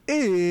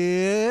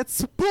It's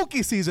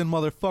spooky season,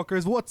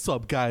 motherfuckers. What's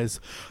up, guys?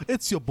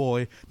 It's your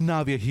boy,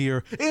 Navia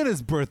here, in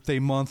his birthday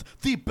month,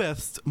 the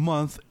best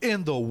month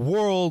in the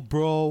world,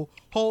 bro.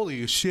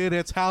 Holy shit,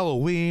 it's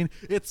Halloween.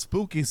 It's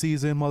spooky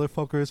season,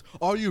 motherfuckers.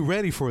 Are you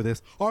ready for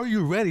this? Are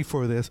you ready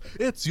for this?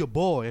 It's your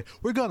boy.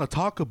 We're gonna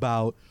talk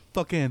about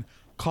fucking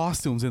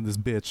costumes in this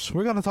bitch.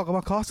 We're gonna talk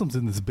about costumes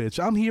in this bitch.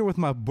 I'm here with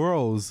my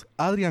bros,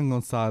 Adrian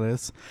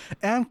Gonzalez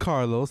and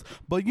Carlos,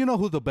 but you know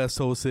who the best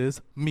host is?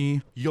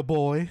 Me, your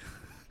boy.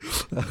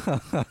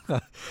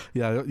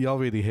 Yeah, y'all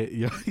really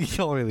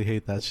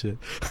hate that shit.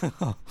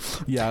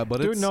 Yeah, but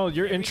dude, it's, no,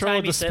 your intro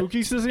with the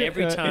spooky season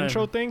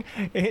intro thing,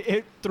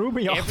 it threw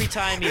me off. Every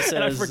time he says,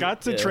 and I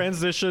forgot to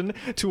transition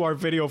to our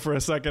video for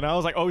a second. I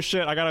was like, oh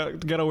shit, I gotta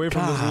get away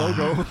from this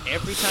logo.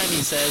 Every time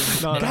he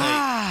says, No, no.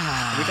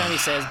 every time he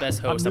says best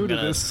host, I'm I'm new to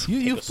gonna this. you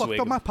take a fucked swig.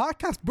 up my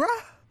podcast, bruh.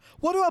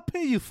 What do I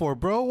pay you for,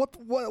 bro?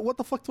 What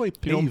the fuck do I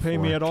pay You you don't pay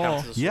for? me at all.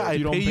 Counts as a Yeah, I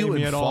You don't pay pay you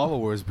me in at all.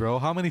 followers, bro.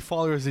 How many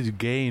followers did you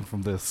gain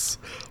from this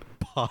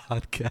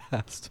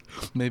podcast?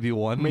 Maybe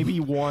one. Maybe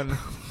one.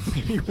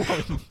 Maybe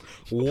one.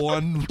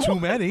 One too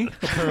many,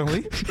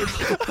 apparently.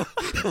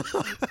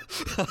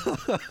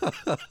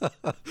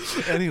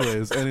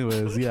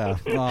 anyways, yeah.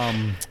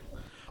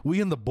 We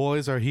and the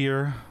boys are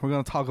here. We're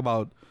gonna talk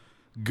about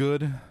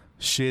good,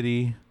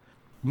 shitty,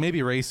 maybe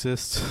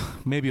racist,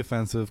 maybe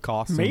offensive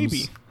costumes.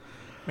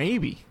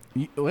 Maybe.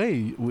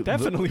 Hey,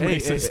 Definitely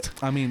racist.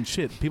 I mean,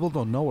 shit. People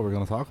don't know what we're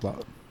gonna talk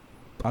about.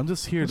 I'm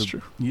just here That's to.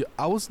 true. Yeah,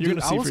 I was. You're Dude,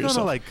 gonna I see was for gonna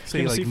yourself. like You're say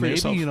gonna like see for maybe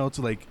yourself.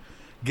 to like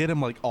get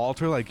him like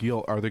alter like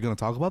yo, are they gonna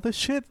talk about this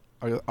shit?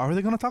 Are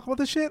they gonna talk about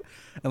this shit?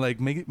 And like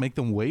make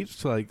them wait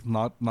to like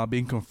not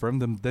being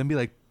confirmed. Then be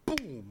like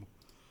boom,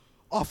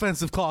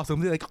 offensive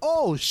costume. They're like,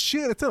 oh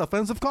shit, it's an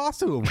offensive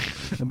costume.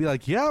 And be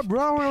like, yeah,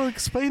 bro, we'll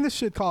explain this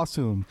shit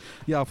costume.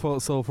 Yeah,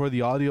 so for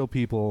the audio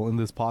people in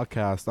this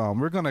podcast,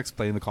 we're gonna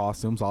explain the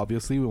costumes.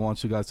 Obviously, we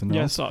want you guys to know.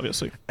 Yes,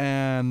 obviously.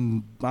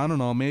 And I don't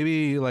know,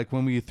 maybe like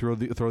when we throw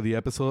the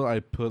episode,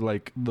 I put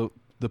like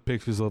the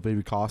pictures of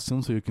every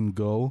costume so you can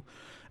go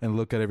and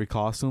look at every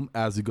costume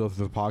as you go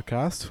through the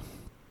podcast.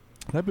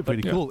 That'd be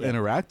pretty Yeah. cool.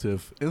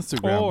 Interactive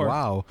Instagram. Or-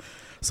 Wow.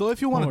 So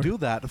if you want or- to do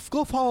that,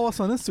 go follow us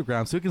on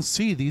Instagram so you can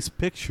see these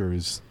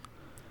pictures.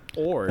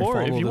 or Or follow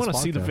if you this want to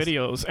see the podcast.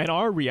 videos and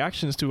our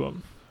reactions to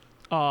them.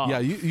 Yeah,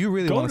 you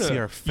really go want to to see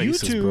our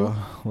faces, YouTube.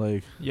 bro.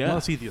 Like, you Yeah.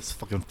 want to see these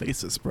fucking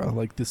faces, bro.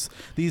 Like these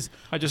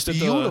I just did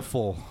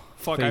beautiful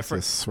Fuck,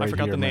 faces I right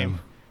forgot here, the name. man.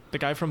 The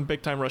guy from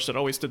Big Time Rush that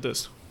always did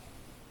this.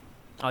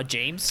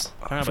 James.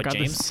 I don't know about forgot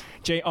James.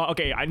 this.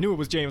 Okay, I knew it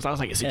was James. I was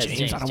like, is it Yeah, it's James?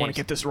 James, I don't want James. to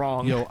get this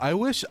wrong. Yo, I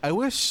wish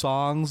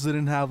songs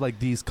didn't have like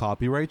these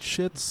copyright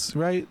shits,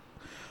 right?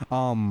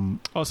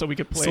 Oh, so we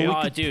could play. So we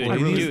Oh, could dude, play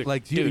dude, these, dude,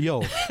 like dude.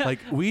 yo, like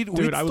we'd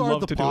Dude, I would start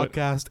love the to do it.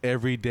 podcast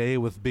every day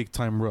with Big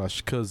Time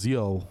Rush, cause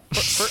yo,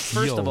 First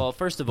yo, of all,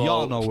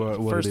 y'all know what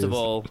first it of is.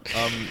 all,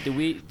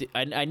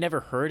 I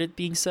never heard it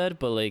being said,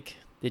 but like,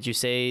 did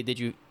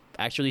you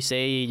actually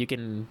say you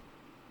can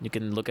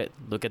look at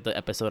the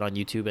episode on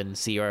YouTube and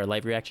see our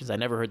live reactions? I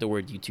never heard the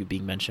word YouTube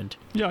being mentioned.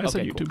 Yeah, I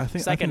said Okay, YouTube. cool. I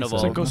think Second of so.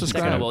 all, So go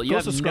subscribe. second of all, you Go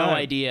have subscribe. no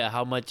idea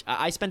how much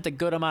I spent a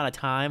good amount of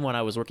time when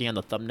I was working on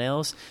the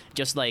thumbnails,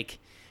 just like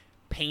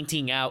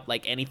painting out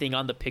like anything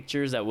on the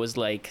pictures that was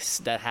like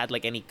that had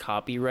like any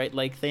copyright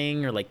like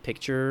thing or like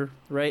picture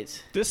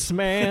right. This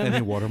man,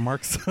 Any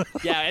watermarks?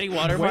 Yeah, any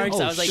watermarks.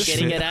 oh, I was like shit.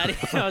 getting it out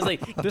of I was like,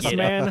 this get it.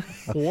 man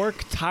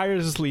worked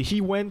tirelessly.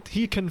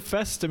 He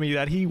confessed to me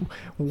that he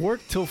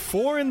worked till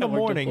 4 in the I worked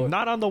till morning. 4.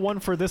 Not on the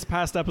one for this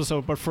past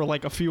episode, but for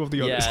like a few of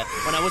the others. Yeah,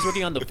 when I was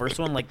working on the first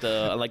one, like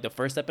the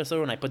first episode,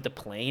 when I put the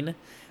plane,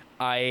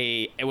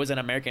 it was an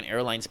American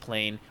Airlines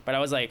plane, but I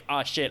was like,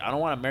 oh shit, I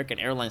don't want American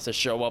Airlines to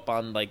show up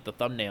on like the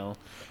thumbnail.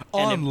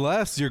 And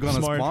Unless you're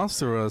gonna Smart.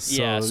 sponsor us.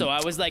 yeah, so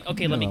I was like,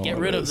 okay, let me No, get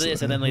rid of it is.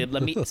 this, and then like,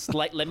 let me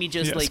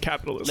just Yes, like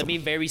capitalism. let me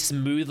very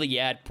smoothly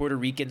add Puerto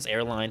Rican's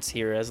Airlines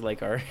here as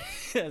like our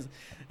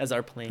as our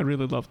I plane.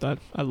 really love that.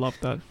 I love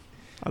that.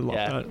 I love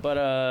Yeah, that. but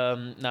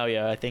no,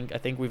 yeah, I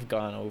think we've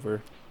gone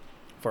over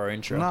for our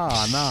intro.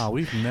 Nah,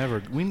 we've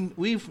never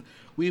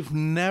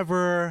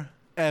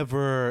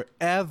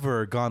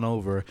ever gone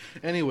over.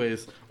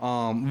 Anyways,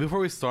 before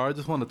we start, I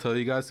just want to tell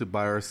you guys to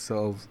buy our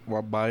stickers.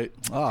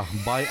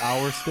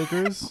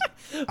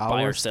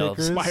 Buy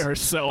ourselves. By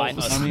ourselves. Buy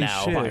us I mean,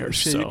 now. By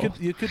shit, ourselves.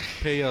 you could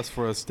pay us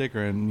for a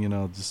sticker and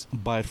just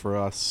buy it for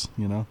us.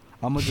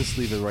 I'm gonna just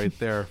leave it right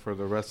there for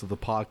the rest of the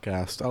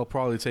podcast. I'll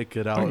probably take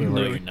it out. Are you and,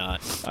 No, like, you're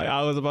not.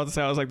 I was about to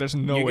say, I was like, there's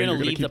no You're way gonna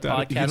you're leave keep the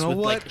that. podcast you know with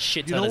what? like a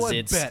shit You ton know of what?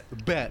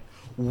 zits. Bet.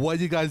 What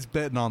you guys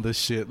betting on this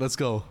shit? Let's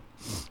go.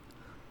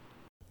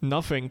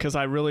 Nothing, because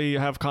I really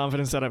have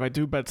confidence that if I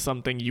do bet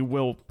something, you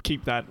will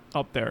keep that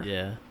up there.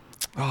 Yeah.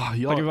 Oh,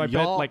 y'all, Like if I bet,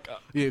 y'all, like,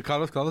 yeah,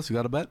 Carlos, you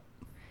got a bet?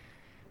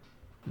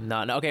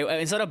 No.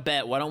 Okay. Instead of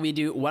bet, why don't we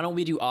do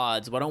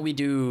odds? Why don't we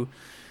do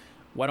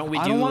I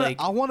don't want like?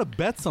 to. I want to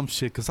bet some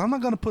shit because I'm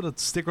not gonna put a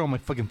sticker on my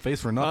fucking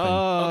face for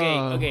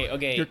nothing.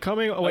 Okay. You're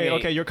coming. Okay. Wait.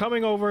 Okay. You're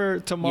coming over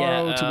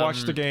tomorrow Yeah, to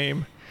watch the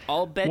game.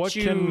 I'll bet what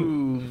you.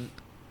 can-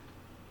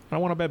 I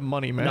want to bet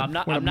money, man. No, I'm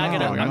not Wanna gonna.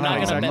 bet- I'm not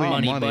gonna bet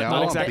money, but I I'll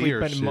want bet. exactly beer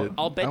bet mo- shit.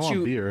 I'll bet I want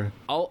you. beer.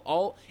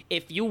 I'll.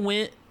 If you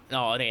win.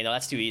 No, okay, no,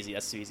 that's too easy.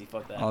 That's too easy.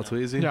 Fuck that. Oh, no. too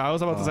easy. Yeah, I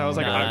was about to say. I was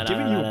like, Nah,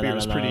 giving nah, you nah, a beer nah,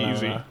 is nah, pretty nah,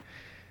 easy. nah.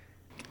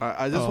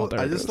 I just Oh, want, there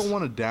I it just is. don't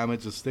want to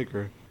damage the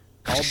sticker.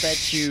 I'll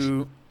bet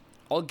you.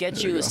 I'll get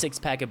There you you a go.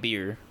 6-pack of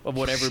beer of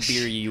whatever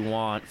beer you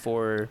want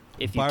for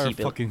if you Buy our keep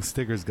it. fucking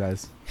stickers,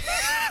 guys.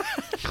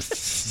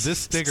 This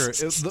sticker,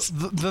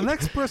 the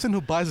next person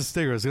who buys a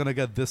sticker is gonna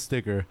get this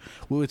sticker,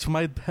 which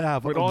might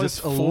have With all just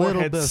his a little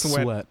forehead bit of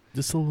sweat. sweat.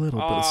 Just a little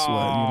bit of sweat. You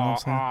know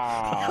what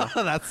I'm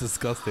saying? That's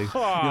disgusting. You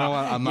know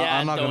what? I'm not. Yeah,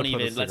 I'm not don't gonna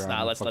put a even. Let's sticker on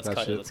not. it. Let's Fuck that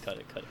cut it. shit. Let's cut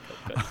it.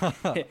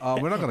 Cut it.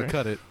 We're not gonna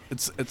cut it.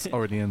 It's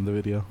already in the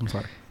video. I'm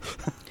sorry.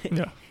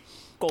 Yeah.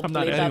 I'm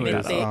not Completamente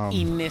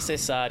editing this.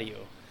 innecesario.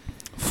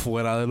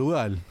 Fuera de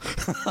lugar.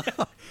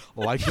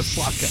 Like this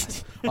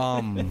podcast.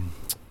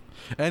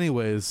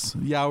 Anyways,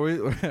 yeah,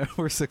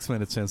 we're 6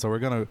 minutes in, so we're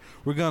gonna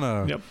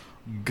Yep.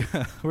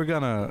 we're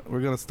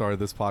gonna start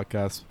this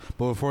podcast.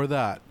 But before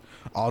that,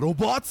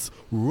 Autobots,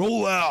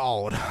 roll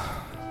out.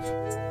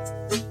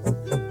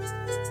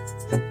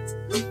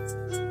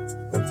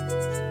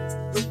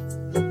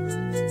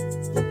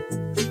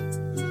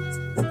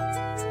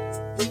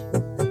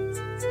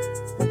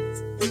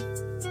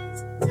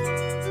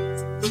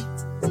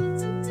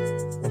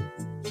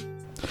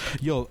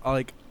 Yo,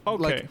 like,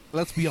 Okay.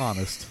 let's be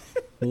honest.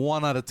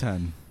 1 out of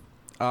 10.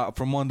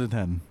 From 1 to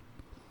 10.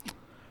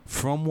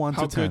 From 1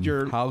 How to 10. good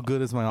your How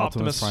good is my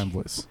Optimus Optimus- Prime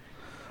voice?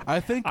 I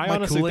think I my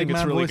honestly Kool-Aid think it's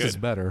Man really voice is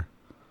good. better.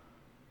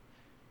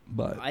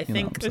 But I you know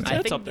think what I'm It's-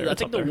 saying. it's up there, I it's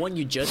think up the there. one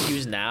you just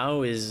used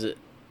now is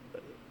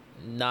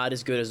not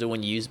as good as the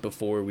one you used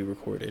before we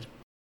recorded.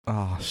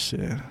 Oh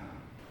shit.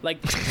 Like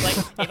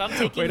if I'm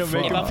taking Way to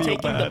make if him I'm feel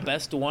taking the bad.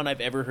 best one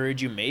I've ever heard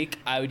you make,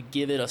 I would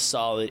give it a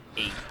solid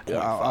 8. I'm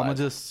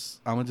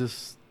gonna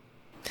just.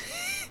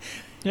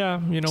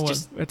 Yeah, you know what?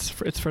 Just- It's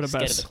for the Just get in the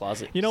best.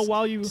 closet. You know,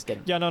 while you Just get-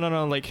 yeah,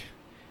 no, like,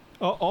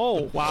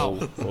 oh wow.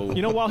 Oh.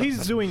 You know, while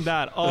he's doing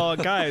that,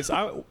 guys,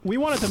 we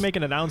wanted to make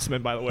an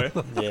announcement, by the way.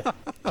 Yeah.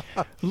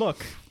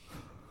 Look,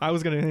 I'm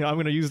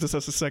gonna use this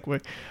as a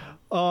segue.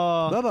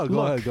 No, go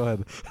look,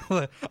 ahead.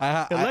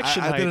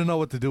 Election I night. didn't know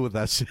what to do with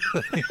that shit.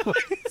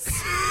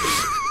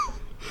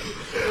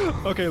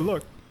 Okay,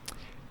 look,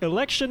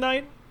 election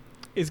night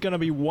is gonna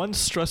be one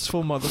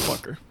stressful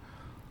motherfucker,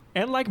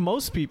 and like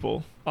most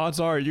people, odds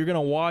are you're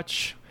gonna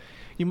watch.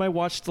 You might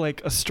watch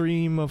like a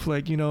stream of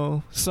like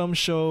some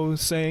show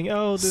saying,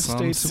 "Oh, this Some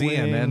state's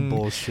CNN winning."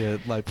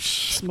 bullshit. Like,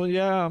 psh. Well,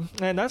 yeah,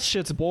 and that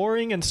shit's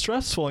boring and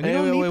stressful, and you Hey,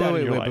 don't need that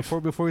in your wait. life.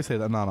 Before we say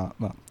that, no.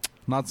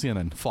 Not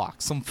CNN.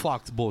 Fox. Some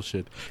Fox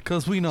bullshit.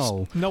 Cause we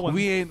know No one-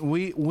 we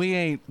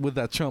ain't with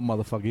that Trump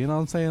motherfucker. You know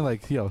what I'm saying?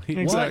 Like, yo, he,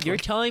 Exactly. What? You're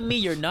telling me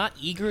you're not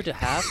eager to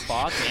have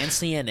Fox and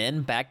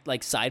CNN back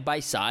like side by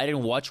side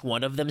and watch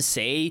one of them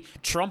say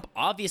Trump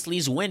obviously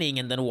is winning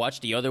and then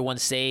watch the other one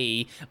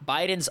say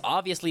Biden's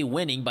obviously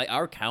winning by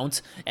our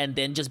count and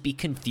then just be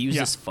confused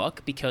Yeah. as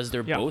fuck because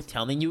they're Yeah. both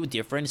telling you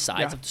different sides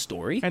Yeah. of the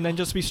story? And then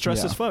just be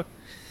stressed Yeah. as fuck.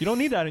 You don't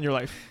need that in your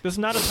life. There's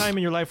not a time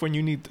in your life when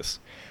you need this.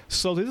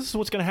 So this is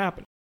what's gonna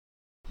happen.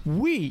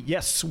 We,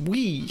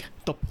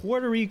 the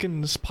Puerto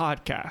Ricans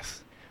podcast,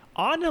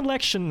 on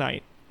election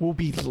night will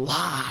be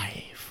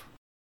live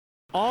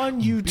on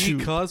YouTube.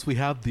 because we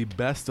have the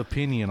best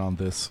opinion on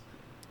this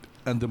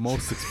and the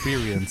most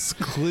experience.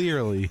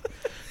 Clearly.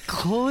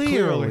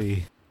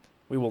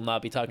 We will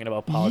not be talking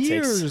about politics.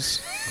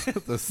 Years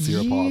That's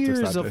zero politics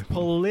years that of day.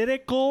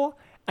 political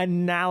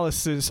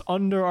analysis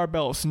under our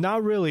belts.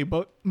 Not really,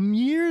 but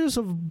years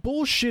of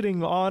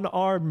bullshitting on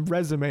our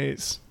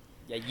resumes.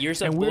 Yeah,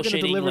 years of And we're gonna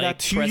bullshitting deliver like that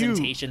to you.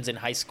 presentations in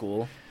high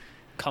school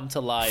come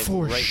to life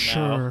For right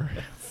sure.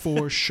 now.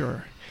 For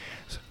sure.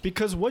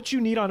 Because what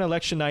you need on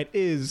election night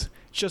is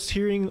just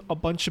hearing a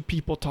bunch of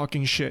people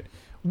talking shit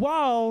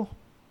while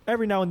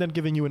every now and then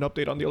giving you an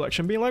update on the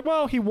election, being like,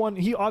 well,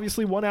 he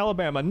obviously won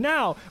Alabama.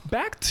 Now,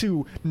 back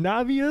to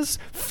Navia's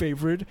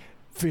favorite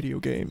video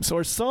games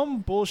or some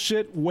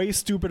bullshit way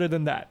stupider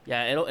than that.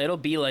 Yeah, it'll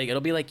be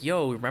like,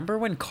 yo, remember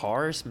when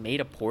cars made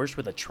a Porsche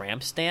with a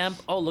tramp stamp?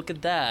 Oh, look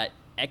at that.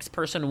 X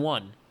person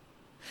won.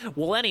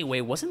 Well,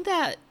 anyway, wasn't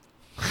that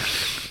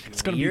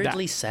It's gonna be that.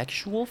 weirdly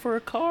sexual for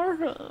a car?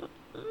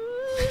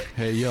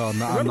 Hey, yo, I'm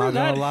not Remember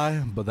gonna that- lie,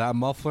 but that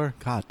muffler,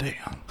 god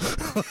damn.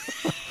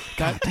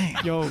 God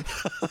damn. Yo,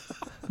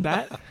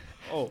 that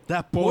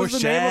That what was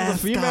the name of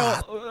the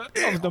female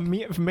God. of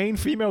the main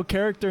female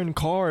character in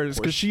Cars?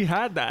 Because she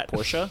had that.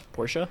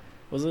 Porsche?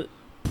 Was it?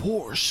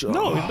 Porsche.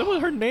 No,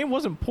 her name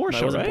wasn't Porsche, No,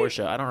 it wasn't right?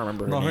 Porsche. I don't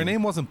remember No, her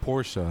name wasn't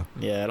Porsche.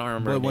 Yeah, I don't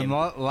remember But her when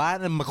name.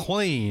 Lightning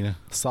McQueen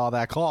saw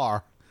that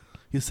car,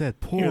 he said,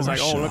 Porsche. He was like,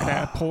 "Oh, look at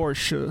that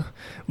Porsche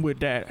with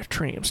that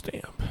tramp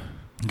stamp."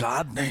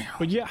 God damn.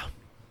 But yeah,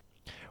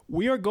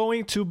 we are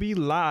going to be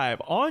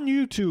live on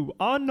YouTube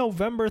on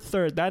November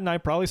 3rd. That night,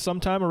 probably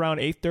sometime around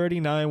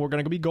 8:39. We're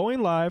gonna be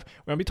going live.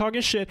 We're gonna be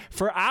talking shit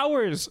for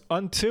hours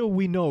until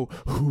we know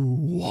who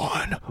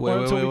won, or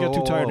until we get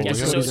too tired. Yeah,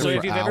 again. so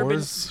if you've ever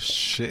been-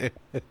 Shit.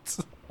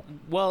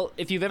 Well,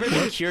 if you've ever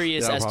been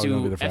curious Yeah, as probably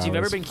gonna be to there for if you've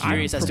ever hours. been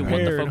curious I'm as to what the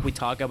prepared. fuck we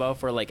talk about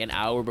for like an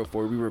hour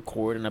before we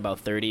record and about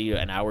 30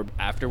 an hour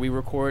after we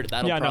record,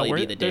 that'll yeah, no, probably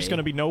be the day. there's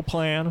gonna be no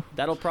plan.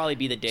 That'll probably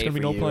be the day gonna for be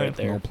no you plan. right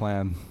there. No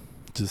plan.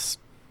 Just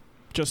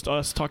Just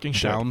us talking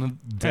shit.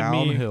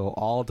 downhill,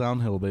 all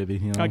downhill, baby. You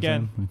know what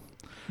Again, I'm saying?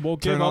 We'll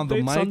give Turn on the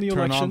updates mic, on the turn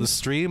on the elections.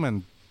 stream,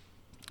 and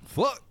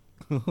fuck.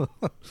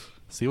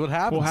 See what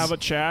happens. We'll have a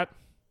chat.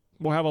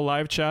 We'll have a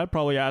live chat.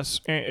 Probably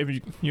ask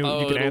if you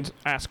Oh, can it'll-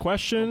 ask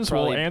questions. it'll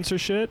We'll probably- answer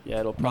shit. Yeah,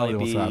 it'll Nobody probably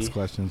wants be. to ask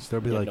questions. They'll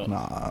be Yeah, like, no.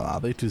 nah,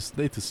 they too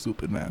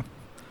stupid, man.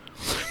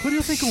 Who do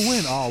you think will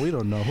win? Oh, we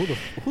don't know.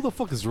 Who the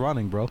fuck is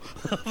running, bro?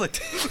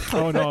 Like,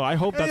 Oh no! I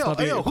hope that's Hey, not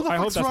the. yo, who the I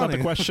hope fuck's that's not the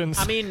running? questions.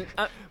 I mean,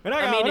 Mira,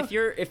 I mean, cabrón.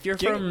 if you're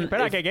from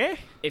Espera, ¿qué?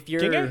 if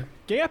 ¿Quién you're es?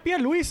 ¿Quién es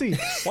Pierluisi?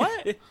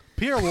 What?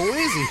 Pierre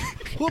Luisi.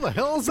 Who the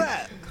hell is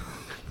that?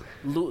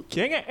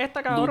 ¿Quién es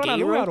esta cabrona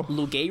Lugaro,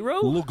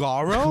 Lugaro?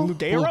 Lugaro?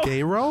 Lugaro?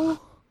 Lugaro?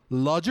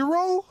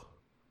 Lugaro?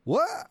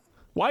 What?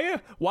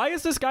 Why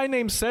is this guy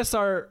named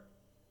Cesar?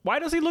 Why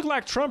does he look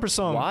like Trump or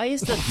something? why is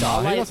the Nah, he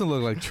Dalai doesn't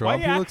look like Why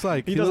Trump. He act- looks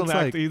like he he doesn't looks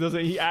act.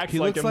 like He acts he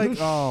like looks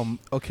him.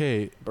 like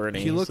okay. Bernie?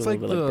 He He's looks a like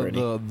little bit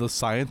like Bernie. the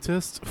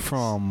scientist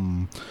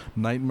from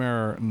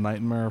Nightmare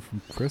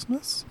from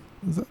Christmas.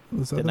 Is that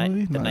the,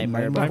 movie? the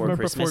Nightmare Nightmare Before Before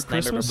Christmas.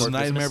 Christmas? The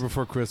Nightmare Christmas.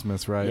 Before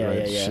Christmas, right? Yeah, right.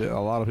 yeah, yeah. Shit, a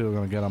lot of people are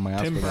gonna get on my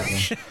ass Tim for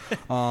that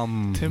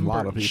one. Tim a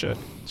lot Burton of people.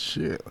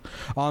 Shit.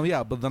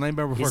 Yeah, but the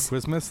Nightmare Before He's-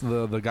 Christmas,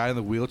 the guy in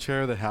the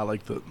wheelchair that had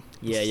like the,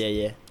 Yeah.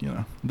 you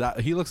know,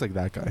 that he looks like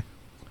that guy,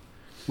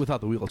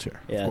 without the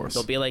wheelchair. Yeah, of course.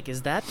 they'll be like,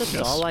 "Is that the Yes.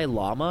 Dalai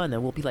Lama?" And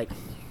then we'll be like,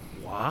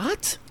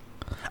 "What?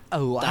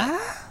 Oh,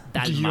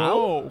 Dalmau?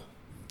 Yo,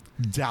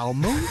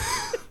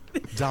 Dalmo?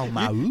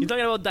 Dalmau? You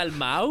talking about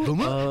Dalmau?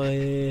 Dalmau? Oh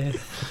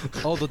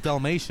yeah. Oh, the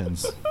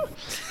Dalmatians.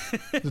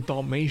 the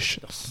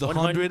Dalmatians. The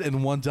 100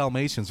 101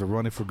 Dalmatians are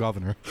running for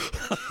governor.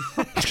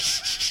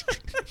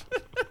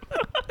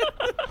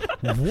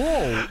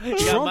 Whoa!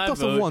 Trump my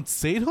doesn't vote. want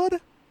statehood?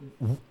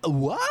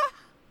 What?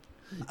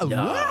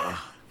 No.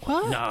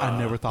 What? No. I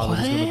never thought it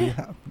was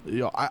gonna be.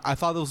 Yo, I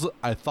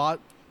thought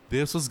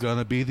this was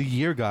gonna be the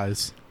year,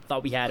 guys.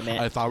 Thought we had it, man.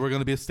 I thought we were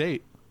gonna be a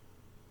state.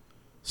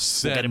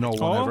 Said him no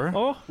next- one ever.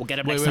 Oh, We'll get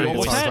him Wait, next wait, time. wait,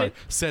 boys. sorry, Had sorry. it.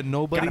 Said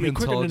nobody Gotta be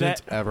quicker than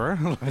intelligent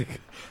ever.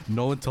 Like,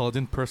 no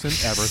intelligent person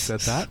ever said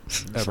that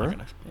ever.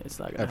 It's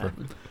not gonna Ever.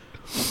 happen.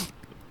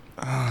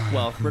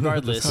 Well,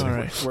 regardless, All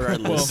right.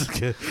 regardless,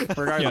 Okay.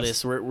 regardless,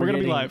 Yes. we're We're gonna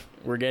be getting, live.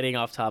 We're getting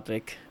off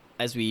topic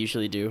as we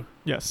usually do.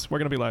 yes, we're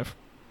gonna be live.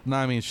 No,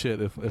 I mean shit.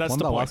 If That's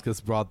Wanda the point.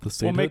 Vasquez brought the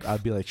statehood, make-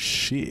 I'd be like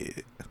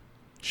shit.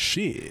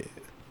 Okay.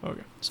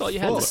 That's all you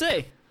had Fuck. to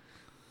say.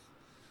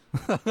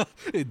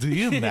 Hey, do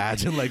you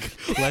imagine like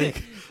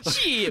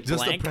Shit,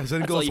 just blank. the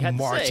president That's all goes you had to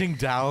say. marching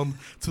down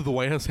to the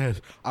White House and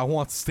I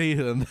want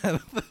statehood, and then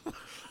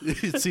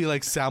you see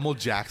like Samuel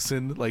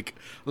Jackson, like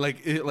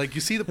you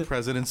see the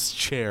president's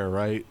chair,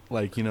 right?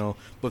 Like, you know,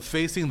 but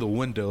facing the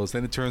windows.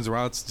 Then it turns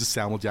around, it's just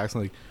Samuel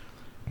Jackson, like,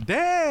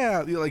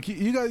 damn, you're like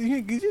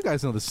you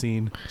guys know the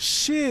scene.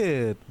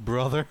 Shit,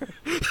 brother.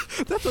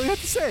 That's all you have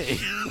to say.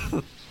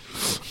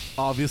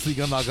 Obviously,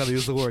 I'm not gonna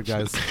use the word,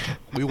 guys.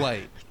 We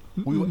white.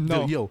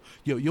 No. Dude, yo,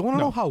 you want to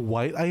No. know how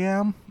white I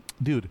am,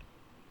 dude?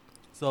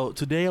 So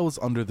today I was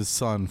under the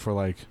sun for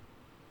like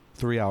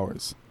 3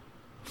 hours.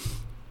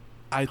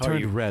 I How are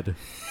you? turned red.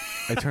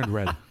 I turned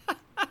red.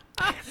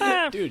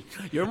 Dude,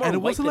 you're more And it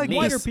white wasn't than like me.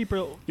 Whiter this-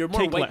 people You're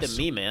more take white less. than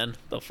me, man.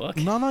 The fuck?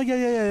 No,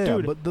 yeah.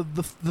 Dude. But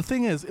the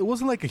thing is, it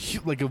wasn't like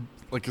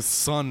a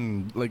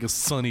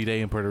sunny day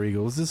in Puerto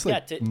Rico. It was just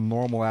like Yeah,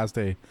 normal ass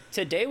day.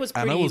 Today was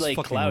And I pretty was like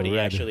fucking cloudy,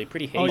 red. actually,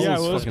 pretty hazy. Oh yeah,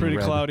 was it was fucking pretty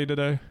red. cloudy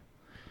today.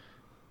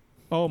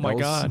 Oh my That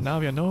was- God,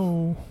 Navia,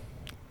 no,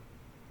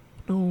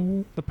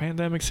 the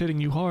pandemic's hitting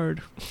you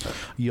hard.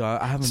 Yeah,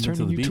 I haven't It's been to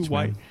turning the you beach, too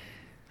white. man.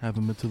 I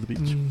haven't been to the beach.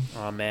 Mm.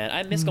 Oh man,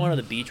 I miss going to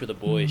the beach with the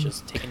boys,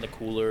 just taking the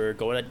cooler,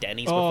 going to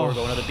Denny's Oh.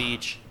 before going to the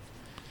beach.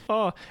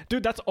 Oh,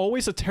 dude, that's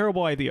always a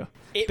terrible idea.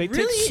 It They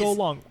really take so is.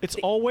 long. It's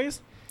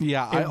always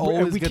Yeah, I And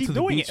always we get keep to the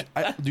doing beach. it.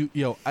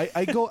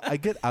 I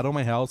get out of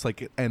my house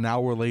like an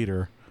hour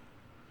later,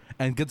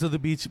 and get to the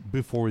beach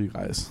before you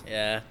guys.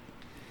 Yeah.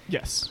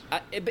 yes.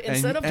 But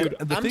instead of, dude,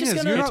 the I'm thing just is,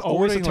 gonna. you're It's not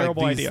always a ordering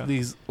terrible like idea.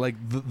 these like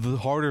the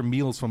harder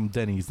meals from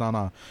Denny's.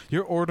 No.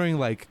 You're ordering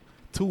like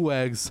 2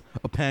 eggs,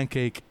 a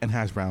pancake, and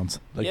hash browns.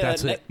 Like yeah,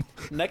 that's it.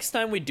 Next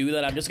time we do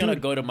that, I'm just gonna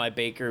Dude. go to my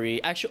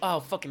bakery. Actually, oh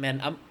fucking man,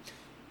 I'm.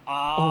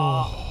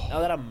 Oh. Now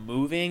that I'm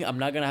moving, I'm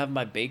not gonna have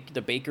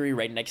the bakery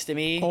right next to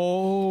me.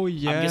 Oh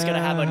yeah. I'm just gonna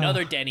have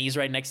another Denny's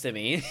right next to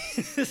me.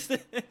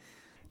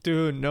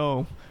 Dude,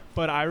 no.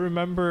 But I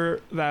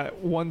remember that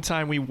one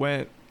time we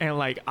went and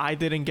like I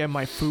didn't get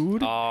my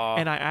food, Aw.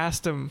 and I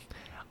asked them,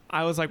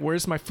 I was like,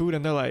 "Where's my food?"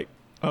 And they're like,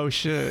 "Oh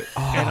shit!"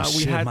 Oh, and we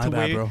shit, had my to bad,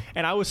 wait, bro.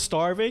 and I was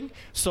starving.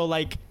 So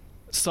like,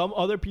 some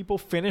other people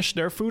finished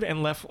their food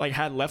and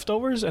had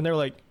leftovers, and they're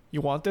like,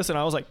 "You want this?" And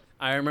I was like,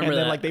 I remember and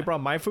then that. like they brought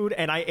my food,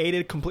 and I ate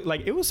it complete.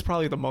 Like it was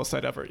probably the most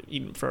I'd ever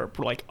eaten for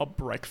like a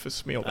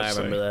breakfast meal. I Let's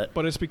remember say. that.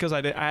 But it's because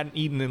I hadn't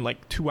eaten in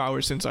like 2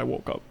 hours since I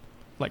woke up.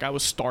 Like I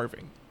was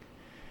starving.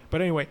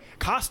 But anyway,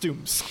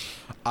 costumes.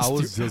 I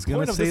was just gonna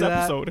Point of say this that,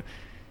 episode.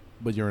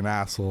 but you're an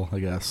asshole, I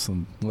guess,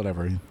 and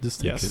whatever. Just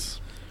take Yes.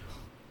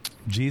 it.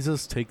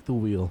 Jesus, take the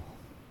wheel.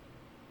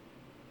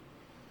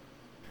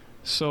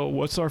 So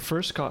what's our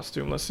first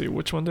costume? Let's see.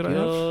 Which one did I have?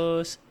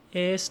 Dios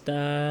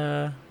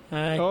está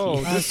aquí.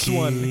 Oh, this Aquí.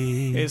 one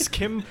is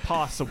Kim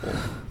Possible.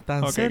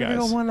 Tan Okay, cerca guys.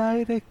 como el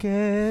aire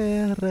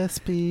que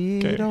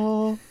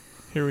respiro.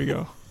 Here we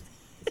go.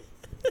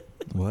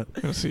 What?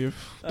 Let's see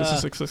if this is a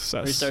success.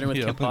 Are we starting with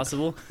Yeah. Kim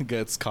Possible?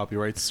 Gets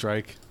copyright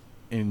strike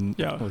in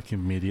Yeah. like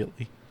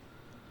immediately.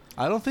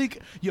 I don't think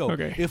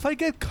Okay. if I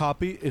get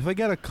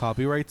a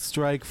copyright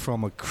strike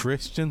from a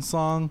Christian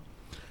song,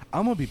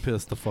 I'm gonna be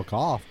pissed the fuck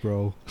off,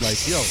 bro. Like,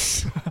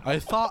 I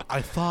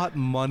thought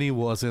money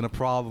wasn't a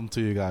problem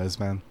to you guys,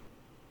 man.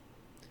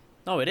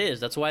 No, it is.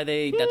 That's why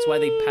they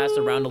pass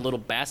around a little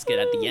basket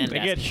at the end. They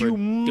get asking for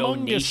humongous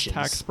donations.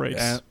 tax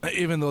breaks. And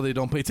even though they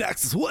don't pay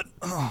taxes, what?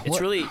 Oh, It's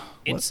what? really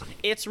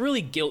it's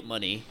really guilt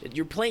money.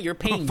 You're paying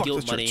Fuck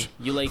guilt the money. church.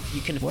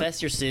 You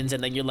confess your sins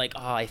and then you're like,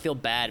 oh, I feel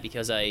bad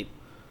because I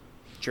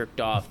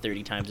jerked off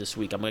 30 times this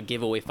week. I'm gonna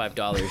give away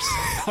 $5.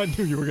 I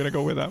knew you were gonna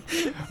go with that.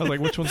 I was like,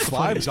 which one's the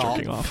funniest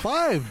jerking off?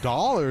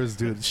 $5,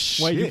 dude.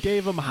 Shit. Wait, you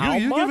gave him how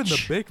you much? giving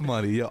the big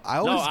money. Yo, I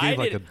always No, gave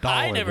like didn't. $1.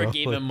 I never bro.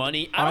 gave him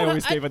money. I don't-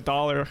 always gave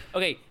 $1.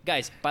 Okay,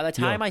 guys. By the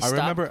Yo, time I stopped,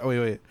 remember.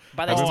 Wait.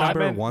 by the I Oh, I time remember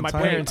meant one my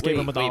time. parents gave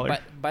him $1.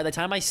 By the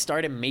time I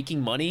started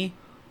making money,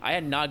 I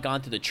had not gone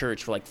to the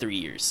church for like 3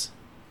 years,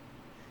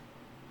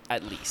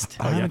 at least.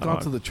 I haven't yeah, gone no.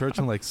 to the church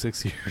in like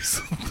 6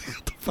 years.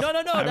 No,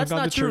 haven't that's gone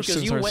not to true church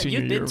because since our senior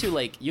year.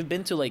 you've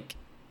been to like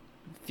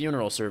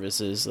funeral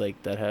services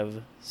like that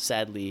have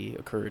sadly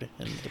occurred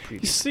in the You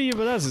previous. see,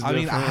 but that's I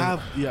mean, I different.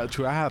 have. Yeah,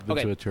 true. I have been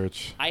Okay. to a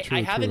church. I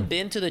True, haven't true.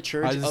 been to the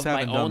church I just of my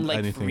haven't done own like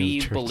anything in free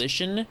church.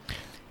 volition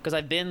because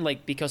I've been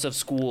like because of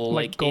school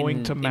Like going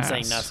in, to in mass. San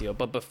Ignacio.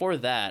 But before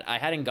that, I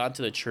hadn't gone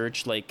to the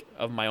church like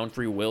of my own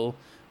free will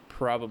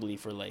probably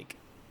for like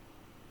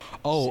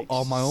Oh, six-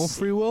 on my own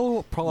free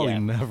will? Probably Yeah.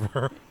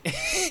 never.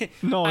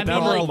 No, I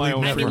never mean, on my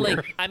own I free mean,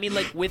 will.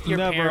 like with your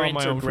Never on parents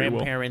my or own free will.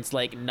 grandparents,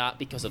 like not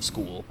because of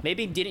school.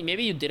 Maybe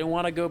you didn't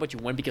want to go, but you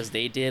went because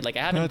they did. Like I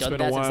haven't That's done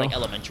been a that since like while.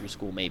 elementary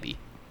school, maybe.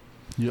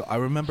 I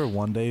remember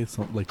one day,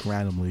 like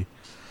randomly,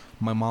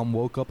 my mom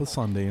woke up a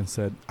Sunday and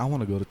said, "I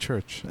want to go to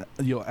church."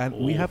 And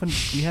we Oh.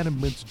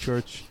 hadn't been to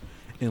church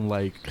in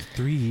like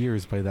 3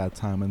 years by that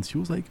time, and she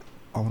was like,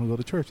 "I want to go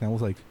to church," and I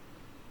was like,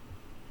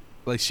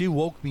 she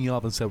woke me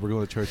up and said, "We're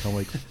going to church." I'm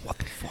like, "What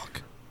the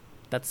fuck?"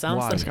 That sounds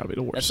Why? That's like gotta be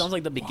the worst. that sounds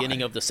like the beginning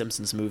Why? of the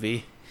Simpsons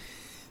movie.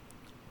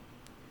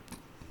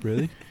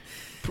 Really?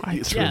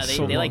 It's Yeah, been they-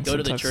 so they, like, long go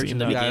to since the I've church seen in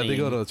the that. Yeah, they beginning.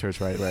 go to the church,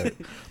 right.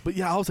 But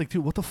yeah, I was like,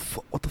 dude, what the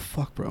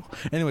fuck, bro?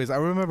 Anyways, I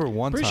remember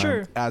one Pretty time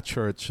sure. at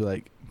church,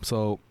 like,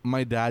 so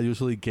my dad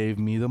usually gave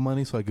me the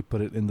money so I could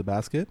put it in the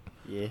basket,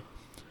 Yeah.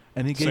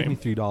 and he gave Same. me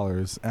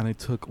 $3, and I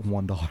took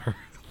 $1.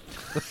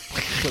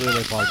 Put it in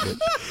my pocket.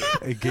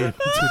 I gave him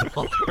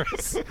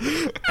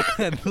 $2,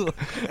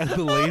 and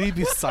the lady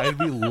beside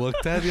me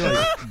looked at me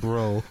like,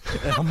 bro,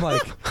 and I'm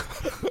like,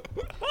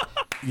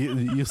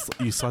 you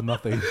saw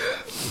nothing.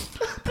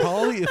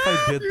 Probably if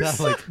I did that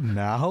like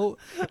now,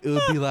 it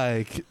would be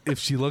like if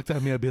she looked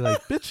at me, I'd be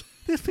like, bitch,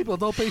 these people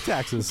don't pay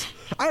taxes.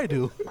 I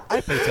do.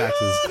 I pay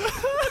taxes.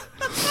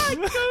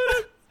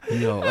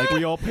 Yo, like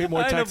We all pay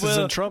more I know, taxes bro.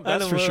 than Trump, I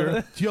that's know, for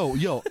bro. sure.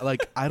 yo,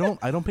 like I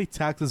don't pay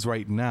taxes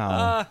right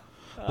now.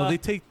 But they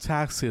take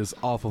taxes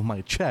off of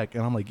my check,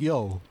 and I'm like,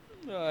 yo,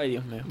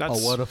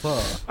 That's, what if?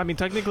 I mean,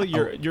 technically,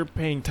 you're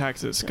paying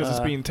taxes because it's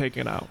being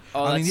taken out.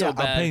 Oh, I that's mean, so yeah,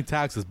 bad. I'm paying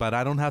taxes, but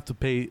I don't have to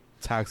pay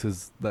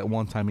taxes that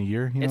one time a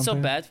year. You know It's so what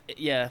I'm saying? bad.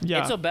 Yeah. Yeah.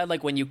 It's so bad.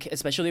 Like when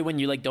especially when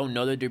you like don't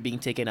know that they're being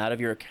taken out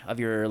of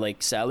your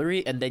like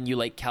salary, and then you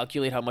like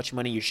calculate how much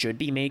money you should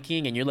be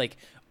making, and you're like,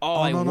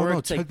 oh, I no,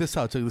 worked. check like, this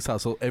out.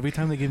 So every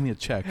time they give me a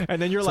check,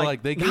 And then you're So,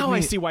 like, they give now I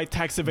me- see why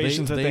tax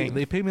evasion's a thing.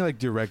 they pay me like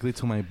directly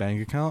to my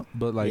bank account,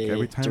 but like Yeah,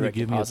 every time they direct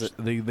give deposit.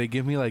 me they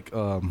give me like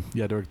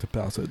direct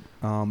deposit.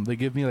 They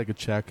give me like a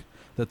check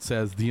that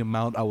says the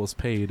amount I was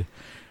paid,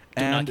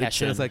 Do not and it cash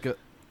says in. like a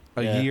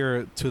Yeah.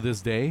 year to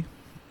this day,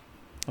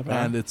 okay.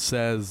 and it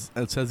says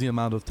the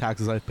amount of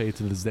taxes I paid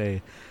to this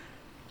day.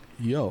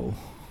 Yo,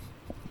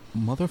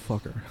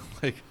 motherfucker!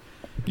 Like,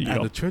 Yo.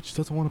 and the church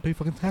doesn't want to pay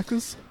fucking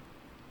taxes.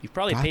 You've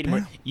probably paid more.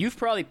 Goddamn. You've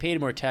probably paid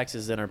more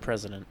taxes than our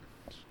president.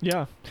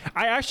 Yeah,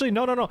 I actually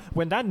no.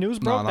 When that news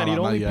broke no, that he'd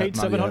not only yet, paid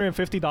not yet.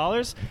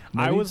 $750,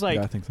 I Maybe? was like,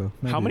 yeah, I think so.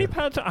 how Maybe,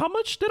 many yeah. how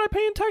much did I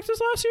pay in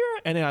taxes last year?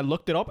 And then I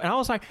looked it up, and I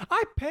was like,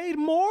 I paid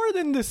more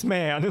than this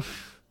man. And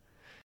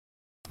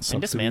this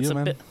Sucks to be man's you,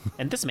 man.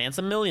 and this man's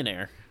a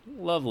millionaire.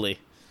 Lovely.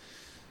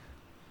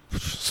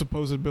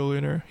 Supposed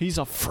billionaire. He's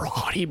a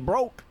fraud. He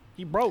broke.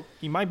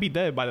 He might be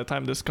dead by the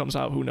time this comes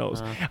out. Who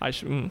knows? I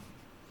should.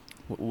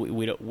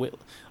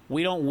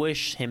 We don't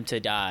wish him to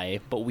die,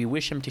 but we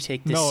wish him to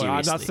take this No, seriously.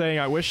 I'm not saying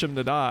I wish him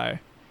to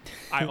die.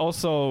 I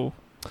also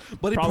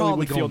But he probably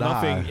would feel gonna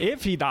die. nothing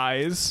if he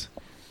dies.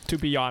 To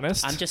be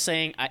honest, I'm just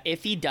saying,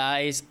 if he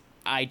dies,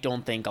 I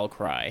don't think I'll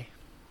cry.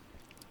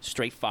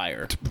 straight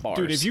fire bars.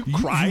 Dude, if you You-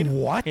 cried,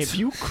 what? If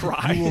you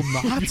cry, You will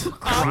not I'm just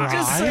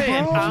cry,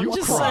 saying. bro? I'm You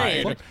just cry.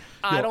 saying.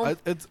 I Yo, don't.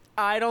 it's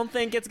I don't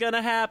think it's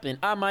gonna happen.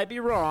 I might be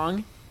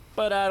wrong,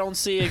 but I don't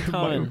see it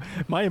coming.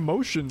 my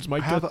emotions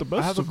might get the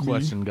best I have of a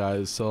question,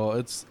 guys. So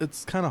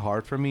it's kind of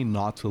hard for me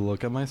not to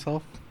look at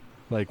myself.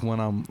 Like when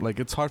I'm like,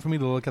 it's hard for me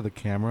to look at the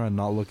camera and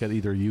not look at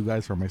either you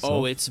guys or myself.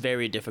 Oh, it's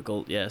very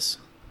difficult. Yes,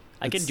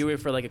 I can It's- do it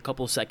for like a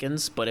couple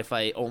seconds, but if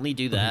I only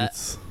do that,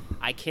 It's-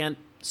 I can't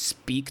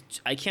speak.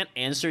 I can't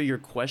answer your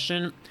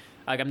question.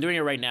 Like I'm doing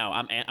it right now.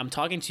 I'm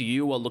talking to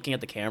you while looking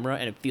at the camera,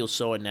 and it feels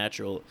so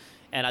unnatural.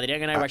 And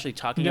Adrian and I were actually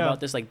talking Yeah. about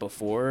this like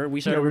before we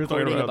Yeah, started we were talking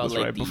recording about this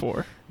like right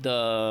before.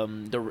 the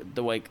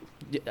like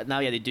now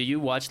yeah. Do you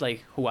watch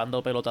like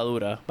Jugando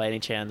Pelotadura by any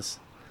chance?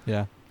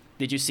 yeah.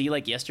 Did you see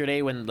like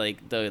yesterday when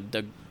like the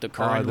I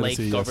current didn't like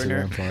see it yesterday,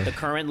 governor, I'm sorry. the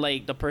current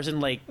like the person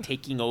like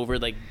taking over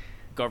like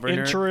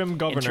governor, Interim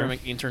governor.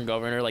 intern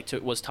governor like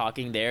was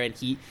talking there, and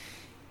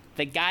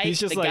the guy,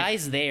 He's just the like-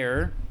 guy's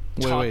there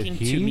Wait, talking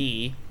he? to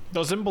me.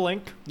 Doesn't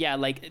blink. Yeah,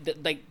 like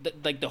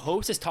the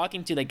host is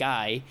talking to the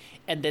guy,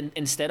 and then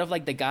instead of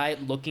like the guy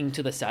looking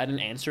to the side and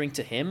answering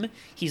to him,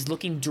 he's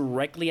looking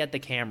directly at the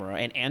camera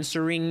and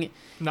answering.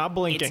 Not It's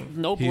blinking.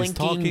 no He's blinking,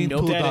 talking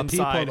no. to dead the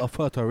inside. people of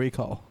Puerto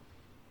Rico.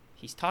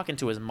 He's talking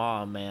to his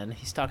mom, man.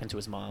 He's talking to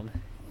his mom.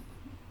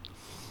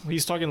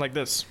 He's talking like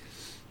this.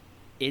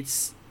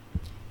 It's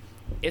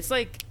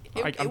like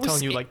I'm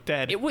telling you, like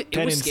dead. It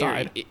dead was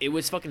inside. scary. It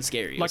was fucking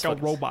scary. It Like was a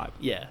fucking- robot.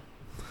 Yeah,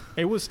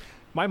 It was.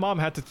 My mom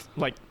had to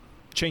like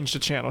change the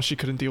channel. She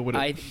couldn't deal with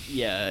it.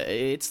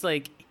 It's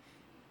like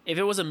if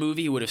it was a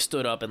movie, he would have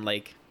stood up and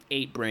like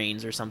ate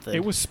brains or something.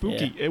 It was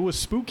spooky. Yeah. It was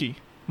spooky.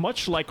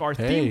 Much like our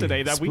Hey, theme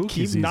today that we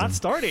spooky keep not season.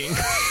 starting.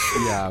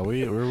 Yeah,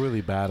 we're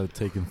really bad at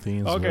taking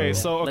themes. Okay, bro.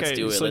 so Let's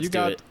do it, so let's you do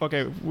got it.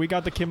 okay. We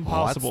got the Kim Let's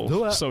Possible.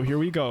 do it. So here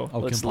we go. Oh,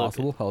 Let's Kim look.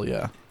 Possible? Hell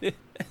yeah.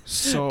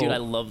 So Dude, I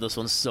love this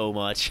one so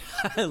much.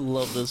 I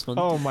love this one.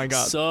 oh my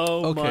god. so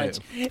Okay. much.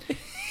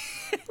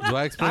 Do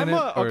I explain I'm it,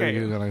 a- or okay. are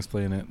you gonna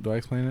explain it? Do I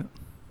explain it?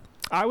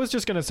 I was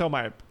just gonna tell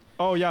my.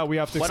 Oh yeah, we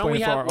have to Why don't explain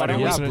we it for have- our why don't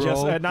audio we- listeners. Yeah,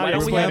 Yes, bro. now Why don't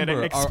we explain it.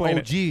 Remember, Explain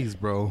our it. OGs,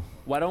 bro.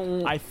 Why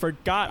don't I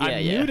forgot. yeah, I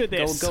yeah. muted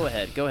this. Go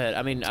ahead. Go ahead.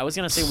 I mean, I was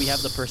gonna say we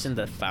have the person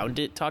that found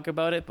it talk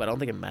about it, but I don't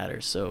think it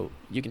matters. So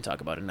you can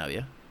talk about it now,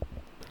 yeah.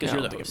 Because Yeah, I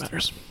you're don't the think host. it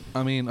matters.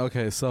 I mean,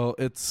 okay, so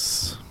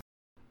it's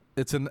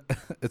an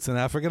it's an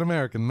African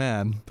American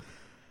man,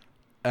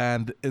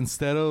 and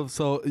instead of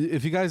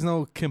if you guys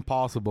know Kim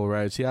Possible,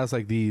 right? She has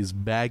like these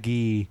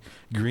baggy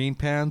green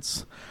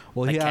pants.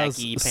 Well, Like he has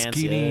khaki pants,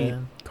 skinny yeah.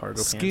 Cargo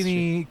pants.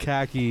 skinny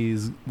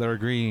khakis that are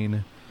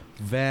green,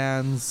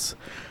 Vans,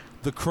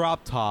 the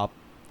crop top,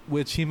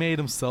 which he made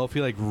himself.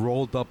 He like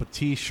rolled up a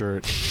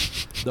T-shirt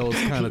that was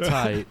kind of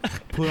tight,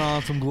 put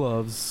on some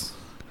gloves,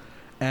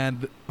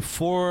 and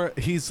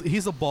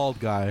he's a bald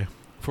guy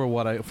from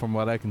what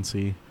I can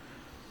see.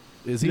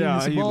 Is he? Yeah,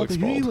 is he he bald? looks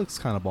He bald. looks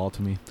kind of bald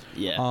to me.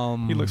 Yeah.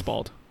 He looks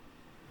bald.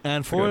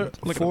 And Look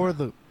at for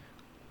the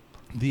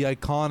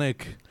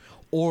iconic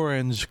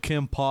orange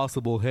Kim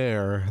Possible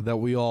hair that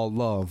we all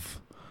love,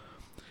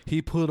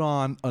 he put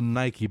on a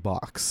Nike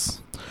box,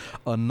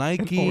 a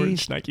Nike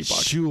orange Nike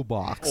box. shoe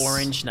box,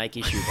 Orange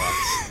Nike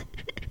shoebox.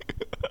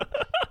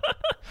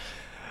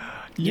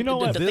 You know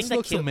the- what? the This thing that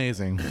looks kill-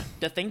 amazing.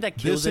 The thing that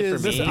kills This it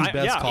is for the me, I-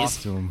 best yeah, is-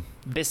 costume.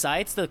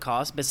 besides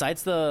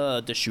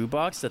the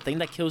shoebox, the thing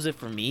that kills it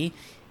for me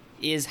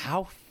is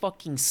how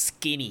fucking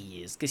skinny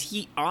he is. Because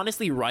he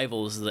honestly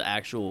rivals the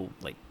actual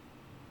like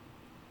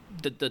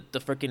the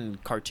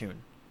freaking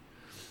cartoon.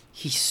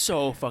 He's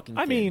so fucking.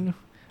 I thin. mean,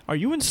 are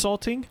you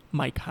insulting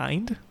my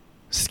kind,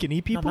 skinny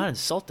I'm people? not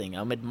insulting.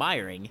 I'm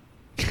admiring.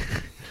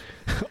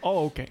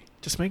 Oh, okay.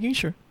 Just making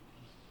sure.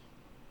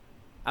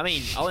 I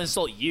mean, I'll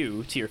insult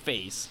you to your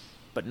face,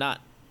 but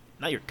not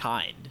your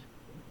kind.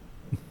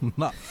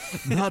 not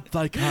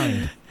thy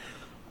kind.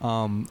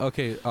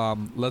 Okay.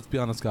 Let's be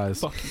honest, guys.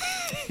 Fuck.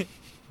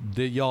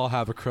 Did y'all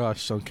have a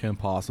crush on Kim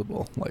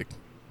Possible? Like,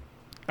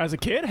 As a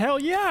kid, hell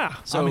yeah.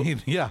 So I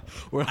mean, yeah.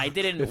 I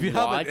didn't If you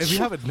watch.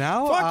 have it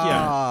now, Fuck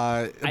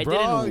I bro,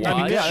 didn't I mean,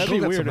 watch. yeah, That'd go be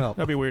get weird. some help.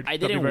 That'd be weird. I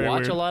That'd be didn't very watch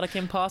weird. a lot of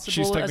Kim Possible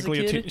She's as a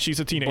technically kid. she's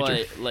a teenager.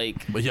 But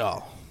like, But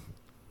yo,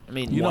 I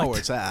mean, you know What? where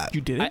it's at.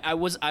 You did it. I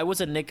was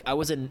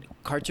a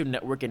Cartoon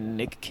Network and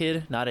Nick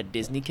kid, not a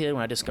Disney kid.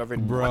 When I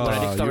discovered Bro, when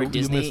I discovered you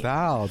Disney, missed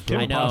out. Kim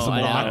Bro. I know, Possible.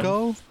 I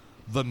know. Nako?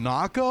 The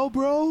Nako,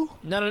 bro?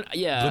 no,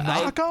 yeah, The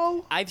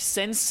Nako? I've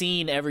since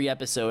seen every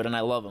episode and I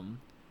love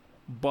them,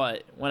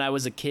 but when I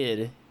was a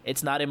kid,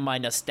 it's not in my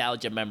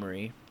nostalgia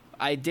memory.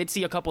 I did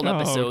see a couple Oh,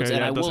 episodes, okay,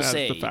 and yeah, I it does will have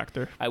say, the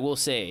factor.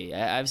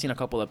 I've seen a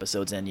couple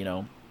episodes,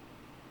 and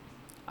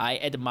I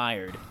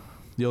admired.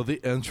 Yo,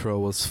 the intro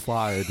was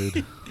fire,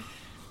 dude.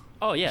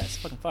 Oh yeah, it's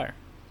fucking fire.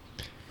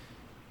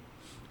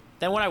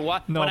 Then when I No,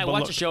 watched but the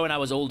look. show and I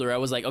was older, I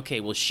was like,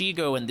 okay, well,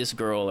 Shigo and this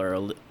girl are a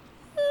little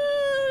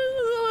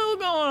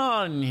going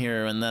on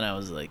here, and then I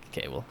was like,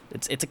 okay, well,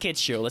 it's a kids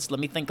show. Let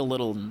me think a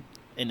little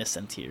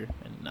innocent here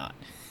and not.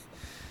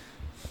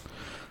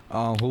 Who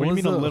What do you was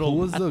mean a the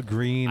little- the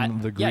green Yeah,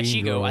 girl?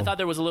 Shigo. I thought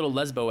there was a little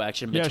lesbo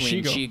action Yeah,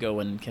 between Shigo.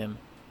 Shigo and Kim.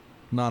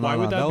 No, Why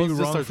would that that be was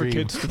just wrong our for dream.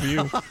 kids to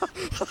view?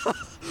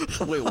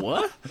 Wait,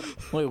 what?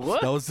 Wait,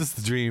 what? That was just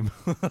the dream.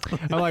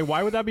 I'm like,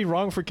 why would that be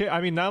wrong for kids?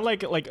 I mean, not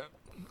like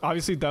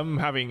obviously them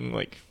having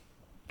like,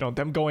 you know,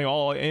 them going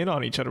all in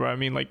on each other. But I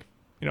mean, like,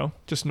 you know,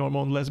 just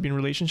normal lesbian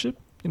relationship.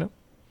 You know.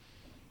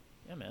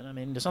 Yeah, man. I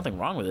mean, there's nothing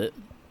wrong with it.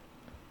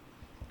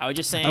 I was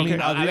just saying. I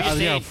mean, I was just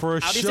yeah, saying- for a I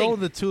was just show saying, in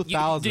the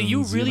 2000s. do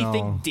you really know,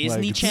 think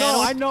Disney like, Channel?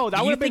 No, I know, that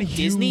do you would've been think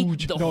Disney,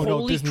 huge. the No,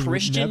 Holy Disney would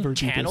Christian never do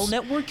channel this.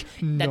 network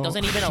that No,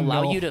 doesn't even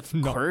allow no, you to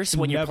no, curse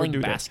when you're never playing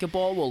do that.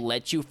 basketball will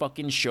let you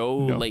fucking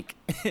show No. like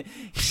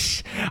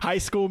High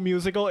School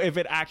Musical, if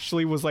it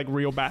actually was like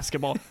real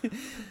basketball. Hey,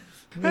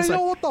 It's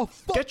yo, like, what the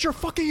fuck? get your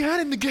fucking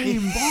head in the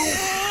game, bro.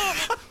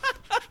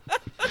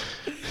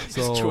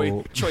 So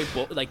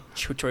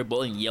Troy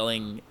Bolton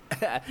yelling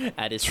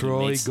at his Troy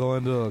teammates.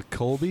 going to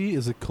Colby?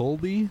 Is it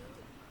Colby?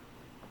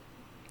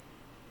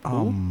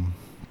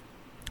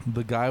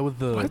 The guy with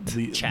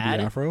the Chad?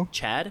 afro.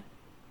 Chad?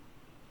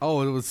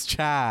 Oh, it was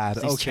Chad.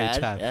 Is he Okay, Chad?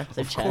 Chad. Yeah, is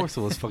it Of Chad? course,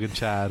 it was fucking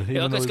Chad. Yeah,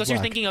 even though he's because you're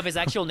black. thinking of his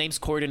actual name's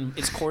Corden.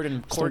 It's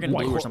Corden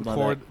white Blue or something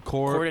like that.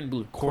 Corden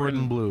Blue.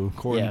 Corden Blue.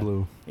 Corden Yeah.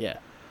 Blue. Yeah.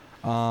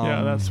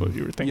 Yeah, that's what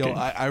you were thinking. Yo,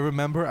 I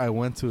remember I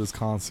went to his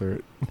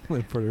concert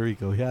in Puerto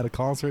Rico. He had a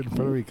concert in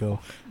Puerto Rico,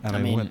 and I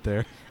I mean, went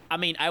there. I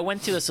mean, I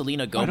went to a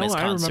Selena Gomez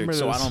I concert, remember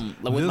so I this.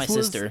 don't with my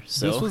sister.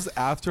 So This was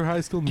after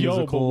High School Yo, but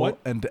Musical what-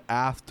 and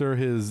after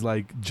his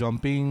like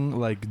jump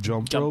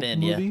jump rope in,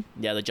 movie.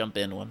 yeah, the jump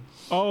in one.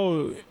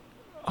 oh,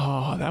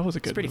 that was a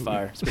good It's pretty movie.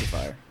 fire. It's pretty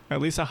fire.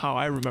 At least how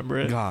I remember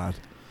it. God,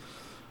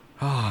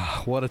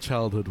 what a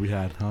childhood we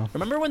had, huh?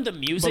 Remember when the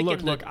music look,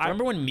 in the, look, I-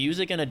 remember when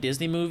music in a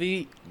Disney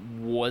movie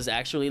was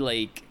actually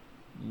like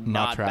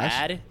not trash?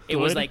 bad? It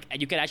was Good? like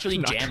you could actually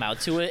Not- jam out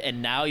to it,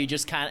 and now you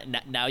just kind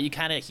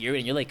of hear it,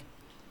 and you're like,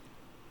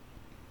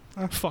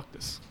 Fuck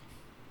this.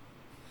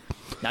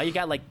 now you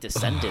got like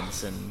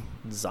Descendants and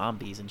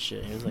zombies and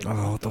shit. It was like,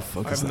 Oh, what the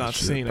fuck is I've that not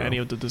shit, seen bro? any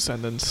of the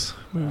Descendants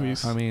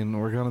movies. I mean,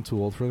 we're kind of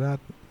too old for that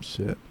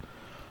shit.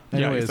 Yeah,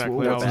 Anyways, exactly.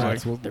 what's I was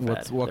next? like- They're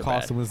bad. What They're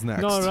costume bad. is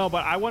next? no,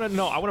 but I want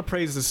to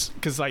praise this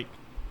because like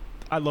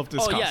I love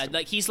this. oh costume. yeah,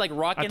 like he's like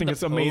rocking think the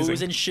it's amazing.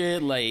 pose and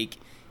shit. Like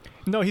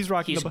No, he's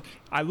rocking. He's-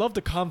 I love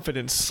the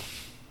confidence.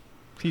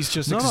 He's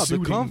just No, the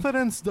exuding.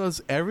 confidence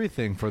does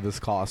everything for this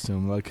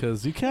costume, like,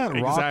 because you can't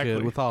rock Exactly.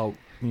 it without,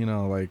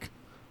 like,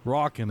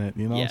 rocking it.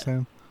 You know what Yeah. I'm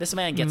saying? this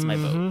man gets my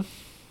vote. Mhm.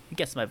 He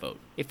gets my vote.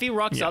 If he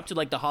rocks Yeah. up to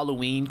like the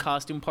Halloween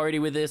costume party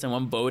with this, and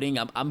I'm voting,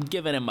 I'm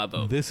giving him my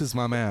vote. This is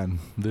my man.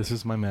 This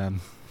is my man.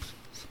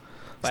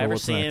 If I So ever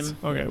what's see next? him.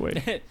 Okay,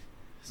 wait.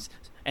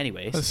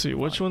 Anyways, Let's see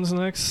which one's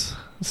next.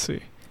 Let's see.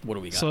 what do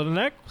we got? So the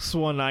next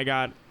one I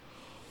got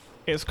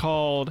is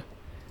called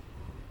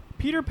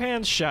Peter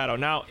Pan's Shadow.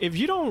 Now, if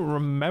you don't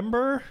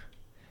remember,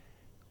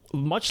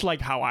 much like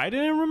how I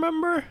didn't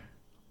remember,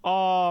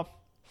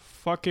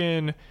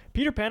 fucking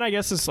Peter Pan, I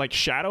guess, is like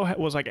Shadow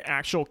was like an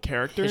actual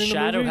character. His in the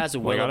shadow movie. has a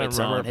Like, will I of didn't its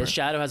own. remember. His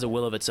shadow has a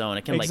will of its own.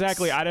 It can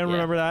Exactly, like I didn't yeah.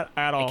 remember that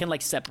at all. It can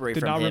like separate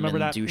Did from not him remember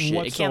and that do shit.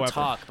 It can't whatsoever.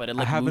 talk, but it I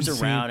like haven't moves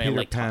seen around and Peter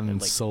like, Pan in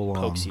like so long.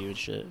 pokes you and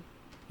shit.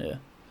 Yeah.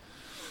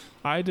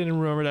 I didn't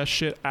remember that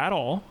shit at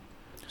all.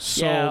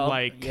 So yeah,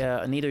 like,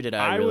 yeah, neither did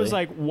I. I really. was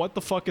like, what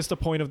the fuck is the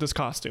point of this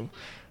costume?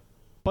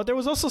 But there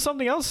was also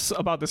something else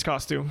about this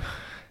costume,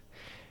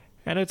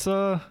 and it's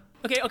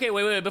Okay,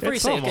 wait. Before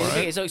It's you say, somewhat,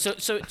 okay, right?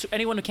 so to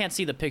anyone who can't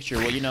see the picture,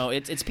 well,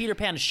 it's Peter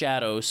Pan's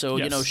shadow. So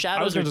Yes, I was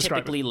shadows gonna are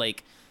describe typically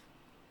like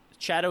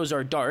shadows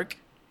are dark,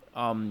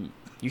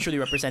 usually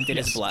represented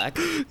as black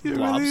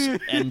blobs,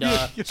 and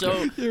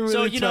so You're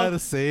so really you trying know to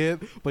say it,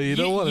 but you you-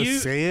 don't want to you-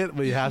 say it,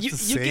 but you have to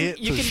say it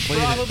you to can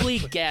explain it. probably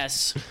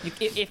guess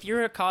if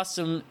your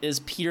costume is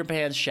Peter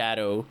Pan's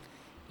shadow,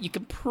 you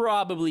can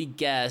probably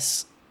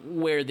guess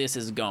where this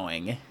is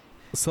going.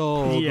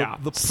 So Yeah,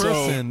 the so-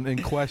 person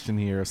in question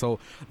here. So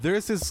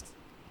there's this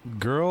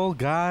girl,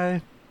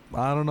 guy.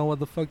 I don't know what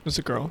the fuck. it's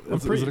a girl.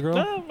 Is it a girl?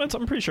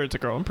 I'm pretty sure it's a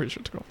girl. I'm pretty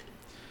sure it's a girl.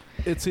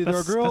 It's either a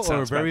That's- girl that or a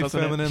sounds bad, very doesn't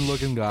it? feminine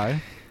looking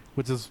guy,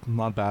 which is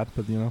not bad,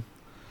 but for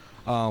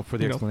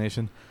the You know.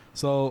 explanation.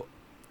 So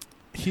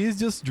he's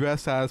just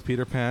dressed as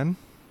Peter Pan,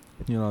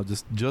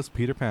 just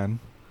Peter Pan.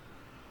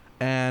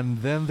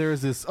 And then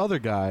there's this other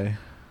guy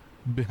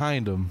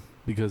behind him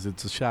because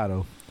it's a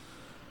shadow,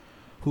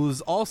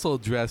 who's also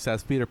dressed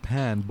as Peter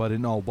Pan but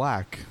in all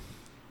black.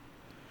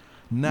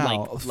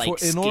 Now,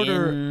 Like in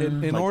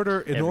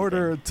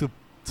order skin,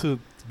 to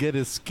get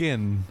his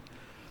skin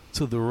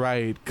to the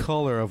right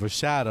color of a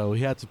shadow,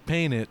 he had to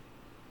paint it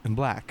in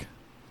black.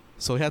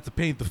 So he had to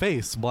paint the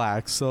face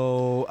black.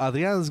 So at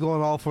the end, it's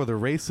going all for the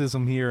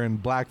racism here in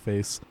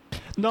blackface.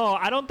 No,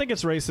 I don't think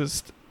it's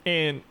racist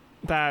in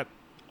that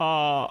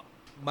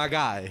My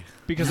guy,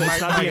 because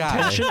it's not the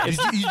intention.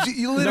 It's,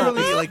 you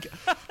literally like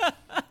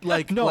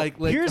No,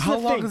 here's how the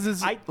long thing. is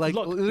this?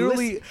 Look,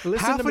 Literally listen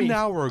half to an me.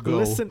 hour ago,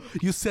 Listen-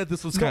 you said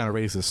this was No. kind of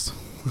racist.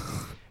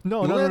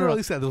 No, You no, no, no.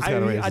 literally said those kind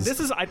of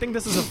racist. I think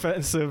this is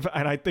offensive,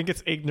 and I think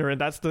it's ignorant.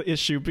 That's the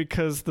issue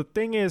because the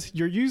thing is,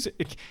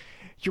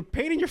 You're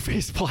painting your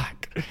face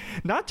black,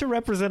 not to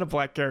represent a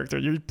black character.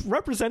 You're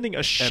representing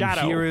a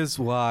shadow. And here is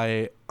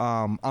why.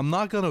 I'm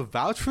not gonna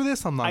vouch for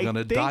this. I'm not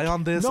gonna die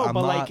on this. No, I'm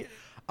but not. like,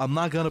 I'm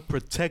not gonna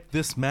protect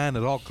this man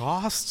at all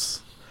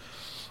costs.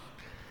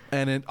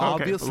 And it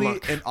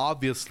Okay,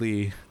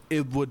 obviously,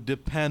 it would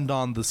depend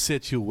on the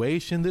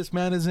situation this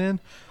man is in.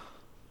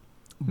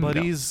 But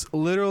No. he's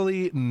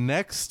literally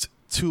next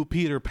to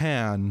Peter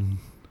Pan.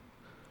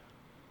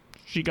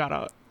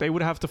 they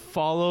would have to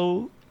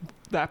follow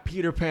that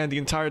Peter Pan the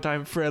entire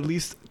time for at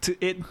least to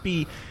it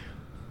be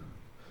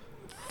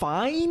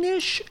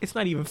fine-ish. It's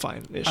not even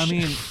fine-ish. I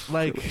mean,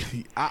 like,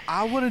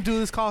 I wouldn't do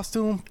this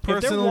costume they're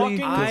personally. walking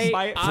 'cause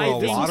by- for a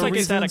this lot looks of like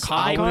it's at a reasons, Comic-Con.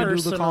 I I wouldn't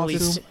do the personally,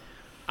 costume.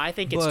 I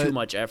think it's But- too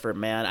much effort,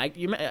 man.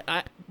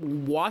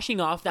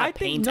 Washing off that I think-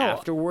 paint no.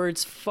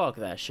 afterwards, fuck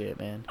that shit,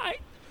 man.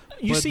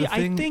 you But see, the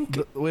thing- I think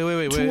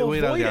wait, to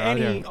avoid out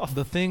any there.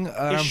 The thing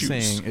I'm issues.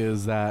 saying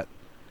is that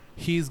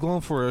he's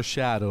going for a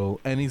shadow,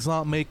 and he's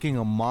not making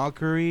a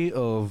mockery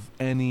of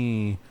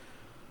any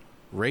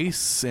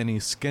race, any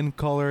skin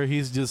color.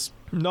 He's just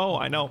no,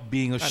 I know.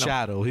 being a I know.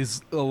 shadow.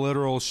 He's a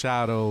literal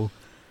shadow.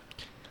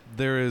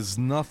 There is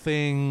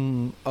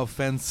nothing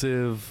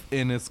offensive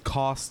in his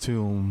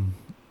costume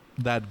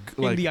that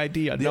In the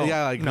idea, no,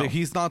 no.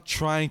 he's not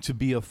trying to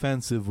be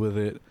offensive with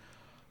it.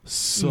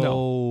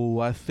 So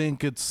I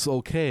think it's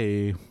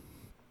okay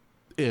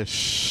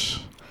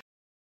ish.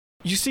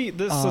 You see,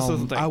 this is the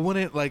thing. I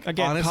wouldn't like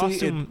Again, honestly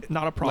costume,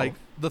 not a problem. like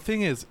the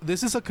thing is,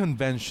 this is a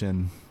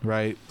convention,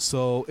 right?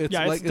 So it's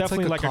Yeah, it's like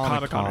definitely like a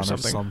Comic-Con or or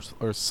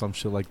something. some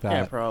shit like that.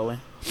 Yeah, probably.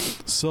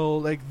 So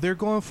like they're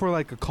going for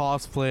like a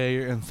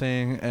cosplay and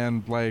thing,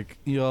 and like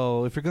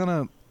yo, if you're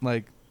gonna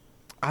like,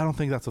 I don't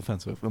think that's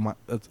offensive.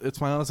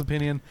 It's my honest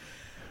opinion.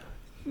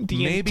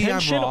 the Maybe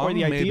intention I'm wrong. or the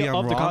maybe idea I'm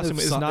of the wrong. costume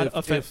If is so- not if,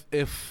 offensive.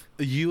 if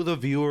you, the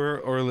viewer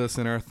or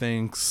listener,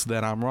 thinks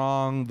that I'm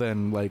wrong,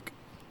 then like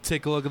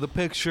take a look at the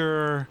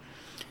picture.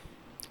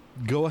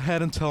 Go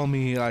ahead and tell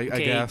me. I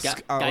Okay, guess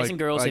guys like- and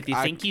girls, like, if you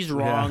I- think he's yeah.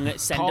 wrong,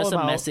 send Call us him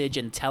a out. message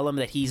and tell him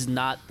that he's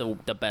not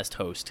the best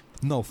host.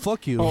 No,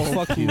 fuck you. Oh,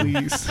 fuck you.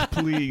 please,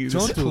 please,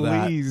 Don't do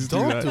that. please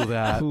Don't do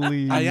that.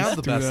 Please, I am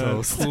the do best that.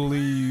 host.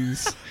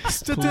 Please,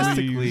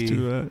 Statistically, please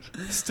do that.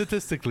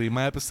 statistically,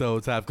 my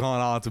episodes have gone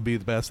on to be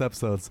the best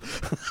episodes.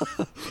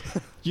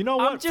 You know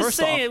what? I'm just First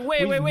saying. off,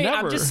 wait. we've I'm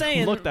never just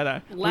saying. Looked at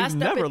that. Last We've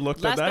never epi-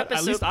 looked last at that. At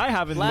episode- least I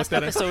haven't Last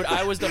looked at it. episode,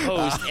 I was the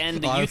host,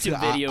 and the Honestly, YouTube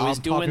video I'm is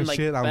doing talking like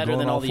shit. I'm better going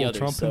than all all the full others.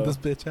 Trump So. in this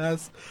bitch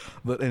ass.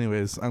 But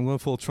anyways, I'm going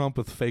full Trump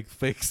with fake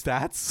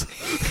stats.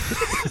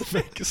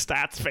 Fake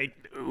stats, fake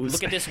news.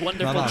 Look at this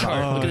wonderful No.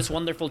 chart. Look at this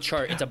wonderful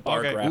chart. It's a bar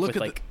Okay, graph look with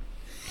at like.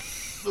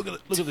 Look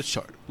at this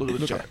chart. Look at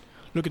the chart.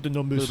 Look at the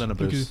numbers. Look at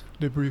the numbers.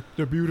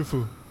 They're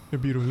beautiful. They're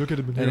beautiful. Look at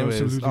them. They're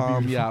Anyways, absolutely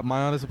beautiful. yeah,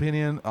 my honest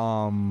opinion,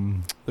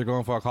 they're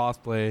going for a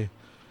cosplay.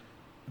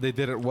 They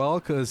did it well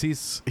because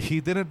he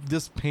didn't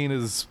just paint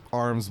his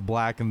arms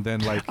black and then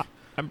like.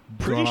 I'm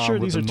pretty gone sure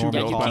with these the are two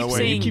normal girls. By the costume. way,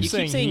 saying, you keep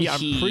saying he. I'm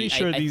he. pretty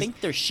sure I these.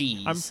 think they're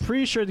she's. I'm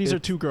pretty sure these are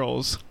It- two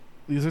girls,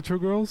 These are two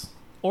girls.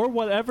 or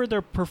whatever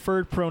their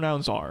preferred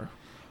pronouns are.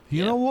 You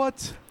Yeah. know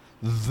what?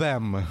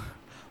 Them.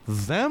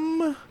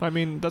 I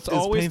mean, that's Is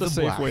always the painted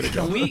safe black. way to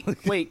go. Can we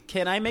wait?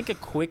 Can I make a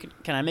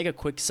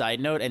quick side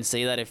note and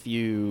say that if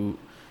you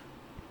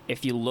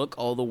look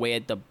all the way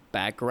at the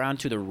background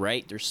to the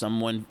right, there's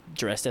someone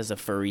dressed as a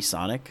furry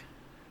Sonic.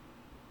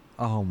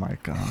 Oh my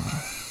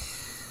god.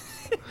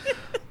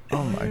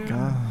 Oh my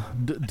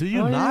god. Do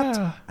you Oh, not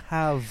yeah.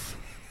 have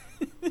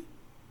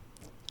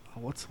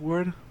what's the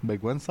word?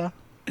 Vergüenza?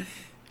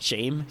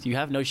 Shame? You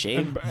have no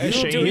shame.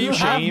 Shame, Do you have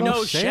shame.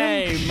 no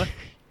shame?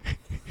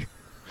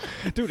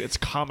 Dude, it's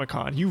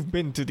Comic-Con. You've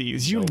been to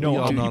these. You No, know we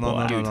how all- no, people no,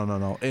 no, act. no, no, no,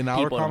 no. In our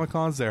People don't. Comic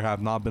Cons, there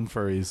have not been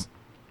furries.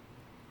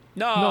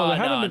 No, No, there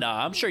haven't no, been- no.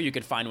 I'm sure you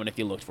could find one if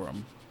you looked for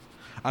them.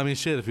 I mean,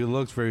 shit. If you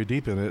looked very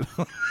deep in it,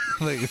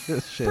 like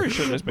shit. Pretty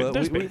sure there's been. But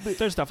There's we- been. we-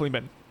 There's definitely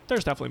been.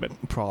 There's definitely been.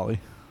 Probably.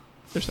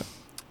 There's some.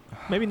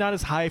 Maybe not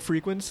as high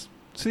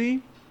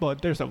frequency,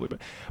 but there's definitely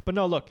been. But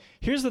no, look.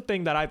 Here's the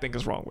thing that I think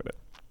is wrong with it.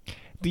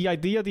 The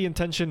idea, the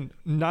intention,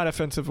 not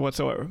offensive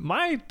whatsoever.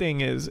 My thing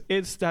is,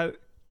 it's that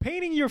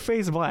painting your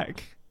face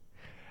black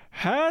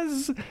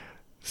has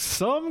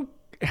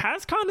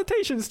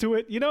connotations to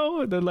it. You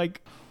know, the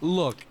like.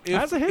 Look,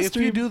 Has a if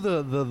history. you do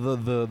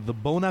the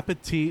Bon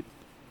Appetit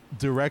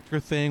director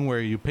thing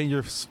where you paint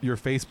your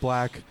face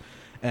black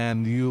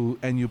and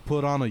you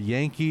put on a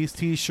Yankees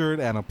t-shirt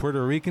and a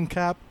Puerto Rican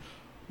cap,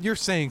 you're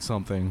saying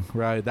something,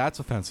 right? That's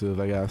offensive,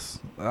 I guess.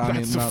 I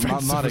That's mean, not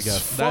offensive I as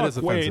guess. That fuck. is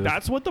offensive. Wait,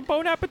 that's what the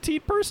Bon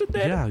Appetit person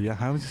did? yeah.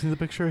 Haven't you seen the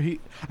picture?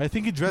 I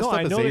think he dressed No, up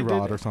I as know they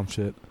A-Rod did. or some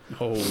shit.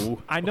 Oh,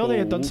 I know they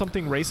had done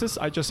something racist.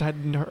 I just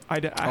hadn't heard. I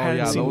Oh hadn't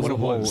yeah, that seen was what a it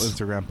whole was.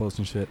 Instagram post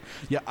and shit.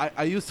 Yeah,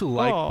 I used to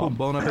like Oh,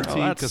 Bon Appetit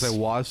well, because I that's-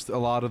 watched a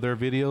lot of their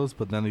videos,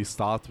 but then they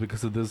stopped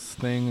because of this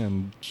thing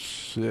and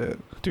shit.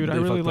 Dude, I They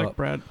really fucked like up.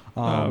 Brad.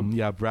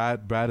 Yeah,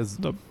 Brad is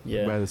The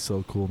yeah. Brad is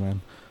so cool, man.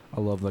 I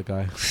love that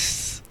guy.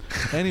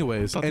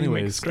 anyways, Thought he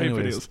makes great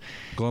videos.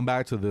 going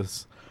back to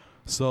this.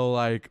 So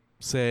like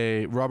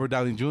say Robert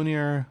Downey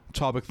Jr.,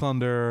 Tropic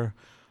Thunder,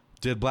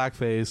 did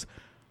blackface,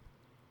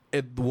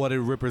 what it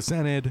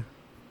represented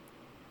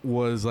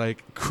was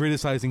like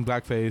criticizing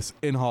blackface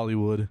in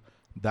Hollywood.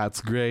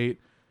 That's great.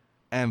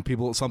 And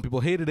some people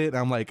hated it.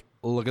 I'm like,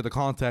 look at the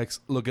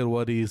context. Look at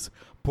what he's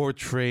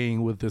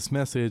portraying with this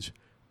message.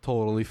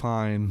 Totally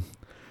fine.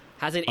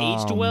 Has it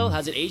aged well?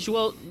 Has it aged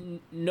well?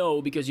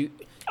 No, because the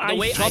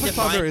way I Tropic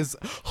Thunder define is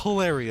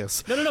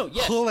hilarious. no,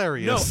 yes.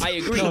 Hilarious. No, I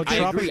agree. No, I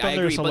Tropic agree.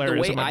 Thunder is But the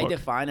hilarious way in my I book.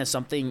 define as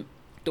something,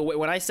 the way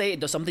when I say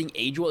does something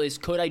age well is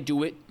could I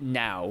do it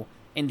now?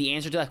 And the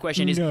answer to that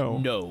question is No.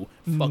 no.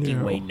 Fucking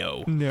No. way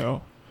no.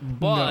 No.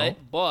 But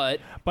But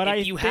if I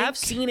you have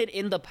think- seen it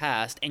in the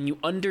past and you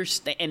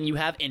understand and you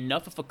have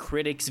enough of a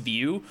critic's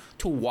view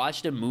to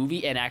watch the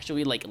movie and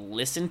actually like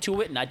listen to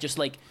it, not just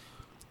like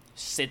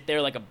sit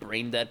there like a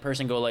brain dead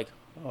person, go like,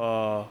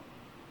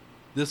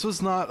 This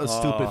was not a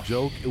stupid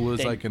joke. It was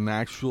Then- like an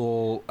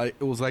actual. It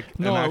was like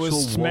No, an it actual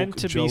was meant woke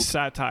to be joke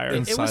satire.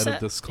 inside of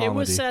this comedy. It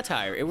was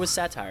satire. It was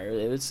satire.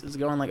 It's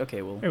going like,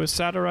 okay, well, It was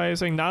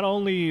satirizing not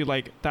only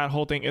like that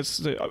whole thing. It's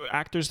the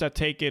actors that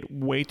take it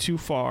way too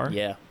far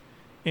yeah.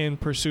 in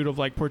pursuit of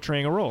like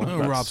portraying a role. Rob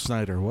That's-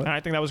 Schneider. What? And I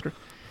think that was great.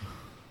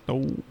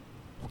 No,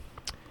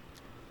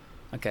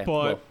 Okay. but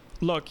well,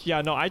 look,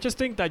 yeah, no, I just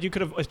think that you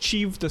could have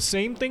achieved the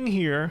same thing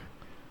here,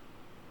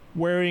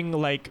 wearing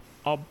like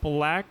a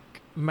black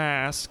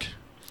mask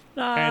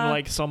and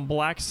like some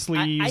black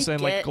sleeves and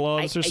like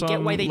gloves or something. I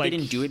get why they like,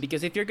 didn't do it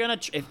because if you're gonna,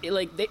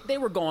 they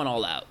were going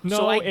all out. No,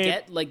 so I it-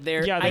 get like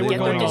their, yeah, I they were get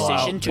their going all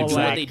decision out, to do what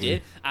but they like-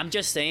 did. I'm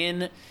just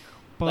saying,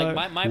 But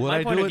like my Would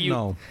I point do of it? view.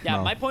 No. Yeah,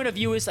 No. my point of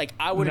view is like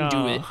I wouldn't do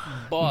No. it,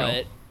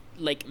 but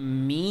like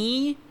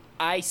me,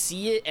 I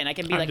see it and I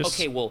can be I'm like, just-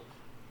 okay, well.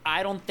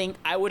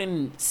 I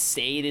wouldn't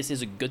say this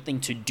is a good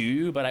thing to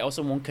do, but I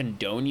also won't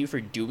condone you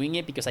for doing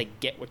it because I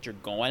get what you're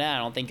going at. I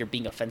don't think you're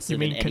being offensive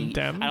mean in any.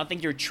 condemn? I don't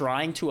think you're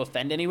trying to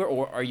offend anywhere,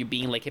 or are you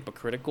being like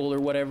hypocritical or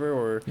whatever?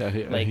 Or Yeah,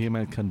 like, he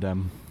meant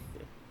condemn.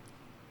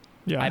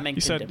 yeah, I meant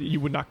you said condemn. you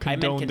would not I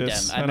meant condone condemn.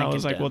 this, I and I meant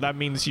was like, well, condemn. that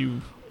means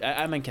you.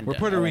 I meant condemn. We're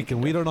Puerto I meant Rican.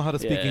 We condemn. don't know how to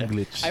speak Yeah.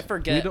 English. I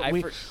forget.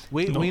 We don't,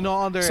 we No. we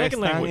don't understand Second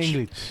language.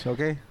 English.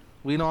 Okay.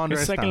 We don't It's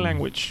understand. second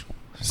language.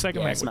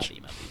 Second Yeah, language.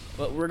 it might be.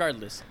 But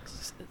regardless,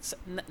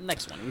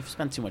 next one. We've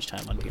spent too much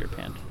time on Peter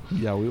Pan.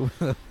 Yeah, we. Let's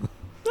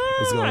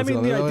go, I let's mean,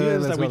 go, the let's idea go,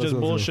 is let's that go, we let's just go,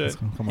 let's go, bullshit. let's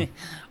go. Come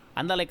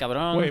on. Ándale,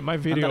 cabrón. Wait, my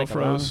video Ándale, cabrón.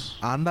 froze.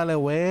 Ándale,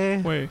 way.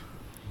 Wait,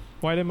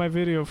 why did my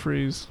video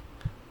freeze?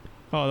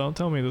 Oh, don't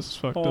tell me this is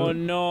fucked Oh up.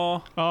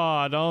 no.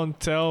 Oh, don't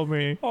tell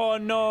me. Oh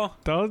no.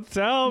 Don't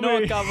tell No,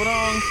 me.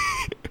 cabrón.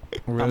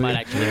 Really? I might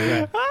actually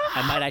cry.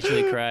 I might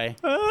actually cry.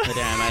 But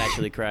then I might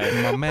actually cry.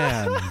 My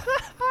man.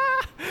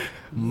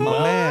 My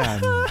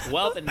man.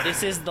 Well, then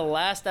this is the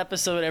last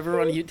episode.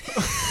 Everyone, you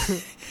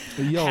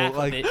Yo, half of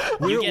like it.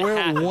 You get we're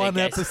half of it, one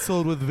guys.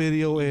 episode with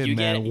video in, You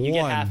man. get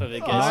One. half of it,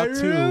 Not guys.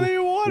 I two. really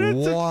wanted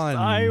One. to.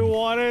 I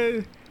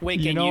wanted. wait.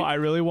 You Can know, you? I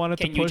really wanted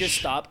to Can push. you just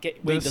stop?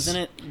 Wait, this- doesn't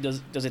it?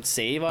 Does it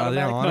save Yeah,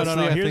 automatically? honestly,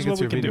 no, I here's think what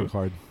it's we your can video do.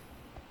 card.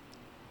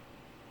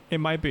 It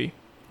might be.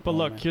 But Oh,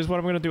 look, man. here's what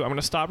I'm gonna do. I'm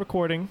gonna stop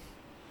recording.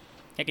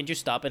 Yeah, can you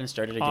stop it and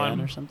start it again On-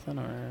 or something,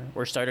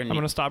 or start a new? I'm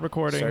gonna stop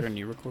recording Start a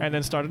new recording. and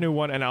then start a new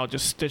one, and I'll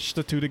just stitch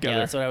the two Yeah, together.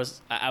 that's what I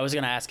was. I was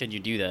gonna ask. Can you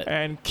do that?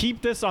 And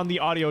keep this on the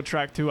audio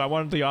track too. I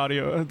wanted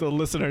the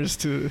listeners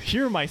to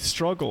hear my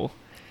struggle.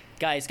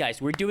 Guys,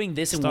 we're doing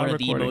this in Stop one of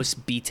recording. the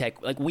most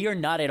B-Tech. Like, we are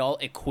not at all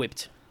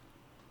equipped.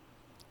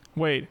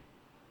 Wait,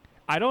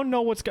 I don't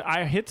know what's.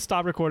 I hit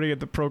stop recording at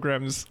the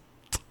programs.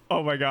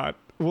 Oh my god,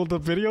 will the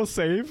video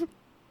save?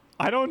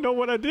 I don't know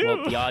what I do.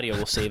 Well, the audio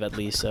will save at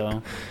least.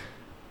 So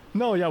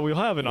No, yeah, we'll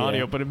have an Yeah.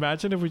 audio, but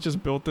imagine if we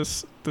just built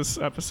this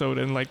episode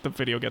and like the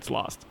video gets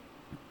lost.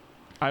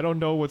 I don't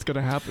know what's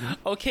gonna happen.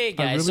 okay,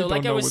 guys. really So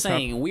like don't I know was what's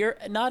saying, we're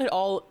not at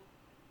all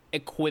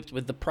equipped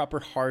with the proper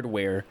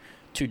hardware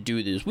to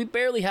do this. We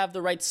barely have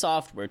the right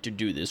software to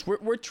do this.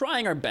 We're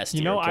trying our best.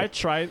 You here, know, okay? I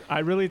tried. I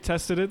really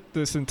tested it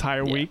this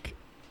entire Yeah. week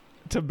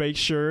to make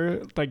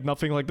sure like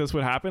nothing like this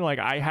would happen. Like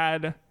I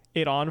had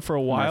it on for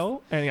a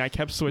while and I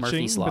kept switching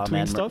Murphy's Law, between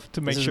man. stuff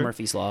to make This is sure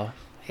Murphy's Law.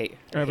 Hey, I hate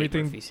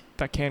Everything- Murphy's.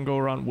 that can go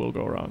wrong will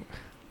go wrong.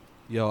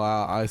 Yo,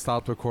 I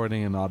stopped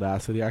recording in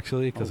Audacity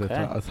actually because Okay.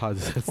 I thought I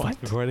just hit stop What?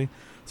 recording.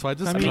 So I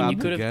just I mean, you clapped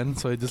could've- again.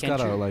 So I just Can't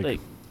gotta you, like,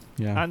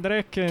 yeah.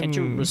 Andre can. Can't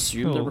you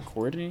resume the oh,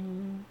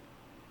 recording?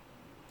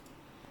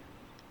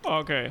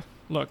 Okay,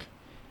 look,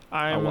 Oh,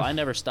 I'm. well, I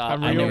never stopped.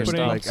 I'm I never reopening-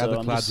 stopped. Like, at the so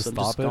I'm clap, just, just I'm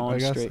just stop it, going I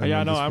guess, straight. and yeah,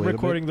 then no, just I'm wait a bit.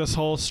 recording this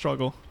whole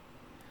struggle.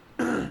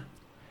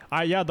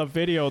 Yeah, the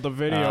video.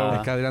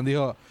 Like Adrian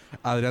dijo,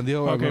 I'm Okay,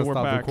 gonna we're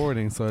stop back.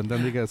 recording. So and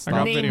then we get I got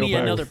stopped. Name video me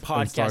back. another and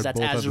podcast start that's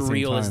both at as the same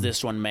real as time.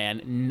 this one,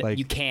 man. Like-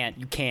 You can't.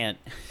 You can't.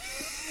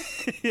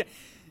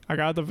 I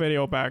got the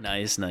video back.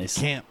 Nice.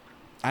 Can't.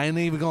 I ain't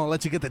even gonna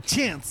let you get the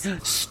chance.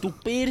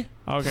 Stupid.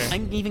 Okay, I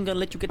ain't even gonna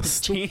let you get the chance.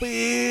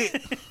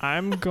 Stupid.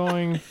 I'm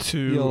going to.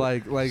 Yo,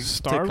 like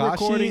start Tekashi,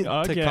 recording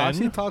again.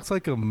 Tekashi talks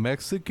like a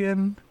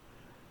Mexican,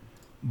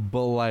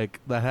 but like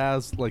that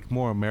has like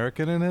more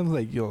American in him.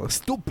 Like yo,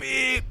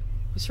 stupid.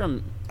 He's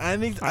from I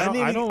didn't I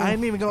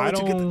don't even gonna let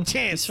you get the he's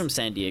chance. he's from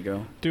San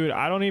Diego. Dude,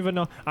 I don't even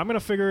know. I'm gonna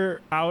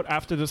figure out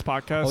after this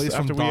podcast, Oh, he's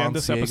from after we end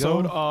this Don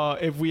episode, Diego?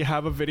 if we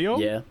have a video.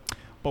 Yeah.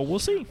 But we'll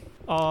see.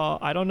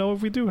 I don't know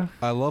if we do.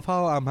 I love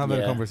how I'm having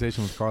a Yeah.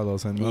 conversation with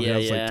Carlos and Yeah,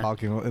 Navia's yeah. like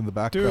talking in the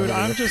background. Dude,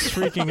 I'm just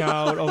freaking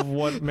out of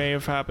what may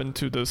have happened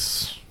to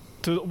this,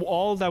 to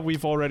all that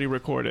we've already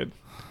recorded.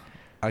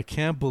 I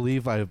can't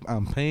believe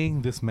I'm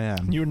paying this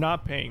man You're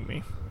not paying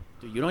me,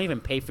 Dude, you don't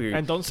even pay for your.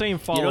 and don't say in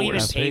You don't even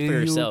followers. pay pay for you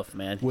yourself,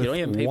 man. You with don't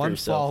even pay for one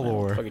yourself. Man. What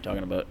follower. the fuck are you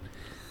talking about?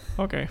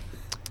 Okay.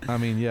 I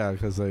mean, yeah,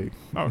 because like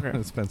Okay.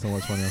 I spent so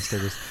much money on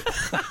stickers.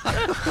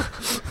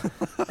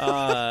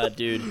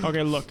 Dude.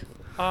 Okay. Look.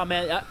 Oh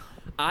man,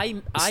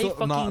 I Still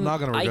fucking not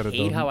gonna regret I it,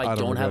 hate though. how I I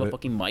don't don't have a regret it.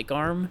 fucking mic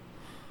arm.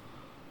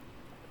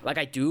 Like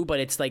I do, but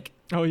it's like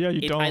Oh yeah,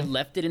 you don't. I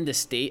left it in the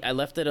state. I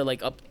left it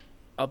like up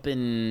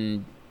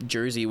in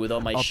Jersey with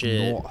all my Up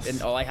shit, north.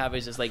 and all I have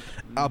is just like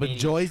Up in mini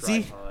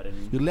Jersey? tripod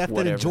and You left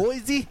whatever. it in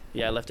Jersey?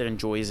 Yeah, I left it in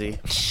Jersey.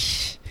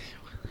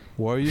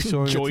 Why are you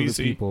showing it to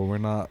Jersey. the people? We're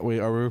not. Wait,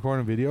 are we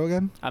recording video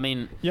again? I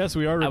mean, Yes,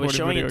 we are I recording was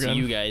showing video it to again.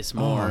 you guys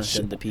more Oh,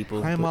 shit. than the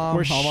people. Hi, but- mom.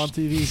 We're I'm on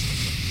TV.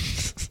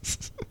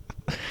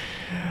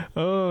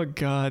 Oh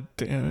god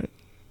damn it!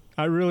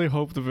 I really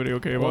hope the video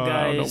came Well, out.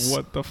 I don't guys, know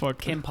what the fuck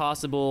Kim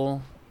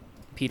Possible,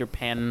 Peter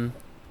Pan,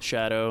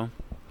 Shadow.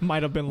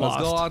 might have been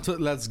lost.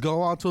 Let's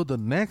go on to the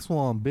next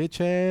one,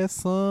 bitch ass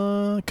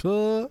son.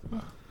 Cut.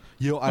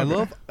 Yo, I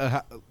Okay.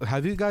 love.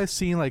 Have you guys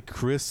seen like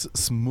Chris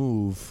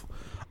Smooth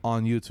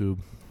on YouTube?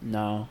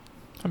 No,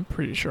 I'm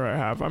pretty sure I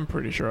have. I'm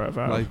pretty sure I've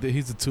had. Like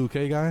he's a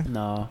 2K guy.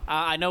 no.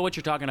 I know what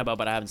you're talking about,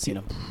 but I haven't seen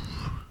him.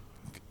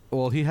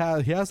 Well, he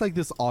has like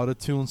this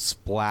autotune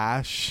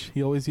splash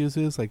he always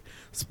uses, like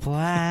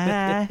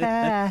splash.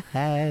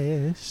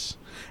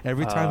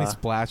 Every time he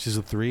splashes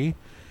a 3,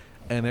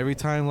 and every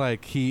time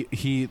like he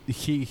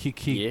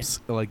keeps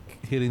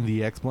like hitting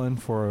the X button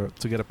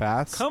to get a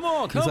pass. Come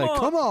on, He's like,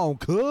 come on,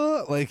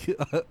 cut. Like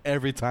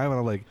every time, and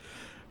I'm like,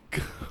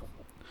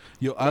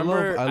 yo, I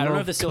Remember, love. I don't know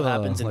if this still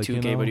happens in like,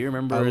 2K, but do you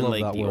remember I in love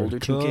like that the word, older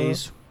cuh.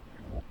 2Ks?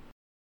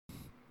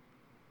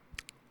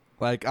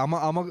 Like I'm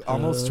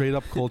a straight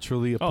up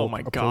culturally Oh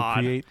my God.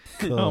 appropriate.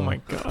 oh my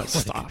god!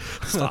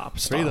 Stop!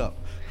 Straight up.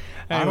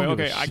 I Anyway, don't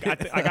give okay,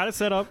 a I got it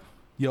set up.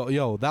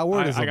 Yo, that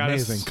word is I got it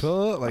amazing. s-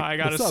 Cut. Like I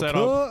got what's it up, set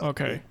cut? up.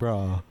 Okay.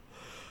 Bro.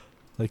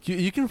 Like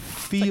you can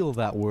feel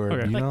that word.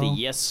 Okay. You Like know. the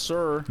yes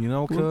sir. You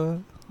know, cut.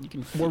 You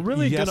can. We're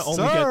really Yes, gonna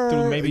only get through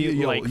sir. maybe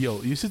yo, like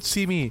you should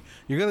see me.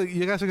 You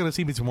guys are gonna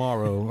see me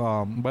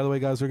tomorrow. By the way,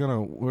 guys, we're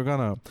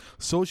gonna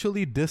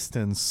socially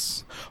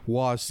distance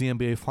watch the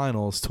NBA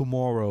Finals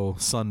tomorrow,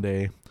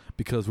 Sunday,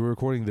 because we're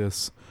recording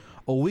this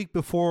a week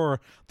before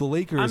the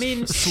Lakers. I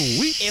mean,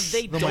 sweep if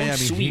they the don't Miami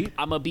sweep, Heat.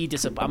 I'm gonna be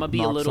I'm gonna be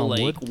a Knocks little on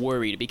like wood.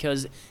 worried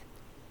because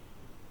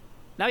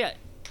now yeah,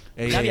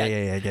 Yeah, Now, yeah, yeah,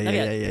 yeah, yeah, now, yeah,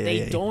 yeah, yeah, yeah, they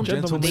yeah. don't-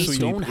 Gentlemen they sweep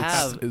don't is-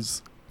 have-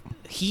 is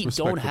Heat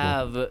Respectable. don't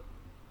have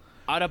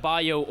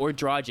Adebayo or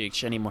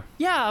Dragic anymore.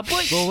 Yeah,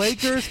 but the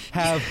Lakers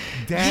have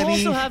you Danny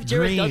also have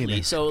Jared Green.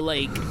 Dudley. So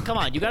like, come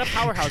on, you got a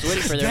powerhouse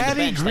waiting for there on the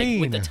Danny bench,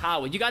 like with the Green.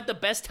 towel. You got the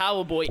best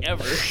towel boy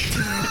ever.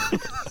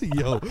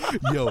 yo.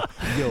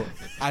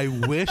 I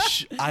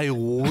wish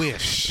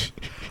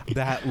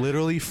that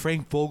literally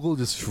Frank Vogel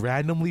just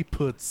randomly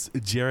puts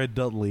Jared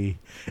Dudley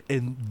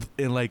in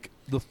like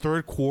the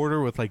third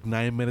quarter with like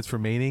 9 minutes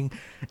remaining,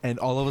 and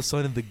all of a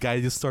sudden the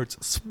guy just starts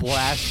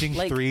splashing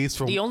Like threes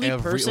from the only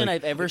every, person like,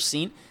 I've ever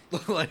seen.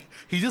 like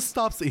he just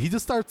starts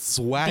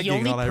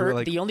swagging on every,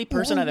 like The only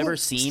person I've ever "Ooh,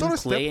 seen start a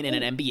step, play in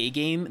an ooh." NBA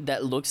game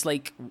that looks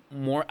like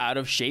more out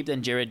of shape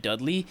than Jared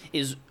Dudley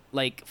is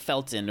like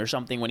Felton or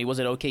something when he was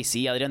at OKC.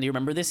 Do you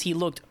remember this? He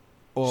looked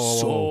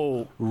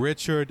so.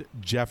 Richard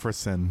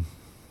Jefferson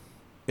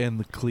in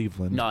the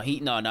Cleveland. No,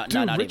 dude,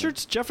 not Richard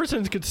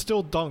Jefferson could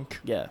still dunk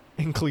even. Yeah,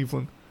 in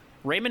Cleveland.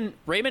 Raymond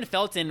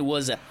Felton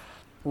was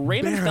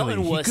Barely.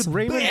 Felton He was could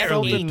Raymond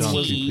barely Felton dunk in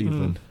was-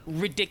 Cleveland.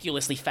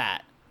 ridiculously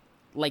fat,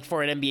 like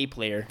for an NBA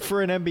player.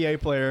 For an NBA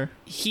player,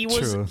 He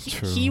was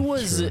True, he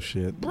was true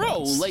shit. bro.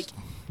 That's- Like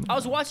I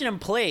was watching him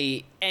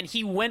play, and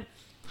he went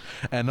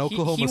And he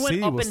Oklahoma went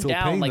City up was and still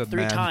down paying like that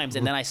 3 man. times,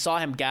 and then I saw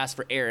him gasp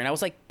for air, and I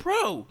was like,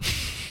 bro,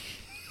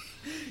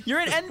 you're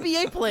an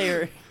NBA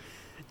player.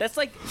 That's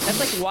like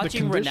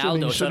watching conditioning Ronaldo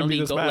shouldn't suddenly be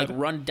this go bad. like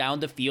run down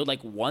the field like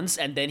once,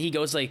 and then he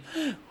goes like,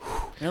 and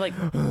you're like,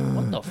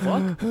 what the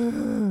fuck?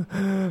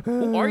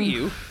 Who are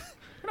you?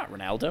 You're not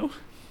Ronaldo.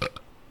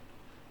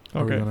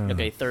 Are we okay. gonna-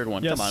 Okay, third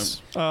one.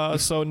 Yes.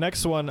 So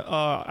next one,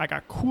 I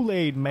got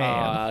Kool-Aid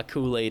Man.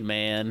 Kool-Aid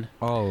Man.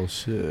 Oh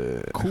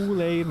shit.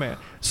 Kool-Aid Man.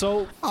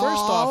 So first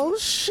Oh off,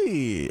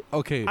 shit.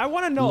 Okay. I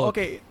want to know. Look,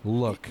 Okay,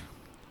 Look.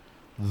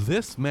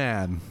 This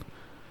man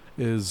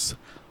is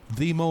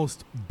the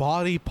most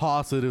body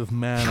positive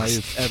man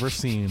I've ever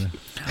seen.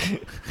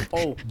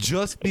 Oh,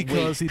 Just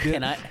because Wait, he did.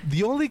 can I-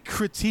 The only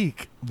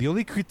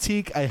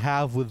critique I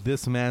have with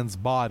this man's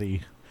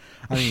body,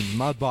 I mean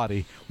not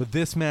body, with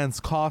this man's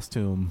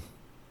costume,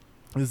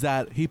 is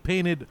that he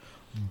painted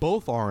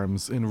both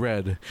arms in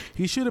red.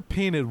 He should have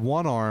painted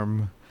one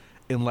arm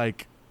in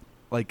like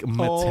like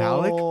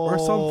metallic or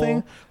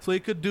something, Oh. so you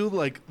could do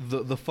like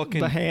the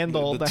fucking The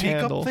handle, the teacup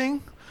handle.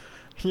 thing,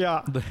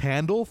 Yeah. the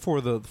handle for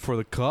the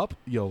cup.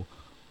 Yo,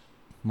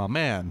 my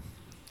man,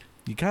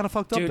 you kind of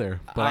fucked up Dude, there.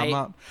 But I'm I-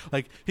 not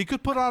like he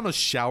could put on a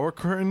shower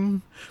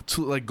curtain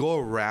to like go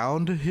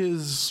around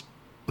his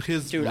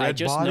Dude, I red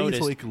just body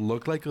noticed- so he could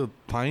look like a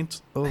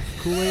pint of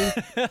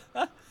Kool-Aid.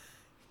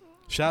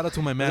 Shout out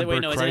to my man Wait,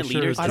 Bert no, isn't it Kreischer.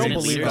 liters? I don't Isn't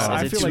it believe liters? that.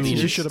 I Is it feel like he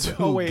 2 should have. liters?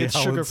 Oh wait, it's 2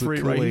 sugar gallons of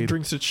free, right? He Kool-Aid.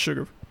 drinks it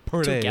sugar.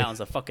 per 2 day. gallons,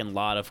 a fucking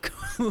lot of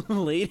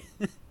Kool-Aid.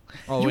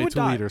 Oh You wait, would 2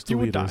 die. liters. 2 You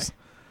would die. liters.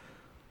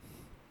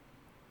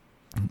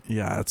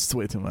 Yeah, it's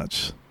way too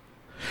much.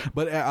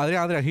 But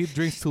Adrian, he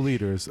drinks 2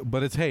 liters.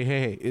 But it's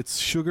hey, it's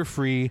sugar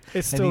free.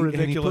 It's still and he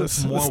ridiculous.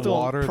 puts more It's still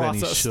water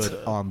processed. than he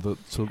should on the.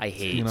 So, I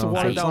hate- you know, It's a so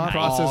watered it's down not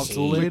all processed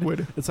Kool-Aid.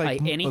 liquid. It's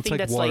like Anything it's like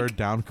that's watered like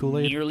down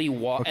Kool-Aid. nearly Okay,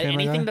 my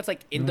anything guy? that's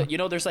like in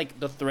the there's like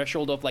the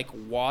threshold of like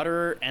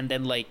water and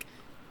then like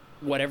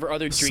whatever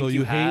other drink So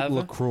you hate have.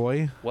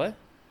 LaCroix? What?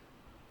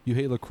 You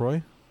hate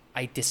LaCroix?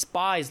 I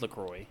despise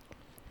LaCroix.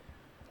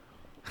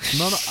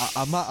 No,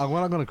 I'm not. I'm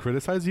not going to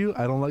criticize you.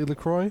 I don't like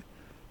LaCroix.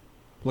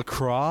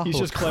 LaCroix. He's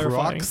just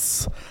clarifying.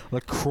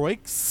 LaCroix.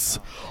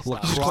 Stop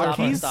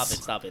LaCroix. it! Stop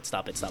it! Stop it!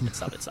 Stop it! Stop it!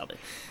 Stop it! Stop it!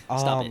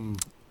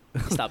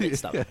 Stop it!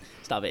 Stop it!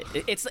 Stop it!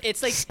 It's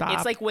like Stop.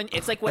 it's like when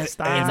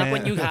Stop.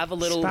 when you have a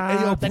little. Stop.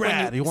 Hey, yo, It's like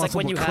Brad, you it's want like some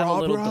when you have a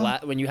LaCroix, little bro?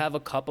 when you have a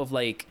cup of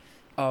like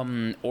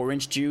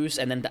orange juice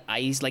and then the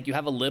ice, like you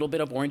have a little bit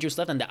of orange juice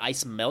left and the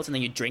ice melts and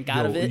then you drink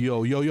out of it.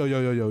 Yo.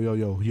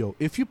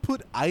 If you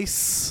put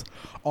ice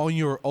on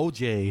your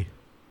OJ,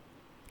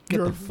 get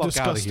You're the fuck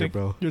disgusting. out of here,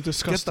 bro. You're Get the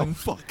disgusting.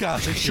 fuck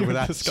out of here You're with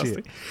that disgusting.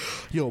 shit.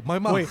 Yo, my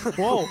mom. Wait,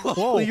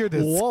 whoa, You're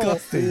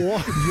disgusting.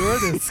 whoa.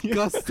 You're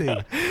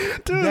disgusting.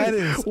 Dude, That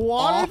is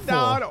watered awful.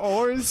 down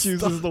orange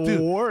juice is the Dude,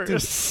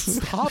 worst.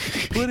 Stop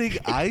putting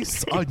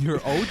ice on your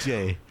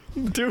OJ.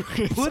 Dude,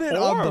 it's Put it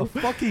horrible. on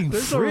the fucking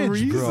There's fridge, a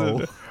reason.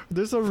 bro.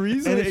 There's a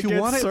reason And it if you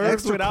gets want it served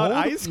extra without cold,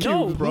 ice cubes,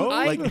 No, bro.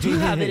 I do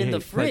have it in the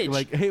fridge.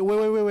 Like, hey,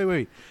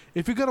 wait.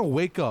 If you're gonna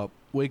wake up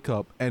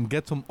and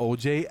get some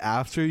OJ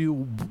after you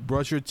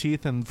brush your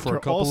teeth and for You're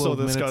a couple also of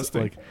minutes,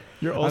 disgusting. like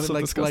You're I mean, also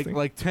like, disgusting.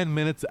 like 10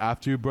 minutes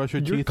after you brush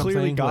your You're teeth, I'm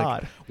clearly saying,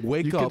 God. like,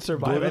 wake You up, could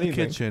survive go to anything.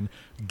 the kitchen,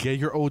 get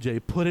your OJ,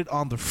 put it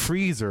on the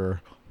freezer,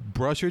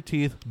 brush your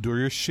teeth, do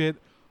your shit,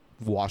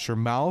 wash your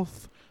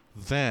mouth.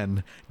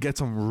 Then get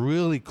some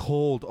really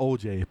cold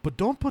OJ, but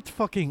don't put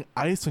fucking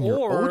ice on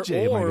your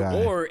OJ, my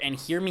guy. Or and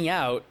hear me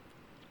out.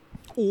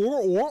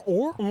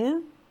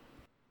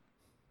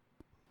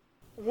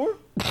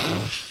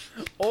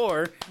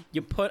 Or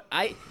you put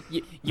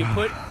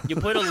you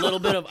put a little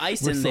bit of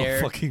ice We're in so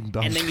there, fucking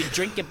dumb. and then you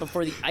drink it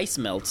before the ice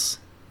melts.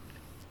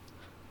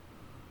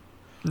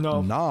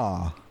 no.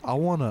 Nah, I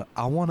wanna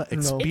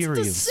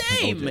experience. It's the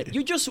same. OJ.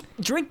 You just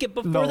drink it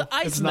before No, the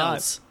ice it's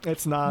melts. not.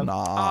 It's not.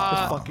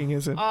 Nah. It fucking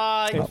isn't.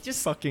 It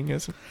Just fucking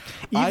isn't.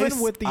 Even Ice-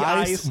 with the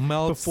ice ice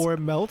melts- before it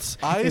melts,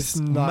 Ice it's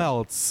not.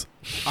 melts.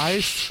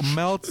 Ice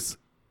melts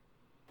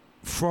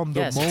from the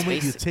Yes, it's moment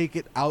you basic. take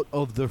it out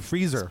of the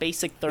freezer.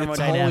 basic It's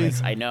thermodynamics.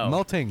 always I know.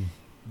 melting.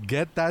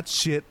 Get that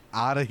shit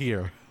out of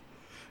here.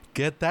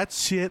 Get that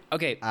shit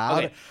Okay,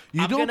 out. okay.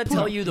 You I'm don't gonna put,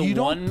 tell you the you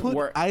one don't put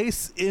where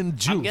ice in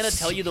juice. I'm gonna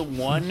tell you the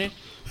one.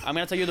 I'm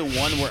gonna tell you the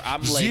one where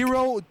I'm like,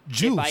 zero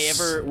juice. if I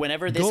ever,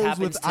 whenever this goes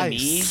happens with to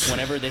me, ice.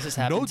 whenever this has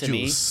happened No to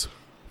juice.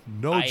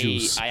 No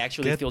juice. I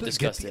actually Get feel the- get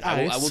disgusted. the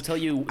I will ice tell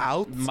you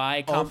out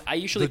my. of I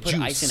usually the put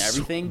ice in juice,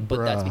 everything, but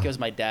that's bruh. because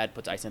my dad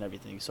puts ice in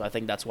everything. So I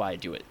think that's why I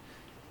do it.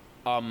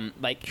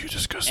 Like You're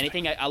disgusting.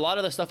 anything, a lot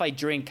of the stuff I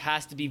drink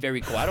has to be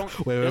very cold. I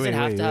don't. Wait, it doesn't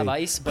have wait, to have wait.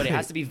 ice, but it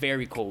has to be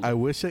very cold. I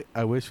wish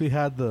we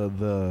had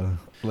the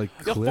like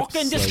You're clips,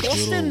 fucking like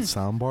disgusting. little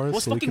sound bars.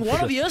 What's so we fucking could one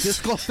put of the yous?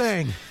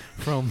 disgusting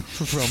from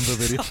the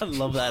video. I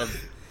love that.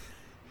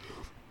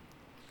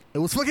 It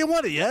was fucking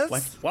one of yes.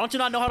 Why don't you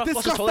not know how to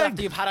flush a toilet Disgusting.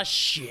 after you've had a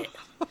shit?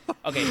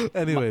 Okay.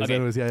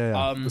 Anyways,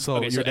 yeah. So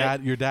okay, your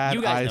dad, you guys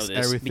ice know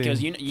this everything.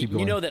 because you Keep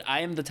going. know that I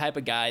am the type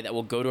of guy that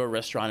will go to a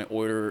restaurant and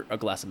order a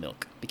glass of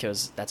milk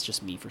because that's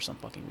just me for some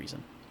fucking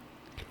reason.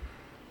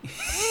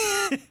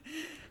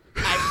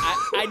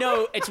 I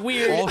know it's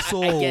weird.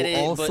 Also, I get it,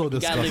 also but you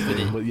gotta live with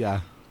disgusting. it. But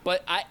yeah,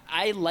 But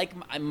I like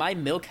my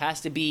milk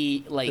has to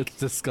be like it's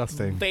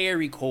disgusting.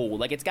 very cold.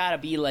 Like it's gotta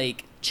be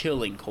like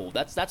chilling cold.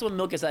 That's when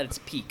milk is at its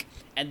peak.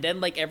 And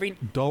then like every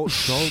Don't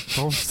say.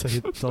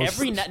 Don't,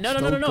 every no no no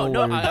don't no go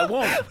no no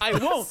where- I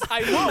won't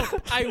I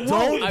won't I Don't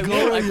won't I go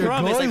won't where I you're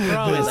promise going with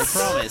I this.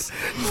 promise.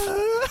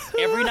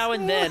 Every now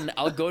and then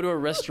I'll go to a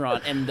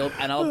restaurant and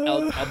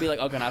I'll be like,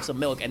 oh, can I have some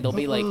milk? And they'll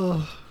be like,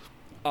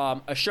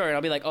 sure. And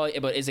I'll be like, oh,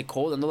 but is it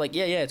cold? And they're like,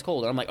 yeah, it's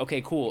cold. And I'm like, okay,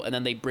 cool. And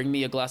then they bring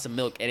me a glass of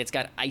milk and it's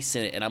got ice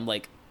in it, and I'm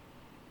like,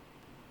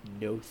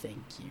 no, thank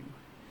you.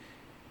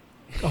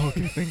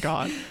 Okay, thank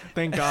God.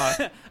 Thank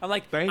God. I'm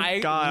like, Thank I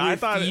God. I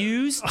thought-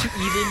 refuse to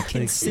even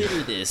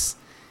consider this.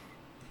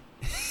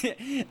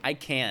 I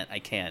can't.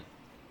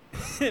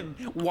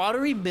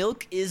 Watery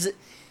milk is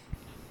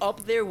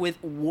up there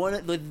with one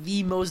of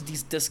the most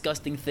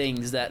disgusting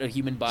things that a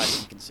human body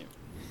can consume.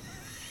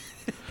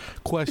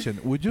 Question: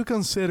 would you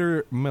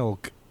consider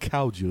milk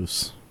cow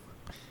juice?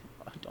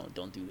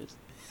 don't do this.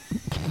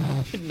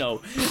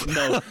 No,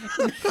 no,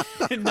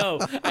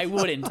 I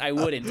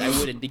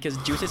wouldn't because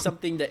juice is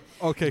something that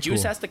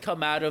juice cool. has to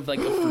come out of like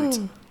a fruit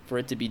for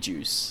it to be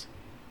juice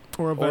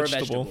Or a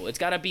vegetable. It's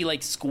gotta be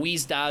like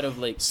squeezed out of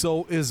like.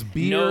 So is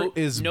beer No,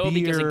 is no,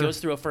 beer because it goes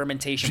through a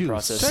fermentation juice?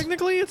 process.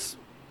 Technically, it's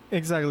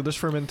exactly there's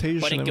fermentation.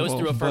 But it goes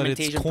through a involved. But it's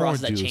fermentation corn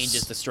process that juice.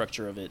 changes the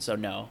structure of it. So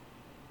no.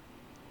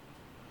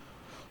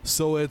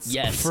 So it's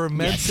Yes.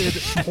 fermented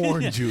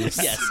corn juice.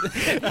 Yes.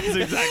 That's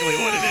exactly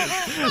what it is.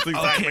 That's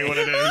exactly what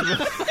it is.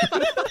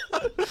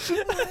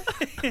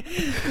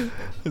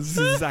 This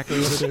is exactly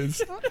what it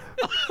is.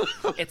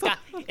 It's got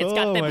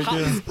Oh them my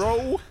hops, God.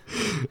 bro.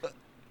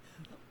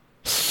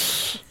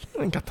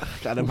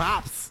 Got them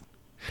hops.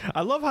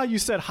 I love how you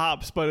said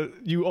hops, but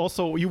you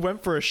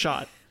went for a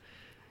shot.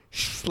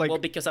 Like Well,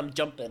 because I'm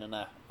jumping and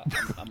I'm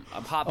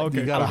hopping. Okay.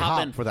 You gotta I'm hop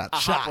hopping for that I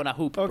shot. hop when I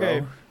hoop,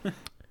 okay. bro.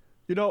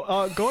 You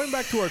know, going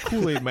back to our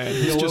Kool-Aid man,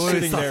 he's Yo, just wait,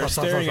 sitting stop, there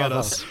stop, staring stop,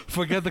 at stop. us.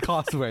 Forget the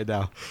costume right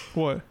now.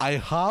 What? I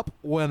hop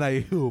when I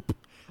hoop.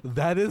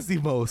 That is the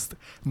most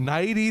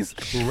 90s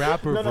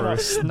rapper No, no, no.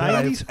 verse that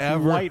 90s I've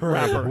ever white heard.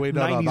 rapper. Wait,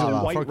 no,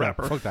 90s white fuck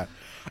rapper. that. Fuck that.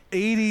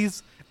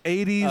 80s.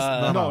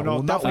 no,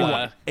 not definitely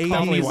white. white.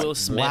 Call me 80s Will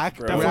Smith, black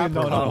bro. Definitely- rapper.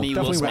 no, no, Call me Will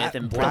definitely Smith white.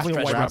 and Definitely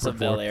Fresh white Prince rapper of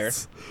Bel-Air.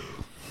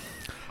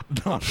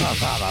 No.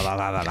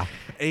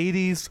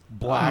 80s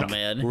black Oh,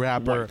 man.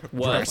 rapper.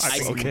 What? verse,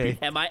 Ice, okay.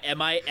 Am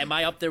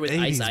I up there with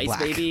 80s Ice black.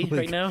 baby Like-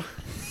 right now?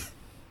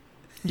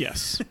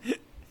 Yes.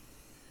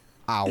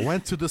 I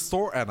went to the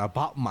store and I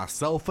bought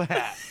myself a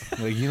hat.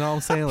 Like, you know what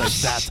I'm saying? Like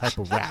that type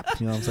of rap.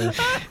 You know what I'm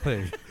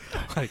saying?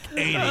 Like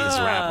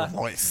 80s rapper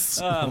voice.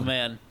 Oh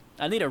man,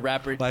 I need a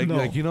rapper. Like, No.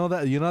 like you know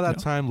that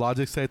time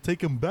Logic said,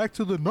 take him back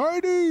to the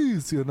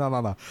 90s. You know,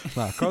 no.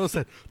 Carlos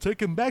said,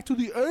 take him back to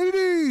the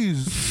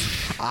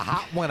 80s. I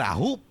hop when I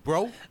hoop,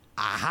 bro.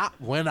 I hop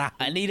when I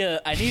I need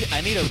a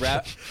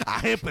rap. I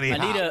hippity I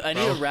need hop, a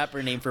bro.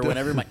 rapper name for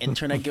whenever my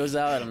internet goes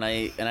out and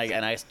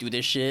I do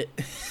this shit.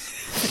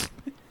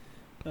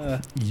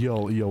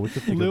 Yo, what the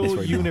fuck Lil is this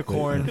right now?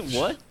 Unicorn.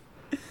 What?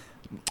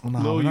 No,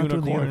 Lil we're not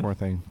doing the Unicorn. unicorn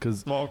thing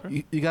because Oh,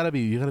 okay. you gotta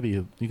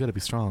be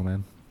strong,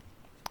 man.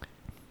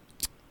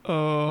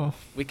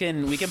 We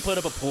can put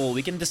up a poll.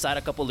 We can decide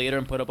a couple later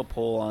and put up a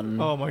poll on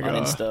Oh my on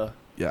God. Insta.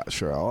 Yeah,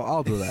 sure.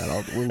 I'll do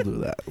that.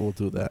 We'll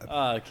do that.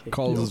 Okay.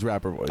 Carlos's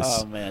rapper voice.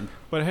 Oh man.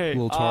 But hey,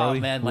 Lil Charlie.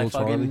 Oh man, Lil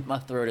Charlie. my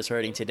throat is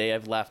hurting today.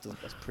 I've laughed a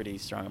pretty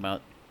strong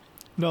amount.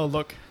 no,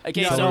 look.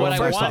 Okay, Yeah, so no, what I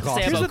first wanted to off,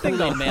 say here's about the thing,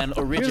 Kool-Aid though. Man Here's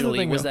the originally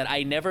thing, was though. that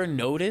I never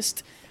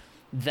noticed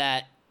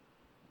that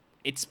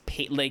it's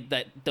like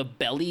that the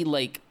belly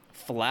like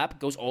flap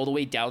goes all the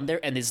way down there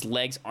and his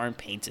legs aren't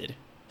painted.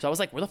 So I was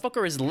like, where the fuck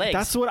are his legs?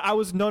 That's what I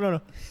was.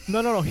 No.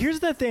 Here's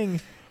the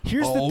thing.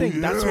 Oh,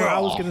 That's what I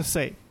was yeah. gonna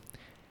say.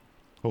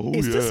 Oh,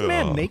 Is this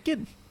man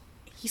naked?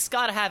 He's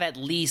got to have at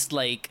least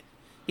like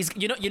he's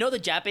you know the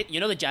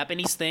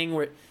Japanese thing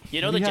where where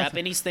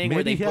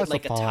Maybe they he put has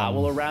like a a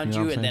towel palm, around you know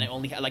you what I'm and then saying? it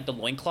only had like the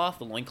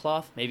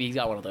loincloth. Maybe he's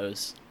got one of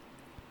those.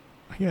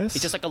 I guess.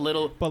 It's just like a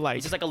little But, like,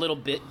 it's just like a little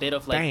bit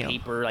of like damn.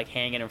 paper like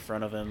hanging in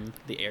front of him,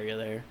 the area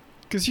there.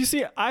 Because you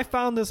see, I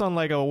found this on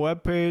like a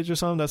web page or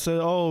something that said,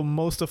 "Oh,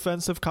 most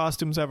offensive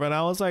costumes ever," and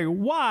I was like,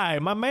 "Why?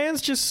 My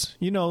man's just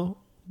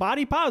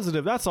body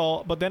positive. That's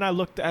all." But then I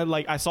looked at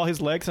I saw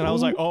his legs and I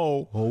was like,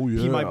 "Oh, Oh,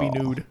 he might be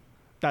yeah. nude.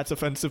 That's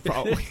offensive,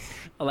 probably."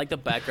 I like the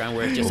background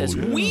where it just says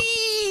yeah.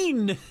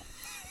 "Ween."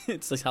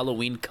 It's like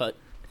Halloween cut.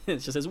 It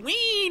just says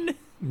 "Ween."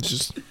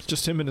 It's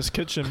just him in his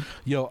kitchen.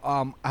 Yo,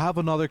 I have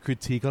another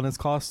critique on his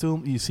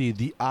costume. You see,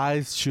 the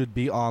eyes should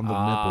be on the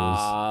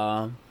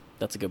nipples,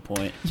 That's a good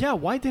point. Yeah,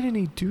 why didn't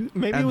he do?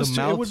 Maybe and it was the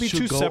too, mouth it would be should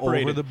too go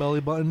separated. over the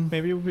belly button.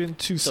 Maybe it would be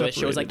too So separated.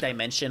 it shows like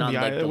dimension on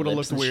Yeah, like it the would've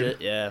lips looked and weird.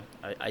 shit.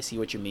 Yeah, I see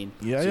what you mean.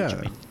 Yeah, I see what yeah.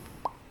 you mean.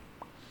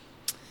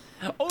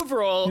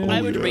 Overall, Yeah.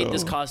 I would rate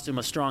this Yeah. costume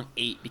a strong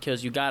 8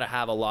 because you gotta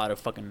have a lot of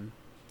fucking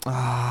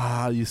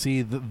You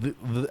see,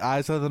 the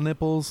eyes are the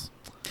nipples.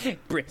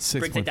 brings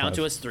it down 6.5.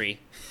 to us 3.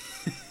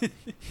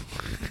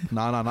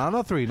 No, not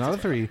a 3, not a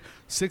 3.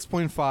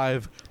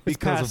 6.5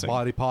 because of passing.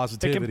 body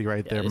positivity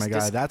right Yeah, there, this- my guy.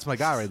 this- That's my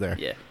guy right there.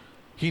 Yeah.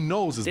 He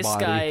knows his This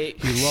body. guy-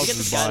 he we loves get his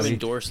this guy to body.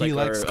 endorse, he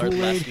like, likes our last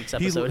Kool-Aid. week's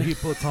episode. He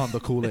puts on the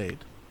Kool-Aid.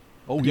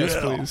 Oh, Yes,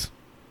 yeah. please.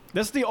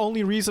 That's the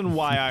only reason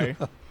why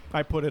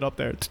I put it up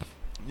there.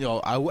 Yo,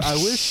 I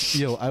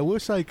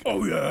wish like,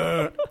 oh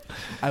yeah,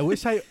 I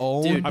wish I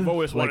owned. Dude, I've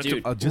always wanted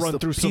dude, to just run a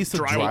through some piece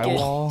of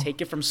drywall. Take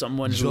it from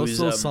someone just who's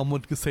so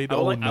someone could say I would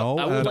no, like, no,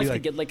 I and would I'd like be to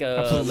like, get like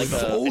absolutely.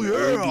 a Oh, an yeah.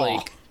 herb,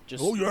 like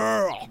just oh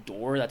yeah.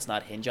 door that's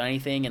not hinge on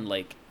anything and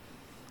like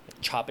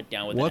chop it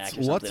down with an What's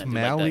axe or what's something and do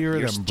like the manlier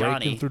Here's than Johnny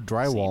breaking through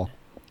drywall?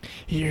 scene.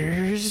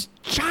 Here's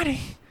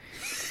Johnny.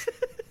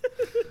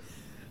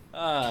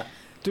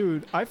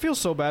 Dude, I feel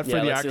so bad for Yeah,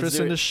 the let's actress do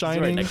in it. The Let's do it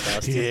Shining. next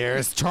costume.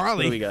 Here's What do we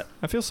Charlie. got?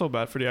 I feel so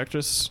bad for the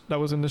actress that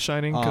was in The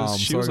Shining because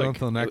she So was we're going like,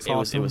 to the next It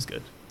costume. was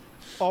good.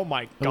 "Oh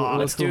my That god."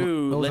 was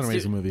an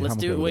amazing movie. Let's I'm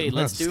do okay with wait, it.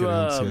 let's Just do kidding,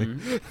 I'm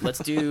just kidding. let's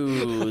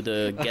do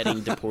the getting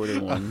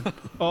deported one.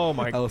 Oh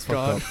my That was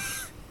god.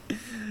 fucked up.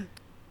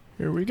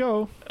 Here we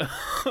go.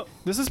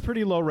 This is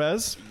pretty low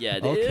res. Yeah,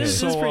 Okay. this is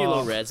So, pretty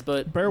low res,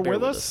 but Bear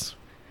with us.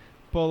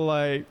 But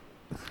like,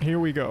 here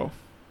we go.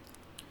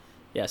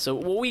 Yeah, so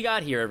what we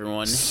got here,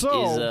 everyone,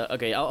 So- is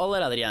okay. I'll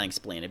let Adrian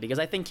explain it because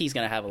I think he's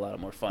gonna have a lot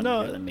more fun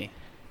No. here than me.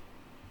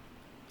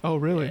 Oh,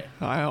 really?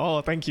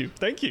 Oh, thank you.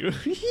 Thank you.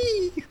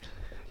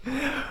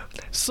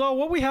 So,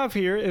 what we have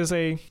here is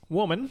a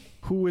woman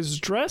who is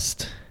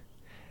dressed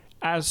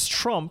as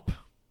Trump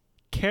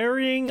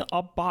carrying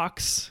a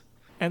box,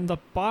 and the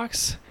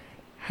box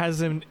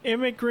has an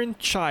immigrant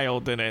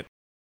child in it.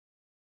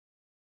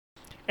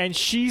 And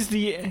she's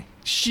the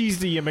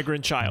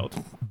immigrant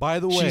child. By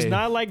the way, She's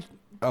not like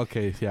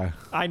okay, yeah.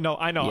 I know.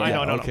 Yeah,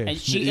 No. okay. And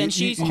You-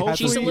 she's you had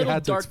she's to- a you little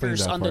had to darker explain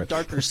that on the part.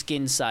 darker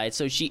skin side,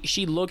 so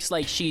she looks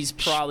like she's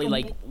probably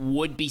like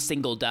would be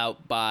singled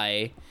out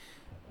by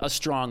a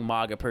strong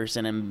MAGA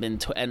person and been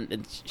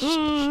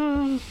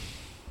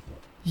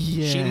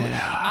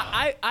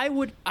Yeah.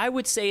 I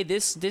would say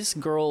this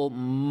girl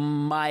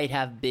might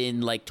have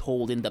been like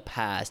told in the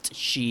past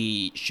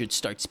she should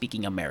start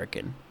speaking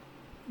American.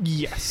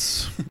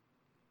 Yes.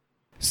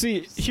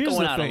 See, here's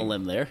Going the out on a thing.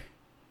 limb there.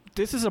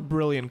 This is a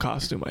brilliant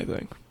costume, I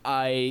think.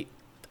 I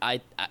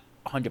 100%.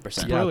 Yeah,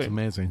 it's Brilliant.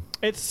 amazing.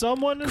 It's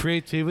someone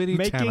Creativity,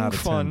 10 Making out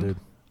of 10, fun. dude.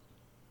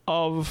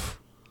 of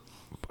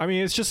I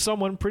mean, it's just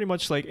someone pretty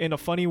much like in a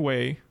funny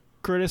way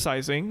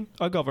criticizing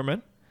a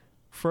government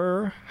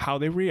for how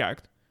they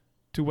react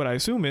to what I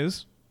assume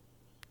is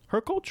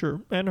her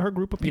culture and her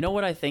group of people. You know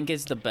what I think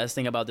is the best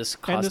thing about this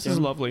costume? And this is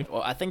lovely.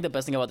 Well, I think the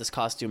best thing about this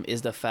costume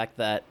is the fact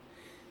that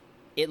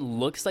it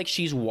looks like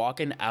she's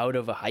walking out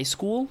of a high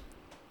school.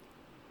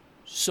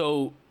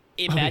 So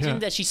imagine yeah.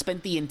 that she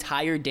spent the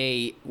entire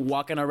day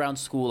walking around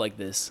school like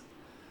this.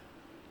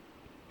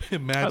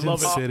 Imagine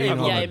love it. sitting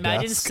on Yeah, a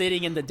imagine desk,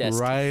 sitting in the desk.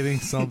 writing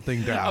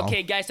something down.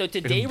 Okay, guys, so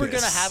today we're going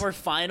to this. have our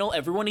final.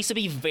 Everyone needs to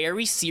be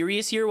very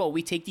serious here while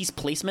we take these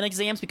placement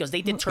exams because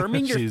they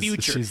determine your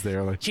future. She's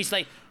there, like, She's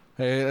like,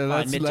 hey,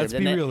 let's midterms.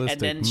 be realistic.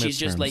 And then she's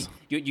just midterms.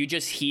 like, you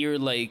just hear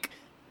like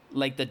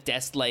the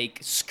desk like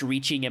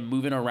screeching and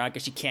moving around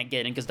because she can't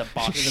get in because the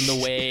box is in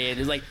the way. And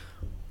it's like,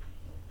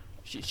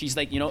 she's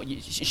like,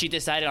 she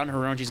decided on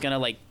her own she's gonna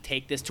like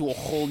take this to a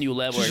whole new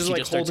level. She's And just, she like,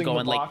 just starts holding the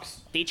going like,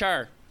 box.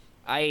 teacher,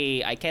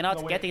 I cannot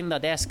No, wait. get in the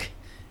desk.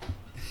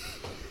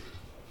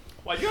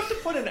 Why you have to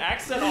put an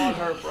accent on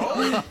her,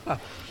 bro?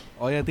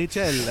 Oh yeah,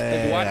 teacher.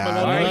 what, I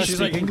Malone? know She's speak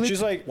like- English.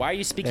 she's like, Why are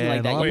you speaking Eh,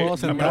 like that? no You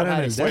vamos a don't know entrar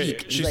how en to el speak.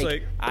 desk. She's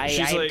like- I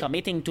she's am like-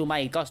 committing to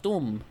my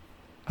costume.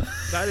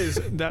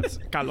 that's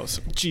Carlos.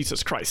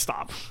 Jesus Christ,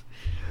 stop.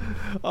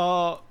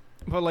 But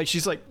like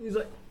he's like,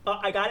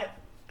 I got it.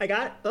 I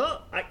got it.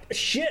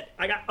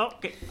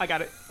 Okay, I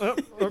got it.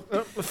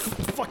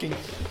 Fucking.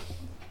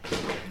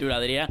 Dude,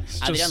 Adrian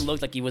just-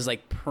 looked like he was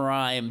like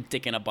prime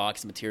dick in a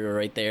box material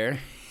right there.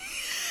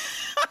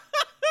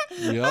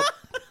 Yep.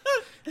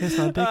 It's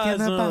my dick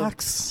in a so-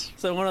 box.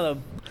 So one of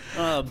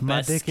the My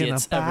best dick in a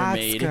skits ever box,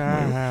 made.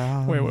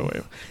 girl.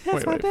 Wait.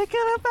 It's my dick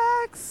in a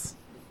box.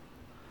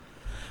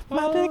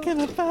 My dick in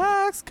a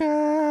box,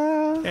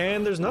 girl.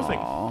 And there's nothing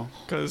Aw.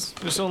 because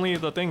there's only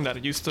the thing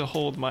that used to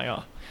hold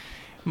my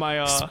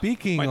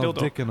Speaking my of dildo.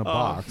 dick in a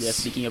box. Yeah,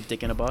 speaking of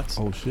dick in a box.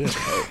 Oh shit.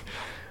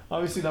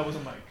 Obviously that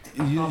wasn't my.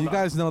 You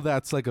guys know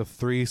that's like a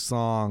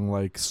 3-song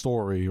like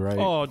story, right?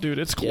 Oh, dude,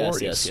 it's Yes,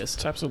 glorious. yes.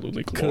 It's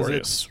absolutely Because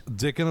glorious. it's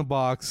Dick in a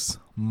Box,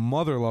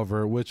 Mother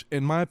Lover, which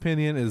in my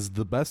opinion is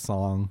the best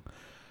song,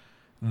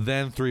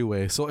 then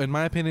 3-Way. So in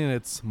my opinion,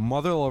 it's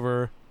Mother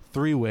Lover,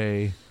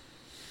 3-Way,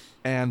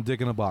 and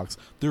Dick in a Box.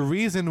 The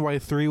reason why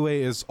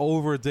 3-Way is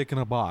over Dick in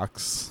a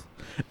Box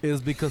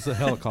is because of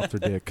helicopter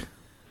dick.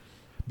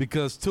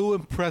 Because to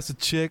impress a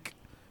chick,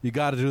 you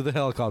got to do the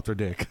helicopter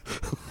dick.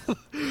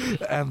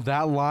 And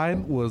that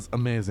line was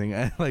amazing.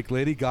 And like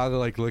Lady Gaga,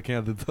 like looking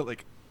at the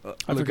like,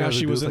 I forgot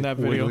she was in that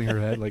video. wiggling her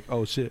head, like,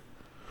 oh shit.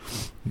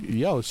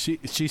 Yo, she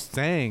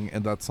sang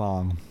in that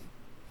song.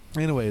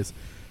 Anyways,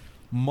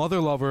 Mother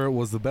Lover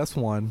was the best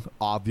one.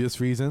 Obvious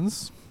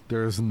reasons.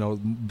 There's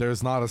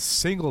not a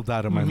single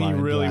doubt in my He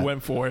mind. really that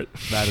went for it.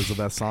 that is the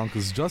best song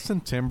because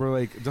Justin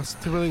Timberlake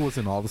was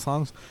in all the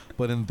songs,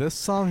 but in this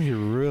song he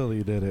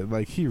really did it.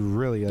 Like he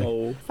really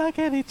No.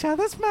 fucking each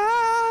other's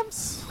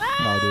moms.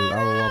 No, dude,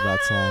 I love that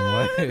song.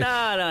 Like, No.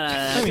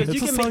 I mean, You it's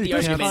can a make song the you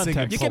can't argument. sing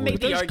in You can make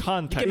public. the There's argument. You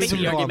context. can make Even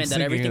the though I'm argument that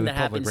singing everything in that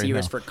happens public here right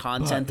is now. for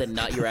content and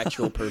not your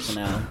actual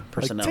personnel.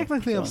 like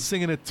technically, I'm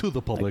singing it to the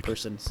like public.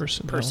 person.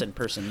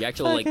 Personnel. You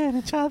actually like. Fucking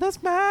each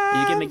other's moms.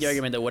 You can make the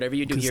argument that whatever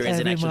you do 'Cause here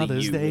isn't every actually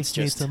Mother's you. Day It's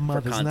just needs a for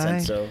Mother's content.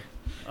 Night. So.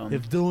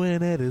 If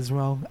doing it is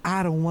wrong,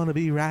 I don't want to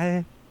be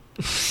right.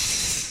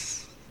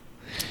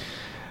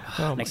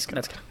 Oh, next.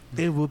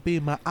 It would be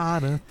my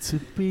honor to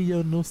be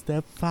your new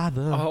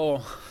stepfather.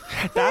 Oh,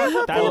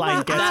 that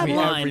line gets that me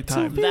line, every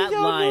time. That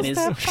line is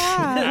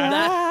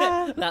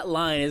stepfather. that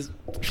line is.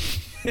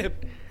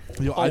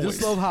 Yo, I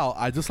just Always. love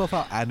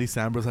how Andy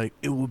Samberg's like,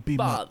 it would be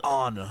Father. my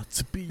honor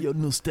to be your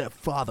new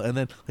stepfather, and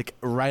then like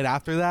right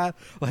after that,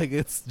 like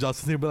it's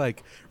Justin Timberlake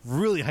like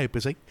really hype.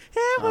 It's like,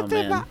 it would Oh, be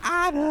man. my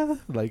honor.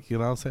 Like, you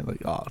know what I'm saying?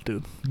 Like, oh,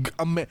 dude,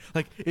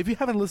 like if you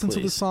haven't listened to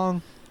the Please.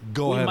 song,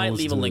 go We ahead. might and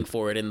leave a listen to link it.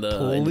 for it in the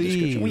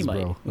description. We Please,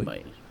 might. bro. We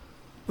Like- might.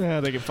 Yeah,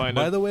 they can find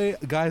By it. the way,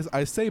 guys,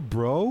 I say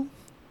bro,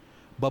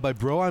 but by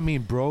bro I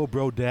mean bro,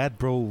 dad,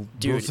 bro,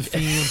 Dude.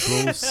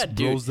 Brosephine,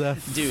 Dude.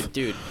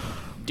 Broseph,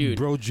 Dude.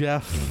 bro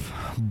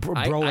Jeff,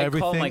 bro I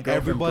everything. call my girlfriend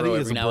Everybody bro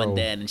is every a now bro. and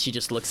then, and she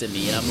just looks at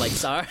me, and I'm like,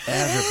 sorry.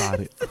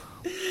 Everybody.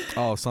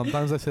 Oh,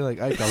 sometimes I say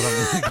like, "Ay,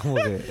 cabrón,"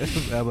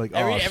 okay. I'm like,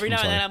 Every oh, every I'm now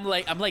and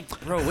sorry. then I'm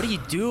like, bro, what are you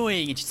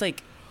doing? And she's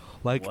like,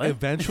 Like what?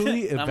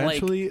 eventually, And I'm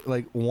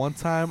like one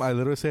time I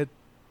literally said,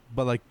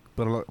 but like,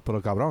 pero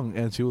cabrón,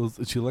 and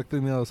she looked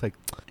at me. I was like,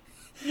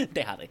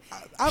 déjale.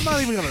 I'm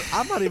not even gonna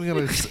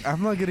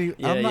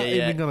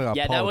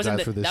Yeah, that apologize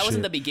wasn't for this that shit.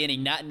 wasn't the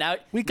beginning. Now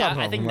We got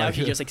I think wrong, now like-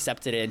 she just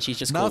accepted it, and she's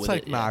just Now cool it's with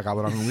like, it. nah, yeah.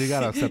 cabrón, we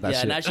gotta accept that Yeah,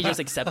 shit. now she just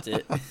accepts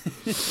it.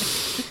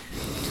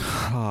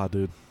 Ah,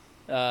 dude,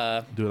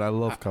 Uh, I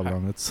love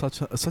cabrón. It's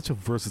such a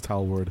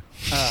versatile word.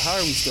 how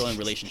are we still in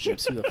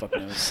relationships? Who the fuck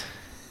knows?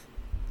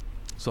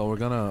 So we're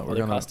gonna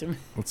Other costume?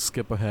 let's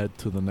skip ahead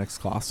to the next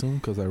costume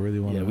because I really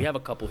want to. Yeah, we have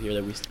a couple here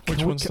that we.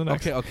 Which one's the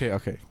next? Okay.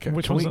 Which Can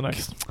one's we- the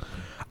next?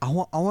 I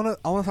want to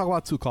talk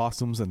about two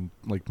costumes and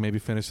like maybe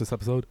finish this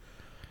episode.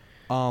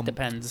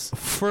 Depends.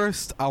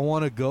 First, I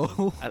want to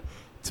go I-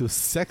 to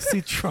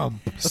Sexy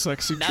Trump.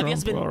 Sexy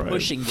Navia's Trump. been all right.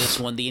 pushing this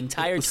one the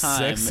entire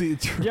time. Sexy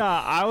Trump. Yeah,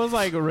 I was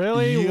like,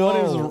 really? Yo, What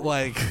is?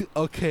 like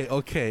okay.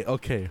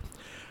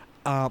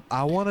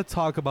 I want to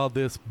talk about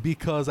this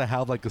because I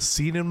have like a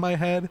scene in my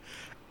head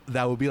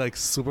that would be like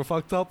super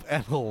fucked up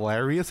and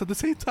hilarious at the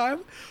same time,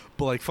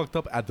 but like fucked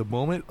up at the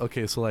moment.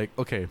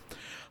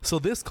 So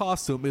this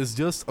costume is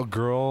just a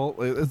girl.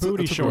 It's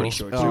Booty it's a girl.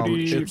 shorts.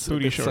 Booty it's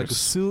booty it's like a shorts.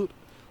 suit,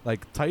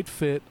 like tight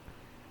fit,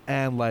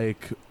 and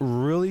like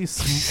really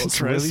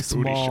Dress really booty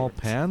small shorts.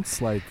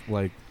 pants, like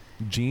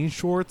jean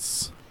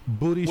shorts.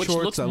 Booty Which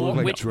shorts looks that more, look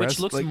like which dress,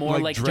 looks like, more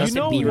like dress Justin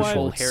know Bieber's what?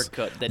 full shorts.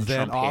 haircut than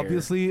Then Trump hair.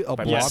 obviously a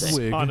by blonde mistake.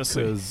 wig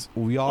Honestly. because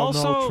we all know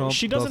Also, Trump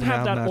she doesn't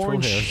have that natural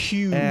orange hair.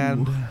 hue.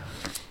 And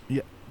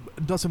yeah,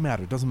 doesn't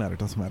matter.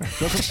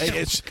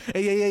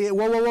 Hey,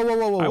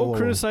 whoa. I will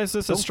criticize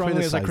this Don't as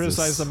strongly as I criticize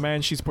criticize this. the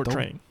man she's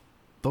portraying.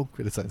 Don't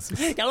criticize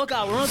this. Ya lo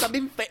cabrón, está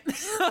bien fe.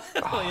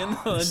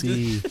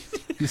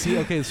 You see,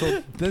 okay,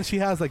 so then she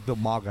has like the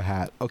MAGA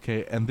hat,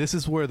 okay, and this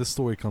is where the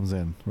story comes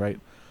in, right?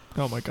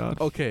 Oh my god.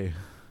 Okay,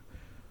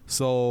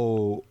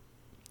 so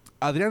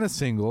Adrian is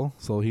single,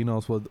 so he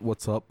knows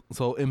what's up.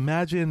 So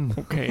imagine,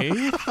 Okay.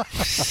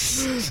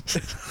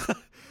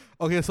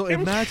 okay, so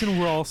imagine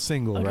we're all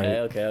single, right?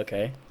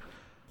 Okay.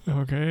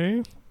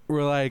 Okay.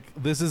 We're like,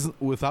 this is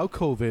without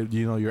COVID,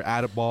 you know, you're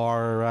at a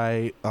bar,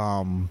 right?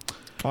 On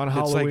It's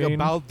Halloween. like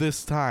about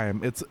this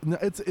time. It's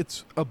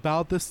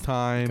about this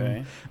time.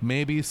 Okay.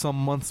 Maybe some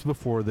months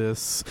before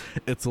this.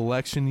 It's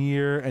election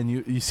year, and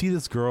you see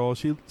this girl.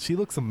 She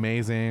looks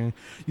amazing.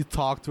 You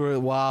talk to her.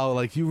 Wow,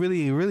 like you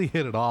really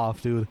hit it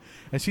off, dude.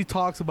 And she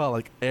talks about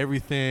like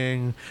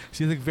everything.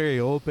 She's like very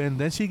open.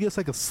 Then she gets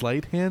like a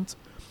slight hint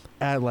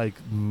at like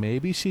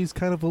maybe she's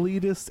kind of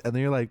elitist, and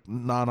then you're like,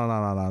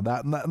 no.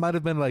 That might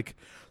have been like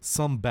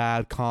some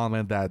bad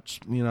comment that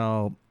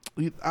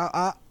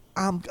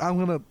I'm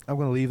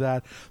gonna leave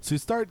that. So you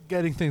start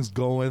getting things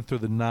going through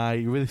the night.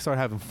 You really start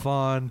having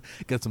fun.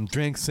 Get some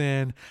drinks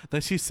in.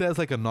 Then she says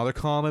like another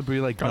comment, but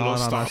you're like,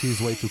 Carlos, no, stop.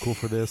 she's way too cool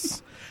for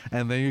this.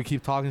 And then you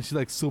keep talking. She's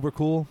like super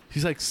cool.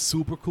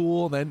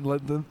 Then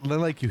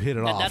like you hit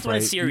it off. That's when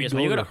it's right? serious.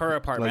 When you go to her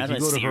apartment, like, that's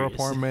you when go it's to her serious.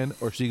 apartment,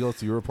 or she goes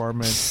to your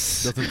apartment.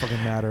 Doesn't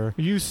fucking matter.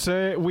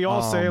 We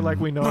all say it like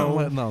we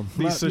know no,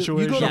 these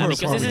situations. You go to Yeah, her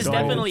because this has apartment, don't.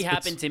 definitely It's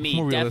happened to me.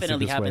 more realistic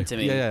Definitely this happened way. to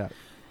me. Yeah.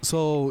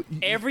 So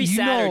Every you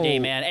Saturday,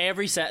 know- man.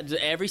 Every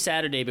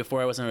Saturday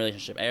before I was in a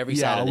relationship. Every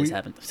Yeah, Saturday's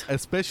happened.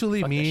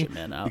 especially Fuck that me, shit,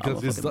 man. I'm a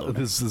because fucking loner.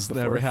 this has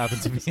Before- never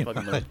happened to me. Just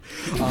fucking loner.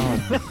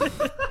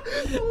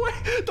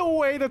 the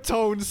way the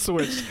tone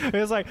switched.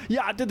 It's like,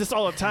 yeah, I did this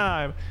all the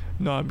time.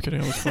 No, I'm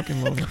kidding. I was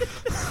fucking lonely.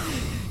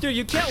 Dude,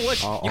 you can't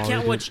watch. All You I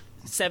can't did- watch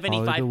all I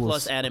 75 did was-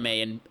 plus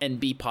anime and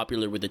be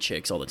popular with the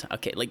chicks all the time.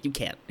 Okay, like you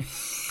can't.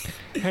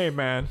 Hey,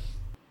 man.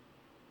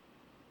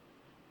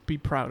 Be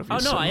proud of Oh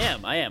yourself. no,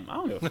 I am. I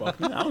don't give a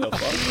fuck. I don't give a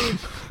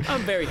fuck.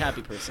 I'm a very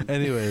happy person.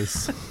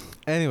 anyways.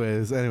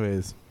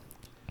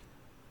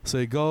 So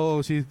you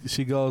go.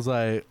 She goes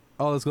like,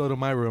 "Oh, let's go to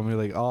my room." You're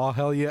like, "Oh,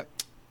 hell yeah."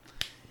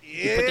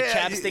 You put the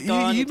chapstick you,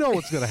 on. You know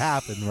what's gonna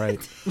happen, right?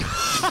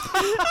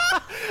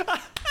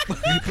 You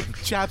put the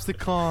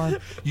chapstick on.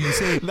 You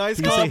say, Nice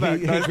you say, callback,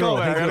 Hey, nice girl,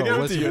 callback. I hey gotta girl, give it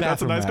what's to your you.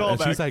 That's a bathroom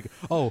nice at? And she's callback. like,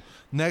 "Oh,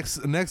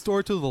 next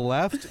door to the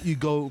left. You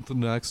go to the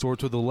next door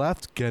to the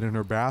left. Get in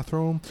her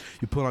bathroom.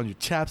 You put on your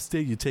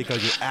chapstick. You take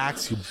out your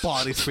Axe. You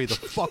body spray the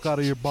fuck out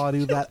of your body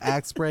with that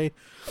Axe spray."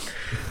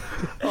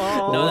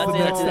 No,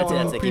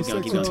 that's it. Keep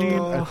going.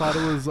 P16. I thought it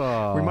was.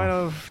 We might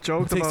have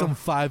joked Take about. some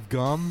 5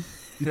 gum.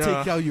 You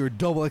take out your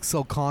double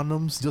XL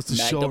condoms just to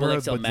show double her,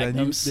 XL but then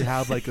magnums. they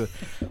have like a,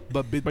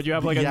 But you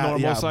have like a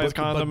normal size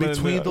condom But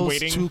between and those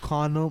waiting.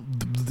 two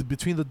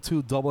between the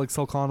two double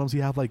XL condoms,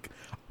 you have like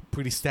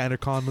pretty standard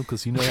condom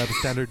because you know you have a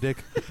standard dick.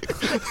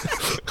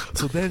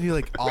 So then you're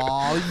like,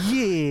 oh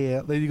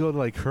yeah. Then you go to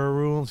like her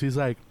room. She's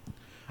like,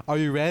 are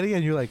you ready?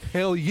 And you're like,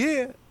 hell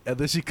yeah. And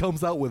then she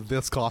comes out with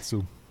this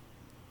costume.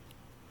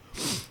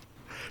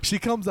 She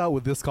comes out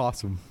with this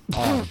costume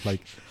on,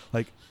 like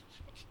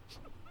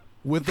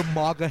with the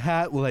MAGA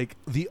hat, like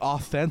the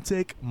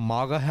authentic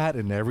MAGA hat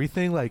and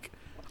everything. Like,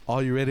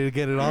 are you ready to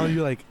get it on?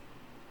 You're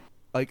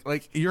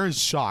like you're in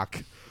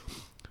shock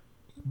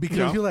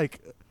because you're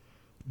like,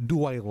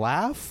 do I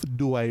laugh?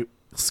 Do I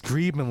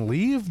scream and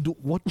leave?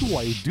 What do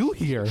I do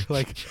here?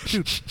 Like,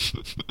 dude,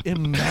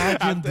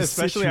 imagine the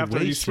especially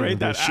after you sprayed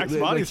that Axe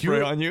body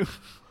spray on you.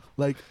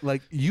 Like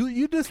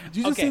you just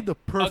Okay, see the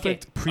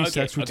perfect okay,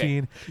 pre-sex okay, okay.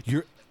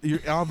 routine. You're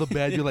on the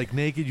bed. You're like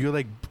naked. You're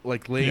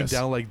like laying Yes.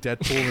 down like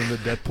Deadpool in the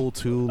Deadpool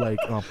 2 like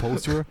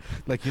poster.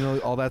 Like, you know,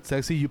 all that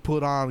sexy. You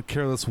put on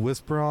Careless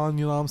Whisper on.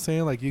 You know what I'm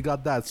saying? Like, you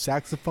got that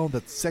saxophone,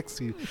 that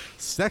sexy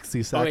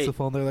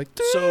saxophone. They're like,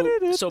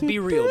 So be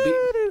real.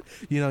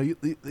 you know,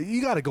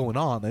 you got it going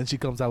on. Then she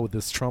comes out with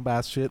this Trump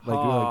ass shit. Like,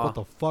 you're like, what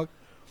the fuck?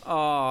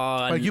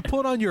 Like, you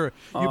put on your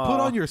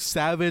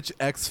Savage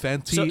X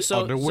Fenty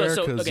underwear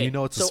because you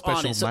know it's a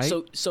special night.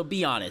 So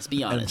be honest.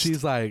 Be honest.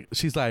 And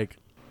she's like,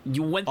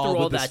 you went through all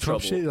all with this that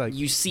Trump trouble. shit, like,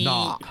 you see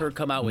nah, her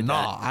come out with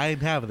nah, that. I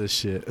ain't having this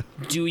shit.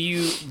 Do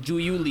you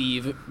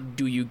leave?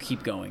 Do you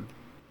keep going?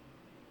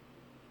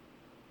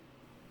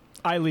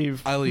 I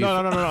leave. I leave.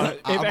 No.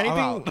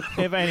 I'm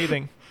If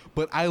anything,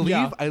 But I leave.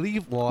 Yeah. I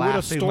leave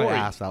laughing my story.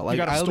 ass out. You Like,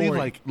 got a I leave story.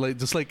 like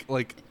just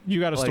like you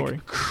got a like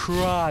story.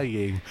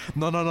 crying.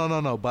 No.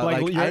 But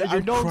Like, like, you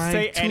I'm don't crying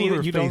say to anything.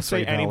 her You don't face say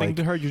right now, anything like,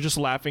 to her. You're just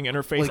laughing in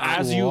her face like,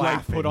 as you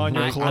like put on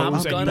your laughing.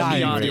 clothes I'm and gonna you be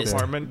leave the honest.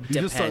 apartment.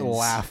 You just start Depends.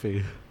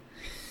 laughing.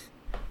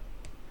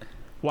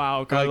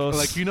 Wow, Carlos.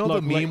 Like you know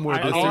look, the meme where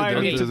I- all I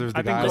need- there's the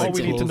I guy think all like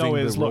we need to know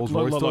closing is the Rolls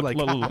Royce door,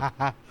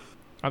 like,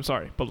 I'm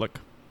sorry, but look.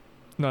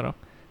 No.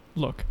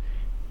 Look.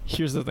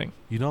 Here's the thing.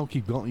 you don't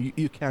keep going.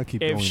 You can't keep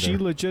going If she there.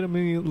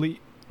 legitimately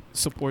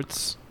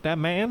supports that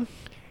man,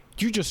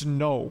 you just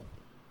know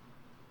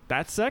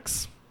that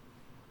sex,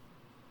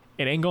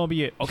 it ain't gonna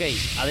be it. Okay,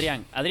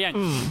 Adrian. Oh Adrian,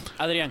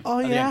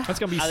 yeah, That's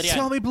gonna be Adrian,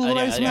 tell me Blue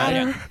Lives Adrian, Matter.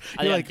 Adrian,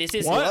 You're like, this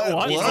is what? this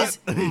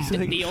What? is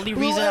the only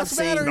Blue reason I'm Lives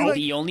saying. Matter. You're like,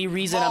 The only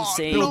reason I'm oh,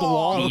 saying. build the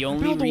wall. The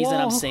only Build the reason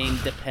I'm wall. saying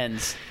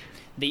depends.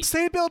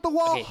 Say build the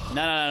wall. Okay,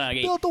 no.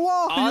 Okay. Build the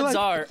wall. And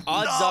you're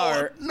Odds like,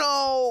 are,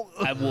 no.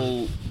 I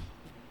will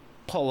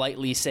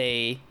politely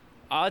say.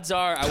 Odds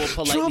are, I will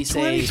politely Trump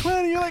say.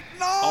 2020. You're like,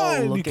 no. Oh,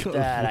 And look you at go-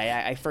 that!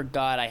 I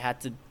forgot I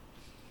had to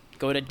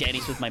go to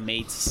Denny's with my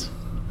mates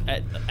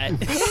at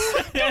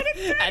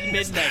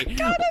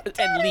midnight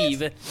and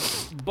leave.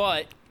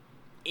 But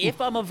if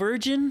I'm a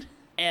virgin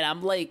and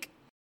I'm like,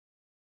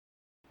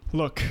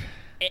 Look,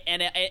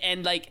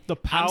 and like The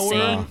I'm power-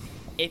 saying,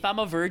 if I'm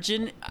a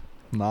virgin,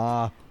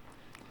 Nah.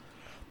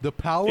 The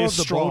power Is of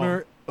the strong.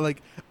 boner,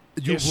 like,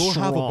 you Is will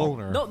have a strong.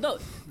 boner. no,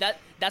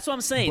 that's what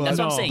I'm saying. But That's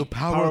what I'm no, saying. the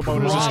power of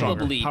bonus is stronger.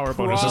 Probably, Power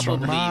bonus is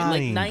stronger.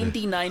 like Mind.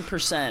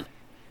 99%,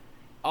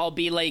 I'll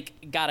be like,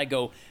 gotta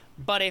go.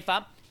 But if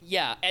I'm,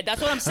 yeah, and that's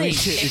what I'm I saying. mean,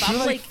 shit, if I'm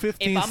you're like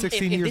 15, if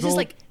 16 if years this is old,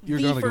 like you're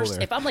the gonna go first,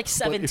 there. if I'm like But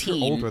 17, if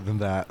you're older than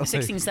that, like,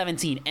 16,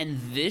 17, and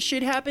this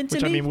shit happened to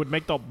which I me. mean would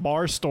make the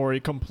bar story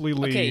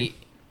completely Okay,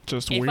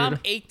 just if weird. I'm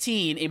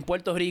 18 in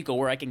Puerto Rico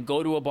where I can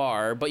go to a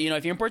bar, but you know,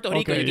 if you're in Puerto Rico,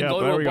 Okay, you can yeah,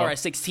 go there to we a bar go. at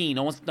 16.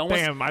 No one's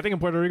Damn, I think in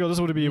Puerto Rico this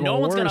would be even No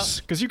one's gonna- worse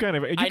because you can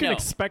I know,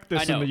 expect this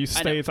I in know, the I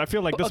states. know. I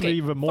feel like this Okay, would be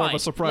even more of fine. a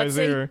surprise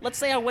there. Let's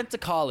say I went to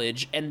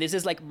college and this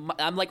is like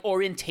I'm like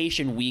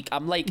orientation week.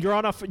 I'm like You're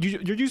on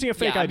you're using a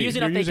fake yeah, ID. I'm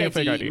using You're a fake using ID, a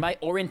fake ID. my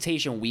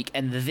orientation week,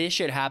 and this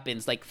shit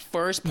happens like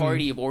first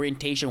party of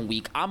orientation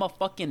week. I'm a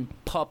fucking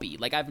puppy.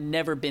 Like I've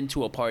never been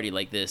to a party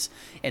like this,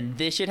 and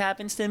this shit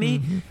happens to me.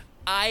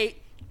 I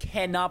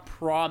cannot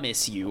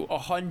promise you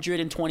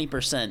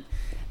 120%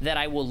 that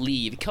I will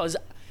leave because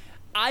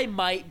I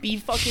might be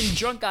fucking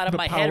drunk out of The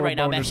my power head of right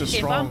now, man. bonus is If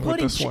strong I'm with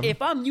this one.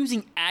 if I'm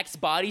using Axe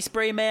body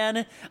spray,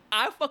 man,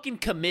 I'm fucking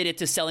committed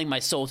to selling my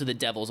soul to the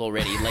devils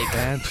already. Like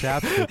and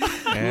chapstick.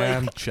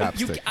 And you,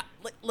 chapstick.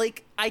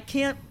 like I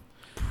can't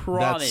That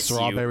promise you.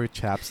 strawberry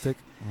chapstick.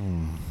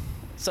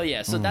 So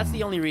yeah, so that's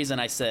the only reason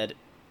I said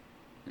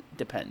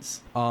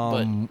depends.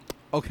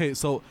 Okay,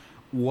 so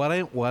what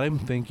I'm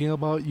thinking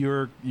about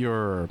your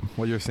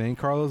what you're saying,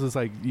 Carlos, is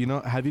like, you know,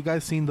 have you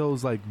guys seen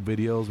those like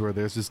videos where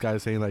there's this guy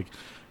saying like,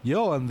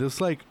 yo, and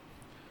this like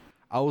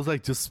I was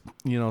like just,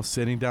 you know,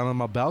 sitting down on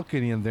my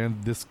balcony and then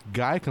this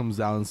guy comes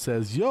down and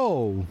says,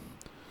 yo,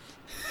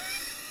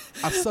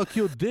 I suck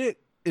your dick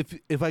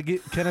if I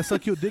get, can I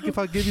suck your dick if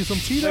I give you some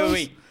Cheetos?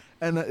 Wait.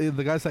 And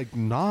the guy's like,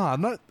 nah,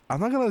 I'm not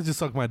gonna just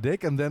suck my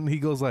dick. And then he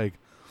goes like,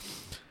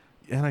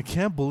 and I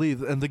can't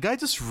believe, and the guy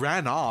just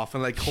ran off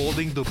and like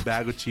holding the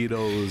bag of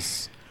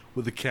Cheetos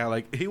with the can,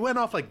 like he went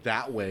off like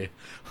that way,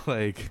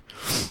 like,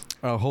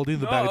 holding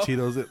the bag of No.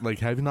 Cheetos. Like,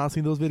 have you not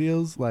seen those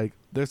videos? Like,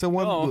 there's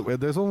one. No.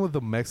 There's one with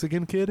the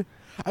Mexican kid.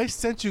 I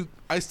sent you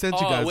guys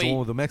the wait. one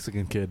with the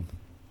Mexican kid.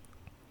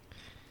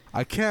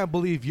 I can't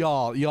believe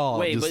y'all.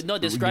 Wait, just but no,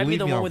 describe me leave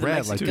the one on with the red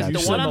Mexican. like that. You The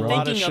send one a I'm lot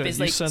of thinking of shit. is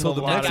You like send So a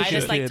the the lot of guy Mexican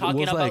that's shit. like kid talking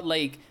was about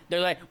like- like they're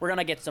like we're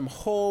gonna get some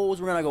hoes.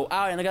 We're gonna go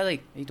out, and the guy's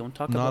like, hey, don't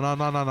talk No, about.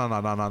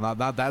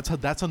 no.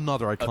 That's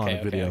another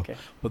iconic video. Okay.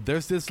 But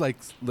there's this like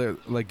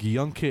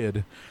young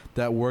kid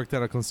that worked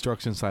at a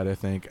construction site, I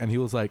think, and he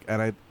was like,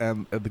 and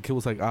the kid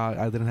was like,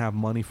 I didn't have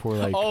money for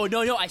like. Oh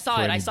no, I saw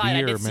for it. I any saw it. I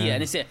beer, did see it. man.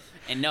 And it's it.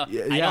 And no,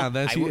 Yeah, I don't, and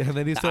then and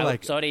then he said I-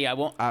 like, sorry, I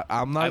won't.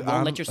 I'm not. I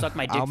won't let you suck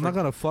my dick I'm for- not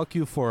gonna fuck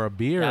you for a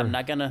beer. I'm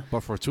not gonna But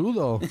for two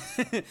though,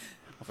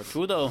 for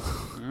true though.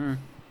 Mm.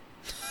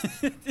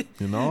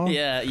 you know.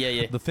 Yeah.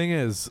 The thing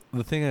is,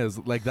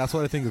 like that's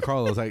what I think of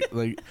Carlos.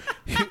 Like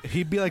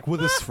he'd be like with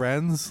his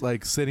friends,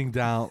 like sitting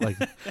down. Like,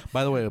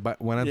 by the way,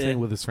 when I'm Yeah. saying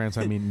with his friends,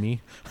 I mean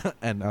me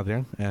and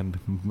Adrian and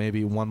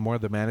maybe one more,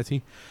 the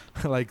manatee.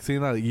 Like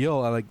seeing like,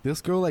 yo, like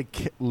this girl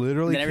like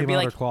literally Then came everybody out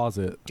of her like,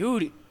 closet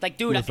Dude,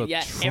 with a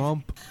yeah.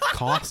 Trump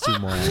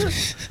costume on.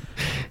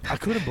 I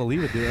couldn't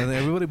believe it, dude. And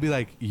everybody would be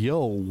like,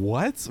 "Yo,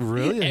 what?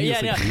 Really?" And he Yeah,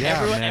 was no. like,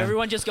 "Yeah, man."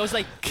 Everyone just goes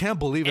like, Can't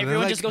believe it. And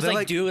everyone then, just goes then,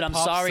 like, dude, I'm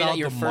pops sorry out that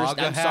you're the first.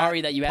 MAGA I'm hat,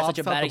 sorry that you had pops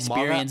such a out bad the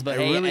MAGA experience, hat. but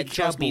I hey, really trust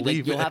can't me, like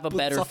believe you'll it. have a Puts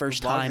better out the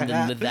first MAGA time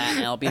hat. than that.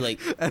 And I'll be like,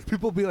 And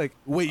people be like,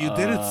 "Wait, you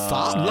didn't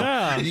stop?"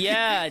 Yeah.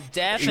 yeah,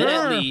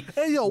 definitely.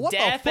 Hey, yo, what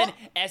the fuck?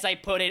 As I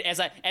put it, as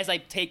I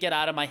take it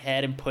out of my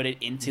head and put it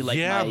into like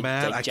Yeah, my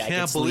man, like, I jacket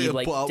can't sleeve, believe it.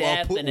 like While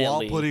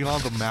definitely. putting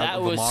on the That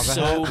the was MAGA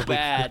so hat.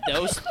 bad.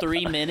 Those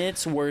 3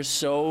 minutes were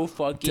so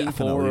fucking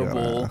Definitely,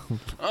 horrible.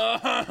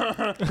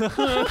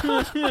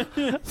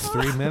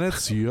 3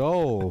 minutes,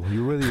 yo,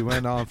 you really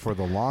went on for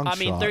the long I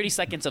mean, shot. 30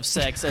 seconds of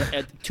sex at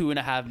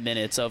 2.5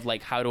 minutes of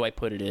like, how do I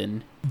put it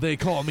in? They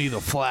call me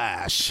the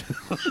Flash.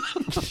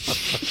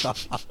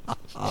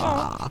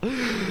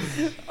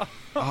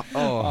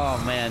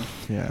 Oh man,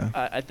 Yeah.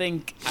 I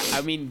think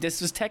I mean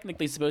this was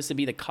technically supposed to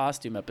be the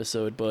costume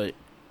episode, but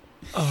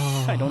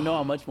I don't know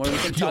how much more we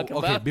can Yo, talk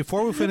okay, about.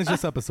 before we finish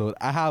this episode,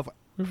 I have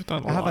We've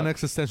done a an lot.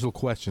 existential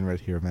question right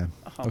here, man.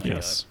 Oh, Okay.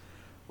 Yes.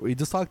 We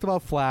just talked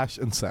about Flash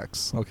and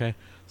sex, okay?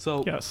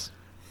 So Yes.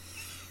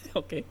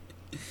 Okay.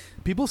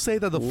 people say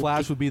that the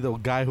Flash would be the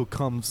guy who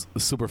comes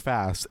super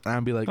fast, and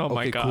I'd be like, Oh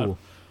my okay, God. cool.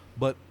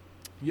 But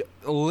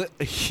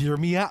hear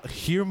me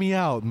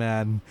out,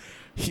 man.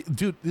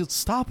 Dude,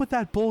 stop with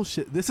that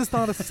bullshit. This is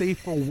not a safe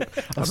for I'm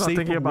not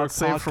thinking about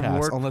safe from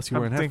work. unless you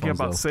were in I'm thinking headphones.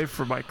 about though. safe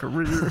for my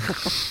career.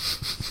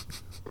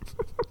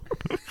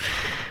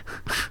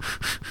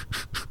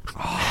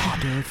 Oh,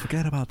 dude,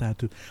 forget about that,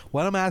 dude.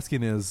 What I'm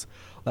asking is,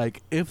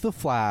 like, if the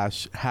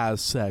Flash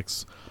has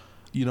sex,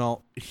 you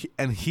know,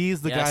 and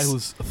he's the guy Yes.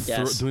 who's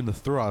Yes. doing the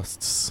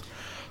thrusts,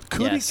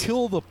 could Yes. he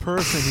kill the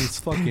person he's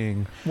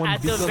fucking?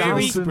 At the because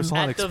very, of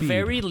supersonic at the speed?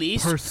 very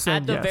least,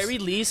 Percent, at the yes. very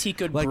least, he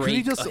could Like, could break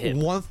he just a hip.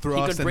 one He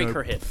thrust could and break a-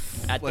 her hip,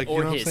 like, or you know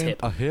what I'm his saying?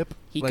 hip. A hip.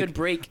 He like, could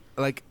break.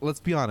 Like, let's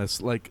be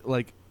honest. Like,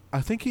 I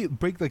think he'd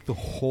break like the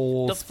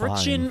whole. The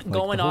friction spine. Like,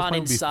 going the whole on spine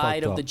would be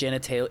inside fucked of the up.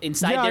 genitalia,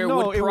 inside Yeah, there no,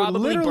 would it would probably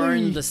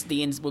literally-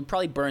 burn would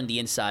probably burn the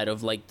inside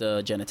of like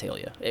the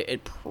genitalia.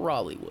 It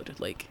probably would.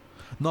 Like,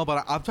 No,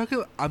 but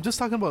I'm just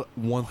talking about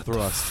one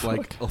thrust,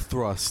 like a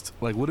thrust.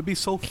 Like, would it be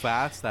so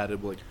fast that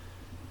it would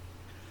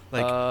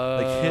like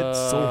hit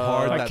so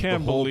hard I that the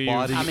can't whole believe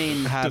body I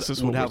mean, this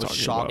is would what have we're a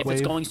talking about. if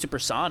it's shockwave? going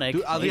supersonic,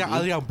 Dude, maybe.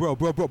 Adrian, bro,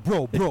 Adrian.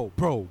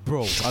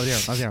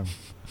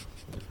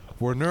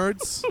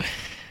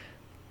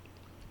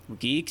 We're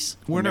geeks,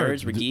 We're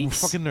nerds. we're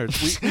geeks. We're fucking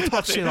nerds. We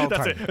talk shit all the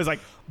That's time. it. It's like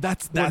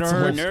That's We're the nerds.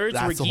 whole- We're nerds,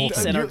 that's we're the whole geeks,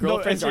 thing. and our No,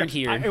 girlfriends it's- aren't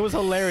here. It was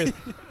hilarious.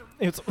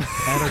 It's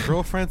And our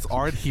girlfriends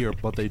aren't here,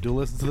 but they do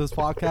listen to this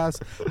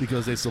podcast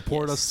because they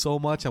support us so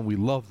much, and we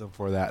love them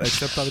for that.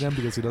 Except Adrian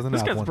because he doesn't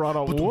this have gets one. brought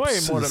up But way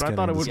this more is than I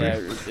thought it would be.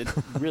 Yeah, it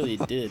really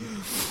did.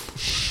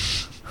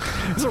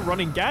 It's a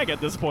running gag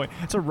at this point.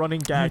 It's a running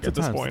gag at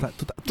this point.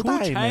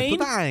 Today.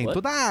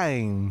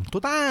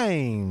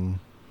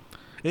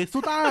 It's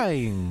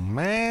time,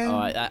 man.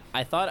 Oh,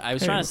 I thought I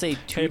was Hey, trying to say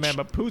two. Hey man,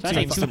 but Sounds poutine's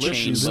like two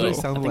delicious. chains, It though. really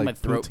I sounded think like my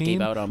throat poutine,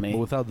 gave out on me. but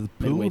without the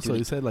Midway poo, through so the-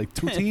 you said like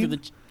through Tatooine?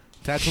 the-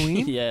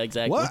 Tatooine? Yeah,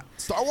 exactly. What?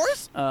 Star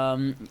Wars?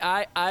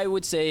 I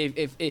would say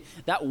if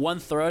that one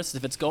thrust,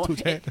 if it's going,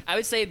 Two I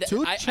would say that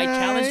Two I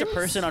challenged a chains.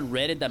 person on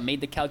Reddit that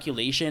made the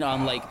calculation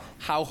on like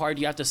how hard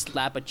you have to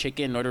slap a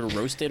chicken in order to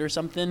roast it or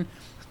something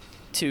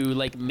to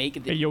like make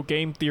it. Hey, yo,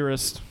 game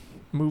theorist,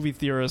 movie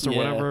theorist, or Yeah.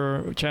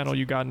 whatever channel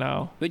you got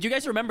now. But you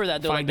guys remember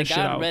that though, like Find the this guy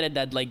shit on out. Reddit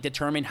that like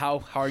determined how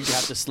hard you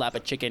have to slap a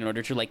chicken in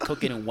order to like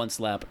cook it in one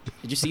slap.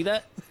 Did you see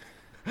that?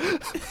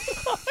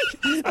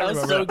 That was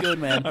remember so that. good,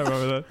 man. I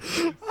remember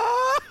that.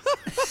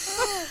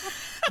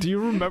 Do you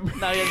remember?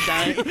 Now he's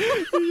dying.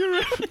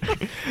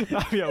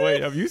 Yeah,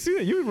 wait. Have you seen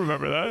it? You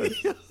remember that?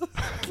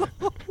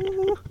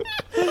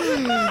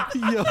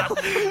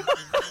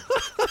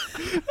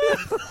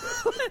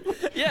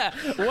 Yeah,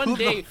 one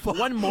day,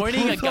 one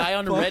morning, a guy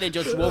on Reddit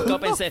just woke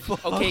up and said,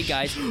 "Okay,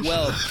 guys,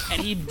 well,"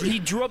 and he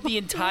drew up the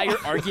entire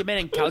argument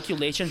and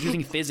calculations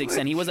using physics,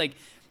 and he was like,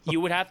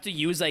 "You would have to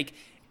use like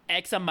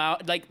X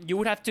amount, like you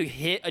would have to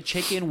hit a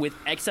chicken with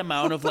X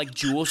amount of like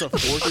joules of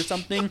force or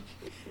something,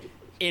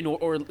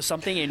 or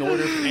something in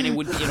order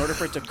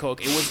for it to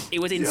cook. It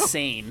was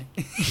insane.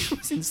 It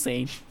was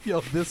insane.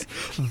 Yo,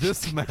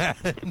 this man,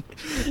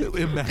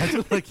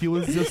 imagine like he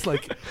was just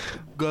like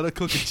gonna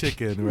cook a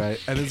chicken, right?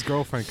 And his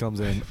girlfriend comes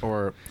in,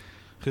 or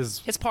his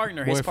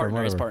partner, boyfriend,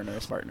 his partner,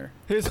 whatever.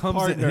 His comes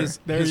partner. in, his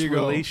There you go.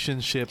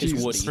 relationship His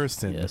Woody.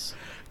 person, Yes.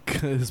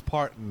 his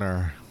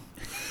partner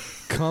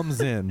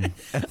comes in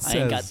and I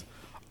ain't got- says,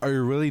 "Are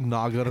you really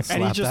not gonna he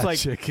slap just that like-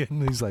 chicken?"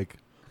 And he's like,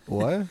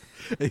 "What?" And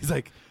he's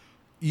like,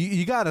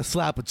 "You gotta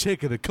slap a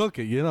chicken to cook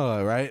it, you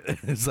know, right?"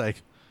 It's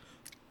like,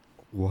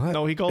 what?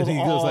 No, he goes And he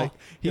all. goes like,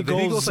 he yeah, then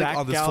he goes goes, like, Zach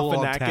on this full-on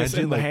Galifianakis tangent,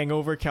 in The like,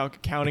 Hangover,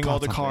 counting all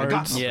the got something, I got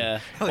cards, something. Yeah.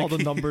 all the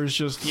numbers.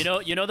 Just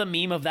You know the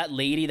meme of that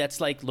lady that's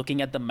like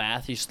looking at the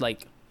math. She's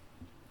like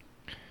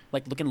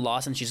looking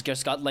lost, and she's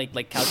just got like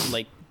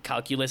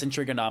calculus and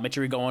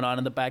trigonometry going on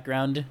in the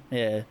background.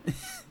 Yeah,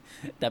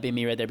 that'd be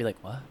me right there. Be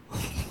like, what?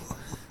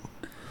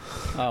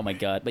 Oh my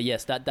god! But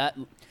yes, that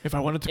if I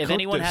wanted to. if cook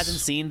anyone this, hasn't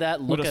seen that,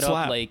 with look a it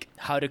slap. up. Like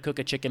how to cook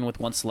a chicken with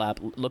one slap.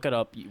 Look it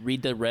up.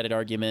 Read the Reddit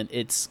argument.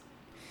 It's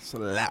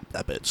slap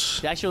that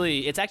bitch.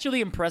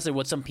 actually impressive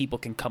what some people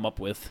can come up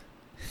with.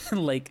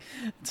 Like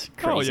it's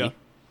Oh, crazy. yeah.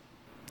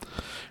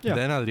 Yeah.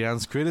 Then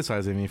Adrian's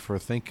criticizing me for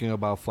thinking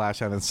about Flash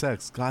having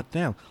sex. God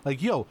damn.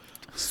 Like, yo,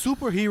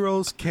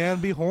 superheroes can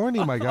be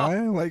horny, my guy.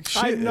 Like,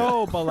 shit. I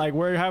know, but like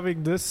we're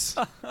having this,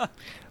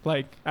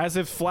 like as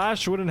if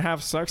Flash wouldn't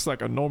have sex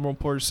like a normal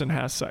person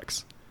has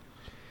sex.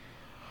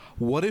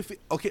 What if,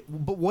 okay,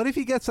 but what if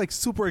he gets, like,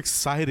 super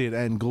excited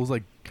and goes,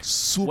 like,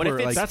 super, What if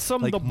it's- like, That's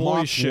some like The Boys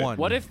Mach shit. 1.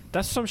 What if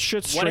That's some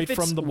shit what if straight it's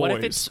from The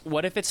Boys.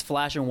 what if it's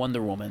Flash and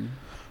Wonder Woman?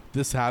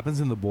 this happens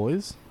in The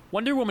Boys?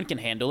 Wonder Woman can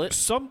handle it.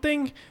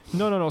 Something,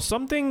 no,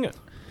 something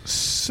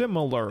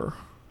similar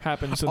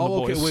happens in The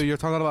Oh, okay, Boys. wait, you're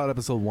talking about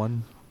episode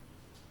 1?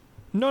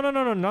 No,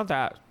 not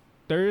that.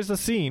 There is a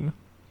scene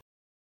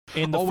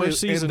in the oh,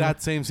 first wait, season. in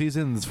that same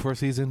season, this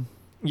first season?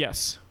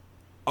 Yes,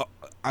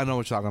 I know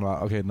what you're talking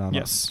about. Okay, no.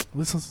 yes.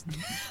 This is...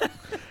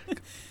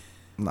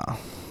 no.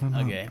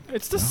 Okay.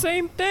 It's the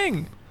same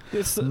thing.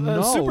 It's a No,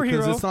 because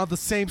superhero. it's not the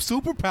same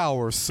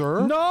superpower,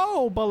 sir.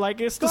 No, but like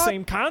it's the God,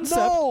 same concept.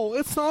 No,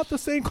 it's not the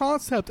same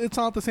concept. It's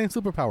not the same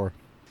superpower.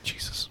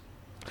 Jesus.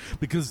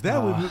 Because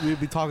then we'd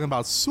be talking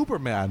about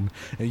Superman.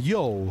 And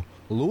yo,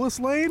 Lois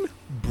Lane,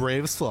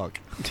 brave as fuck.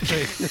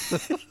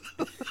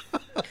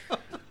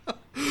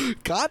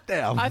 God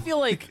damn. I feel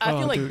like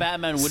Oh, dude.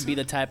 Batman would be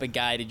the type of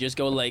guy to just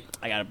go like,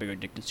 I got a bigger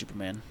dick than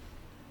Superman.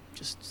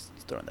 Just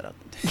throwing that out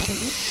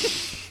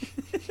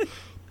there.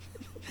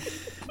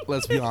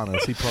 Let's be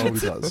honest, he probably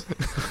does.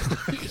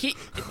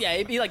 Yeah,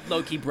 it'd be like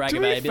low key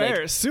bragging To about it. be It'd be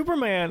fair, like,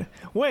 Superman.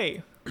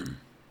 Wait.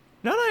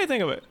 Now that I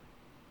think of it,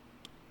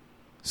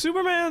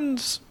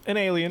 Superman's an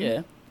alien,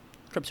 yeah,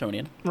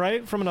 Kryptonian.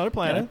 right, from another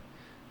planet.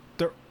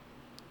 There,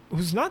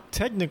 who's not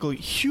technically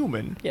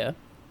human, Yeah.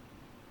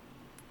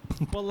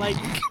 but like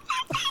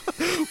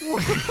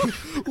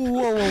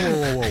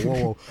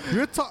Whoa.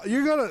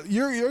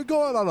 You're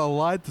going on a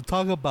line to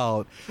talk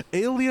about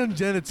alien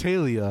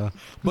genitalia,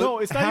 but No,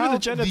 it's not even the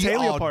have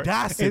genitalia part.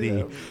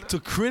 audacity to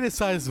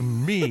criticize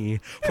me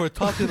for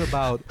talking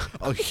about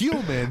a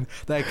human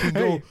that can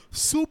go Hey.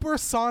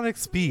 supersonic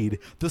speed,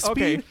 the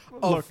Okay, speed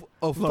of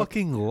look,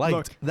 fucking light,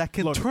 look, that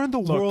can look, turn the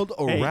look. world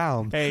Hey,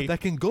 around, hey, that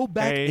can go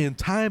back hey, in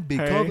time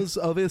because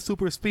of his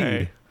super speed.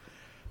 Hey.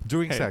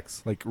 During Hey.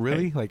 sex, like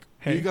really, Hey. like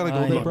Hey. you gotta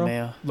go there, yeah, bro.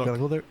 Mayo. You Look, gotta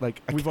go there.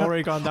 Like I we've can't-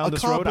 already gone down I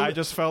this can't road. I believe-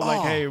 just felt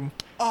like, hey,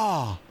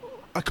 I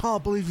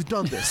can't believe you've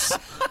done this.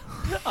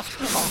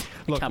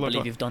 look, Can't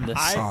believe you've done this.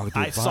 Oh, dude,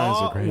 I vibes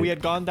saw are great. we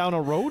had gone down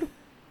a road,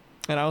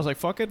 and I was like,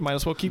 fuck it, might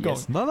as well keep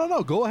Yes. going.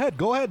 No. Go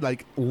ahead.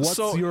 Like, what's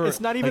So, your? it's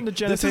not even like,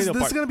 the This is genitalia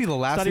part. gonna be the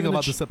last not thing even the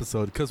about this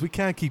episode because we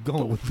can't keep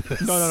going with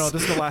this. No,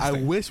 this is the last I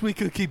thing. wish we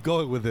could keep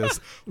going with this, is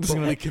but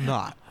gonna- we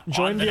cannot.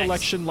 Join On the, the next-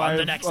 election on live,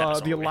 the next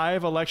episode. the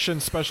live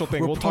election special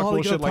thing. We're We'll talk probably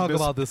bullshit gonna like talk this.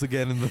 about this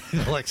again in the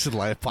election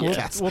live We'll,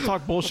 podcast. we'll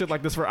talk bullshit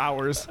like this for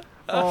hours.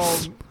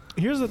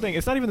 Here's the thing: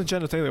 it's not even the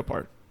genitalia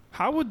part.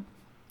 How would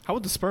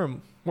the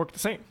sperm work the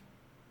same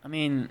I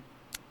mean,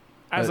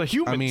 as a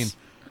human? I mean,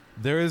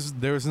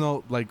 there's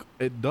no like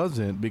it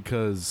doesn't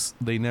because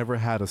they never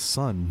had a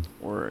son.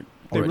 or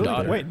They a really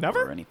daughter. did? Wait,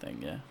 never? Or anything.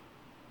 Yeah.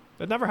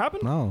 that never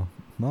happened. No.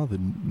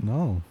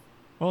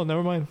 Oh,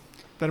 never mind.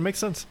 Then it makes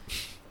sense.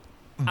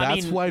 I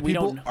That's mean, why we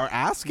people don't- are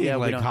asking, Yeah,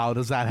 we like, don't- how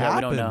does that yeah, we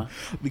happen? don't know.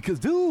 Because,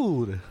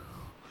 dude,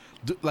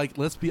 like,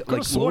 let's be Could've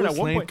like, sworn at Lois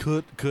one Lane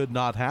point- could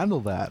not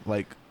handle that.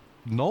 Like,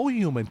 no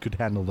human could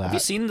handle Have you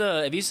that. seen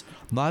the? Have you?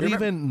 Not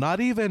remember- not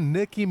even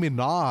Nicki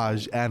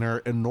Minaj and her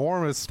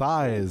enormous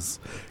thighs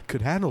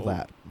could handle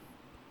that.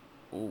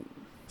 Oh.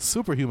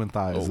 Superhuman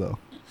thighs, though.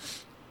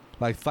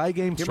 Like thigh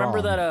game. You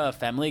remember that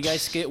Family Guy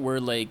skit where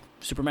like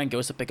Superman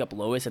goes to pick up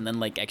Lois and then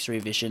like X-ray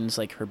visions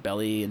like her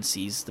belly and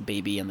sees the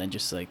baby and then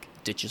just like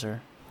ditches her?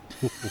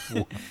 I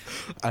don't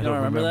don't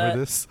remember remember that?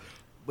 this.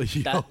 But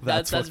yo,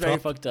 That's fucked very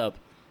up. fucked up.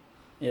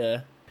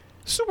 Yeah.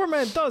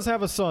 Superman does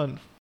have a son.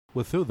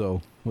 With who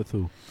though? With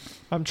who?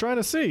 I'm trying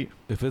to see.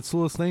 If it's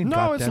Lois Lane,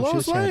 No, it's goddamn,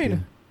 Lois she a champion.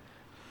 Lane.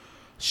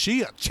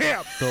 She a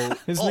champ though.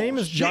 His Oh, name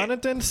is shit.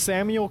 Jonathan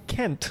Samuel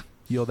Kent.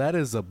 Yo, that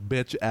is a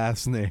bitch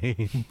ass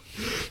name.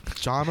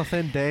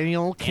 Jonathan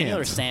Daniel Daniel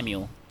or Kent.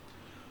 Samuel?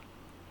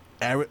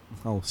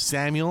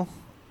 Samuel.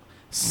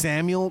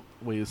 Samuel.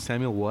 Wait,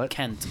 Samuel what?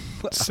 Kent.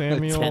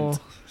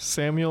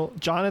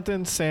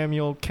 Jonathan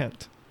Samuel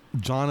Kent.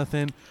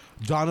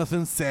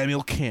 Jonathan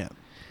Samuel Kent.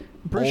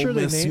 I'm pretty sure Ole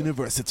they Miss named.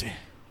 University.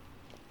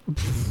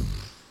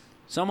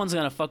 Someone's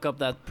gonna fuck up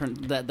that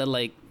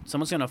like.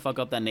 Someone's gonna fuck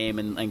up that name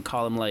and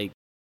call him like,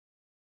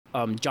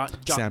 Sam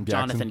Jackson.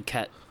 Jonathan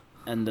Kett,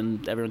 and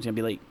then everyone's gonna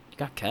be like, "You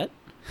got Kett?"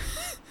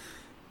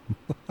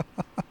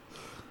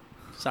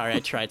 Sorry, I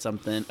tried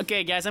something.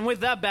 Okay, guys, and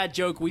with that bad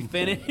joke, we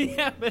finish the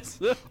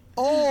episode.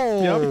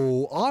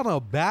 Oh, on a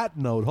bad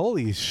note.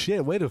 Holy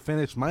shit. Way to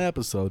finish my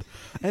episode.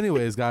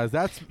 Anyways, guys,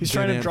 that's He's been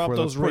trying to it drop for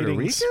the those Puerto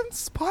ratings.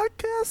 Ricans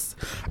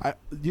podcast.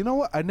 You know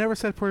what? I never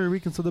said Puerto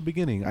Ricans at the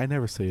beginning. I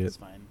never say it. It's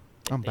fine.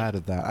 I'm bad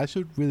at that. I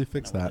should really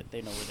fix that.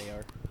 They know where they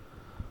are.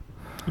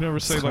 You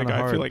never say It's like kinda I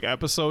hard. feel like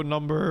episode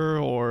number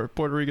or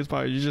Puerto Rican's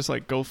podcast. You just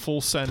like go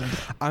full send.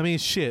 I mean,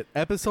 shit.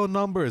 Episode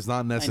number is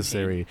not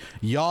necessary.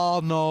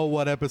 Y'all know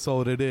what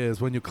episode it is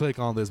when you click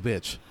on this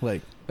bitch.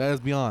 Like, let's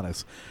be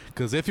honest.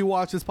 Because if you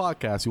watch this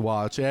podcast, you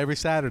watch every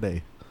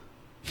Saturday.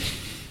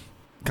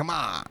 Come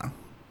on.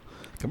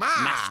 Come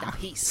on.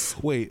 Masterpiece.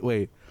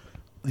 Wait.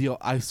 Yo,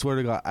 I swear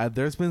to God,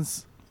 there's been.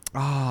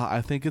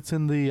 I think it's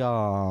in the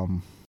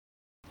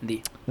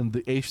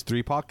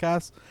H3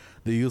 podcast.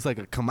 They use like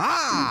a come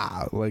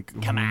on, like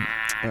Come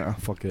on.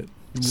 fuck it,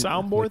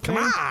 Soundboard like, come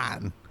thing?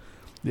 on.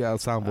 Yeah,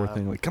 soundboard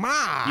thing. Like come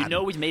on. You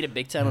know we made it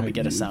big time when we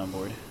get a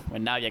soundboard.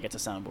 When now you get a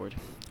soundboard.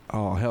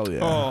 Oh hell yeah.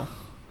 Oh,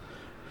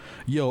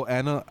 Yo,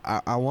 Anna,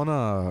 I'm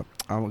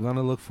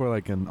gonna look for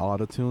like an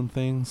autotune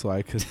thing so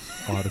I could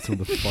autotune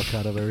the fuck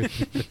out of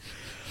everything.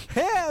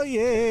 Hell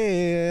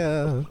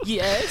yeah.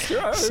 Yes,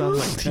 sir. sound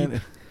like T.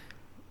 And-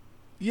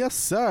 yes,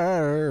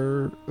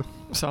 sir.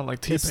 Sound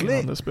like It's T-Pain lit.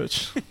 on this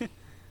bitch.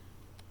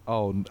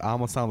 Oh, I'm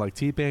gonna sound like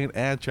T-Pain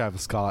and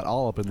Travis Scott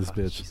all up in this Oh,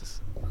 bitch. Jesus.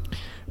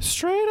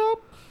 Straight up.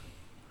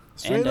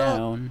 Straight and up.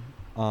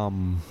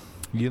 down.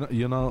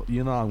 You know,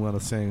 I'm gonna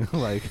sing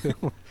like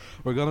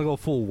we're gonna go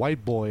full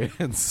white boy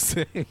and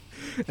sing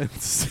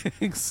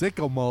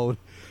sicko mode.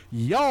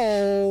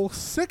 Yo,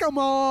 sicko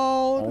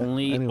mode.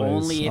 Only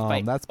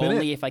Anyways, that's been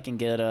only it. if I can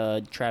get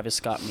a Travis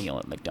Scott meal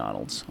at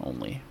McDonald's.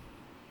 Only.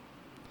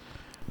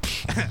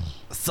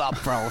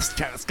 Sup, bros?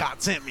 Travis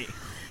Scott sent me.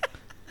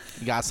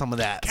 You got some of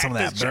that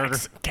burger.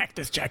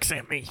 Cactus Jack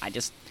sent me. I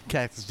just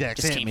Cactus Jack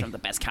just sent came me. from the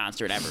best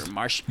concert ever.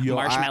 Yo,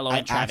 Marshmallow I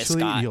and Travis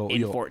actually- Scott yo,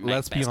 in yo, Fortnite's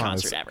let's be best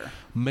honest. concert ever.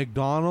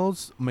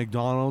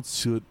 McDonald's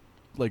should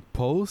like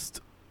post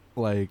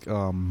like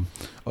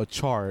a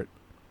chart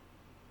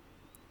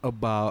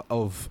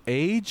of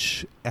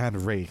age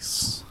and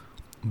race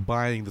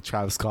buying the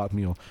Travis Scott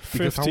meal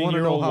because I want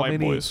to know 15-year-old how white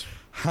many boys.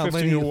 how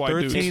many 15-year-old white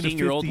dudes. 13 to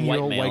 15-year-old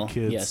 15-year-old white male, white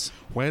kids yes.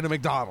 went to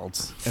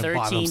McDonald's and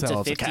bought 13 to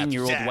themselves a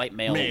 15-year-old Cactus white Jack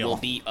male meal. will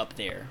be up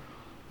there.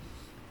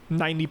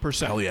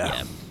 90%. Hell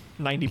yeah.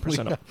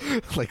 90%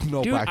 up. Like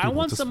no Dude, black I people,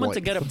 want just someone white.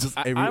 to get Just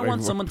I everywhere.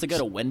 want someone to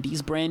get a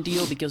Wendy's brand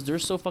deal because they're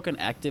so fucking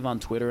active on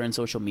Twitter and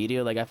social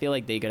media. Like I feel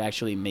like they could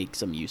actually make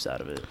some use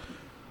out of it.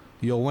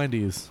 Yo,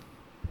 Wendy's.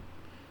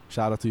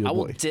 Shout out to your I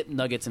will boy. dip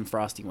nuggets in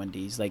Frosty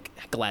Wendy's like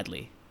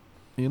gladly.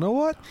 You know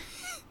what?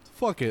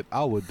 Fuck it.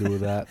 I would do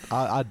that.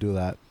 I'd do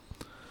that.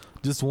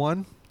 Just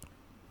one.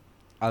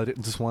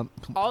 Just one.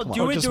 I'll Come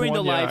do on. it just during the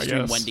one, yeah, I live stream.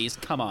 guess. Wendy's,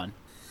 come on.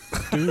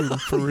 Dude,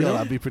 for real? Yeah,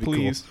 that'd be pretty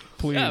please,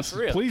 Please, Yeah, for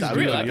real. please That'd do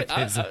be real. really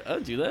that. I'll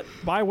do that.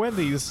 Buy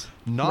Wendy's.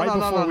 No, right no, no,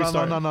 before no, we no,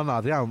 start.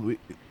 no. Yeah,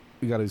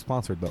 we gotta be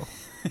sponsored though.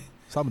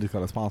 Somebody's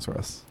gotta sponsor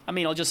us. I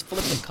mean, I'll just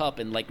flip the cup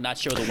and like not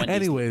show the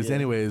Wendy's.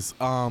 Anyways,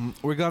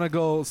 we're gonna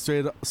go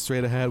straight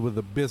ahead with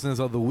the business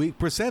of the week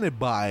presented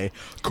by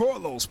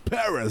Carlos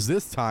Perez.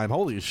 This time,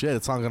 holy shit,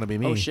 it's not gonna be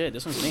me. Oh shit,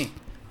 this one's me.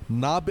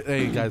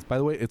 Hey guys, by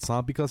the way, it's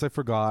not because I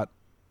forgot.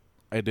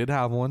 I did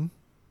have one,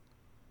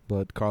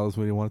 but Carlos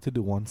really wanted to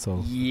do one,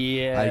 so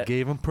Yeah. I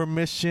gave him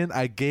permission.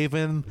 I gave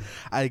him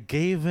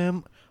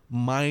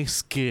my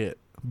skit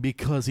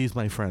because he's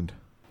my friend.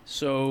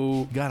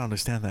 So You gotta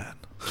understand that.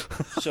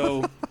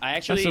 I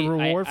actually That's a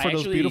reward I for those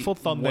actually beautiful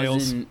thumbnails.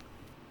 Wasn't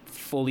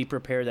fully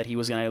prepared that he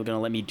was gonna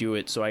let me do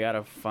it, so I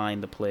gotta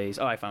find the place.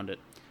 Oh, I found it.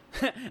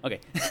 Okay.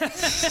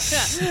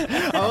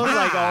 I was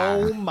like,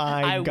 oh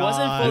my I wasn't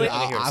god. fully-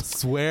 I, Okay, I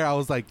swear, I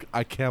was like,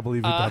 I can't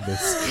believe you've done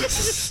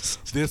this.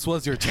 This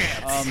was your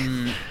chance.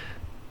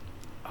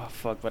 Oh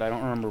fuck, but I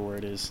don't remember where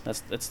it is.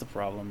 That's the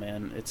problem,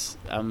 man.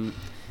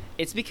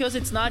 It's because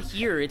it's not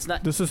here. It's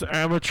not This is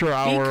amateur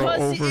hour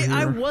because over here.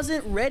 I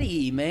wasn't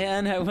ready,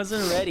 man. I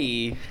wasn't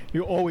ready.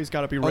 You always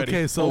gotta be ready.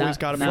 Okay, so always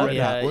Now- gotta be now, ready.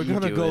 yeah, We're you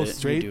gonna do go it. You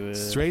straight do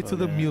it. to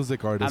the Fuck it.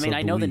 music artist. I mean, of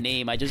I know the week.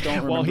 name. I just don't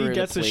remember While he the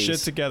gets his shit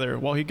place. together.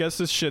 While he gets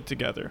his shit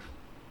together.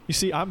 You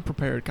see, I'm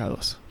prepared,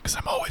 Carlos. Because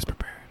I'm always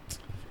prepared.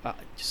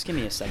 Just give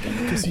me a second.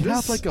 Because you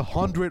have This- like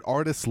 100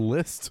 artist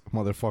list,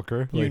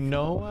 motherfucker. You Like,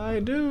 know I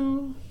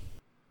do.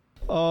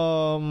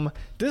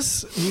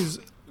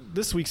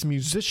 this week's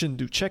musician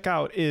to check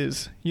out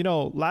is,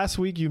 last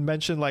week you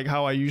mentioned like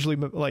how I usually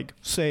like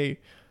say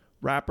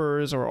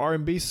rappers or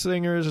R&B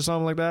singers or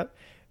something like that.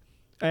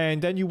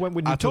 And then you went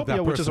with I took that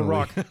Utopia, which is a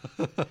rock.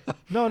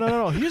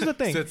 No. Here's the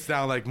thing. Sits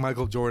down like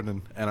Michael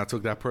Jordan, and I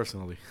took that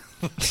personally.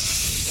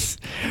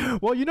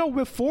 Well,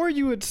 before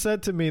you had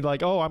said to me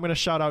like, "Oh, I'm gonna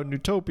shout out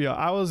Utopia,"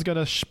 I was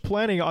gonna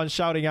planning on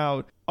shouting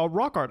out a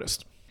rock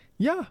artist.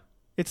 Yeah,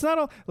 it's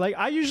not like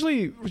I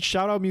usually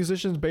shout out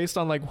musicians based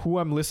on like who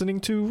I'm listening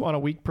to on a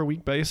week per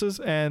week basis,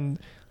 and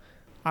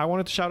I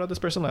wanted to shout out this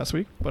person last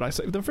week, but I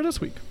saved them for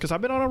this week because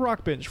I've been on a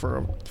rock binge for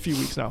a few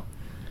weeks now,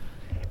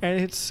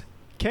 and it's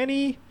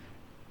Kenny.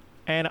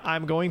 And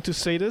I'm going to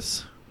say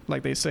this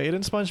like they say it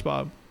in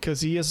SpongeBob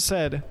because he has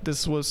said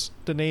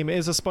the name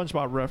is a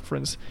SpongeBob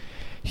reference.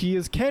 He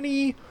is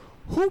Kenny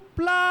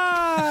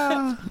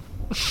Hoopla.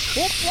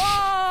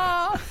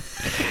 Hoopla!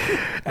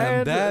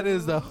 And that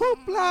is the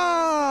hoopla.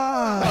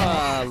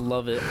 I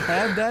love it.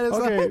 And that is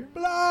Okay. the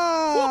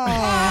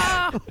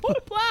hoopla.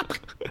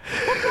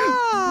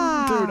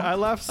 Dude, I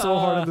laughed so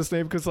hard at this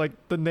name because like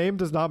the name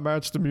does not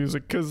match the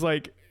music because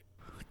like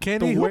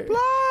Kenny the way-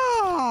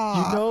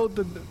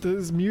 hoopla.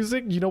 this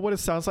music, you know what it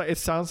sounds like? It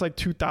sounds like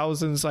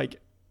 2000s like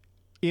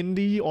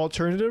indie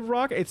alternative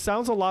rock. It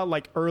sounds a lot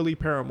like early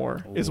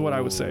Paramore is what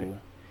I would say. Ooh.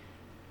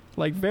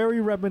 Like very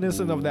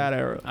reminiscent of that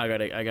era. I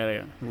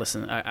gotta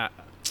listen. I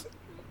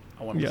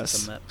want to listen Yes.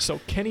 to that. So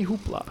Kenny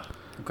Hoopla.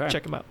 Okay.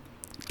 Check him out.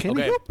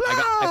 Kenny Okay, hoopla.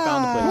 I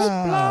found the place.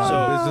 Hoopla.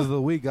 So- Business of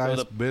the week, guys.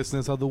 so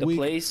Business of the The week.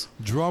 place.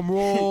 Drum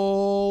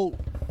roll.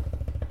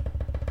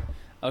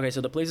 Okay,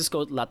 so the place is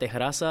called La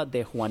Terraza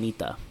de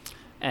Juanita,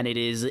 and it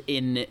is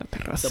in.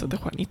 Terraza de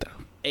Juanita.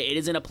 It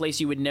is in a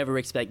place you would never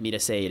expect me to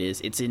say it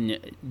is. It's in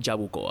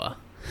Jabucoa.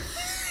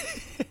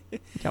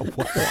 Yeah,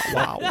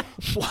 wow.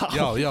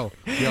 Yo.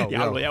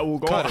 Yeah, we'll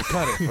go. Cut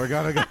it. We're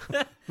gonna go.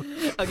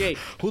 Okay,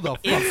 Who the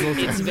fuck goes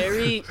it's there?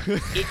 very.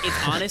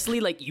 It's honestly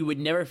like you would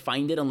never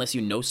find it unless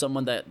you know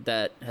someone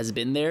that has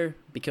been there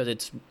because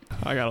it's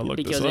I gotta look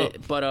because this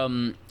up. but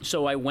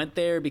so I went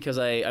there because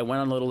I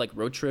went on a little like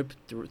road trip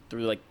through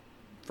like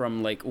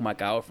from like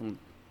Humacao from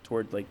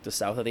toward like the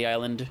south of the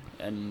island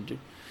and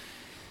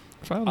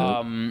Found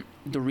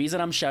it. the reason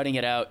I'm shouting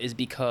it out is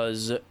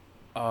because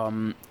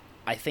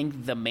I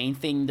think the main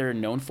thing they're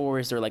known for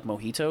is their like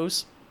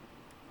mojitos,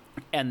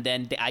 and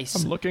then I'm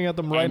looking at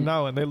them right and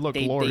now and they look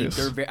glorious.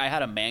 I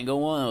had a mango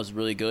one that was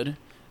really good,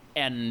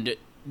 and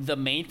the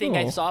main thing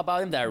I Oh. saw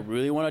about them that I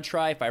really want to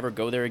try if I ever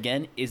go there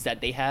again is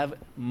that they have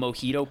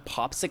mojito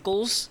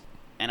popsicles,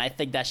 and I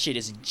think that shit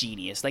is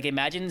genius. Like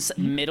imagine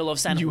middle of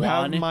San You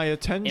Juan. have my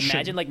attention.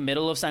 Imagine like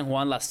middle of San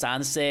Juan La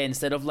Sanse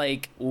instead of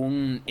like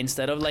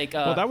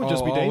well, that would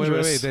just be Wait,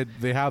 dangerous.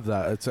 they have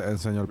that. It's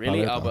Señor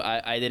really. Paleta. Oh, but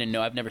I didn't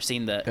know. I've never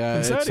seen that. Yeah,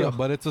 In serio?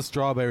 but it's a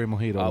strawberry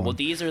mojito. Well, one.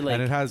 these are like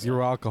and it has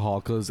zero alcohol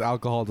because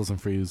alcohol doesn't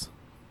freeze.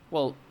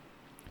 well,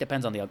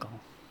 depends on the alcohol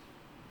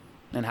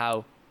and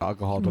how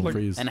Alcohol But don't like-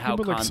 freeze. and how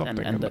put, like, con-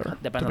 something and in the, there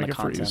depends to on the make it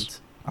freeze. content.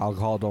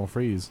 Alcohol don't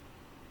freeze.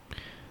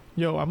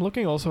 Yo, I'm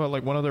looking also at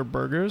like one of their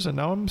burgers and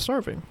now I'm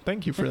starving.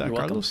 Thank you for that, You're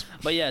welcome. Carlos.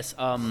 But yes,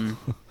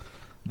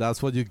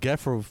 That's what you get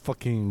for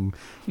fucking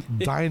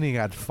dining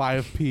at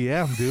 5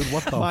 p.m., dude.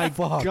 What the My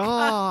fuck?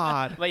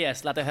 God. but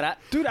yes, La Tejera.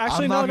 Dude,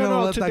 actually, I'm not no.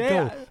 gonna let Today,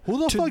 that go.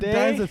 Who the fuck today-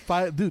 dines at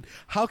 5? Dude,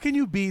 how can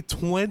you be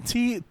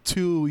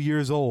 22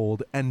 years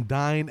old and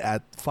dine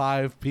at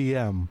 5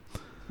 p.m.?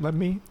 Let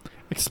me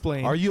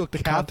explain. Are you a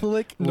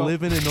Catholic No.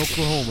 living in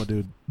Oklahoma,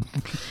 dude?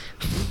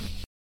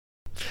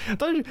 I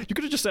thought you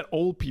could have just said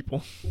old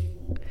people.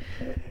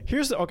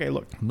 Here's the okay.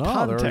 Look, No,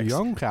 context. they're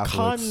young Catholics.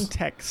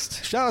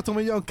 Context. Shout out to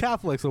my young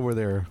Catholics over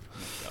there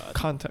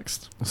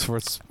Context. for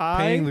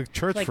paying the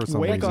church like, for some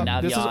Wake reason.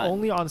 up. This is Navidad.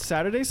 only on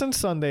Saturdays and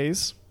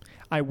Sundays.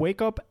 I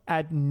wake up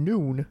at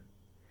noon.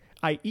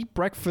 I eat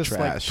breakfast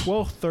Trash.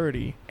 like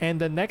 12:30, and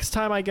the next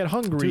time I get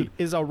hungry Dude,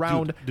 is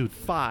around dude,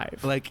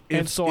 5. Like,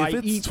 and if, so if I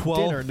it's eat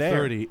dinner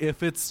there. 12:30,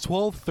 if it's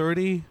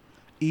 12:30,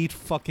 eat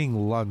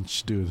fucking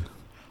lunch, dude.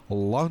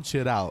 Lunch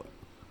it out.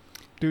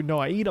 Dude, no,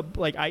 I eat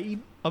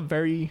a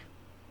very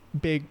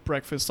big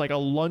breakfast, like a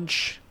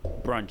lunch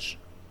Brunch.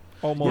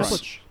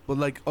 almost. Brunch. But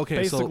like, okay,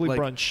 Basically so like,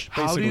 brunch.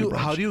 how do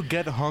Basically you brunch.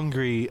 get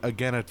hungry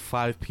again at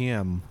 5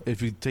 p.m.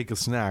 if you take a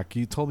snack?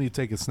 You told me you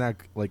take a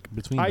snack like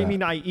between. I that.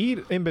 mean, I eat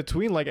in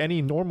between like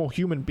any normal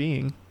human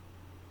being.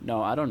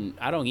 No, I don't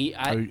eat.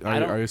 Are you- I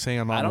don't. are you saying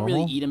I'm not I don't normal?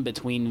 really eat in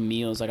between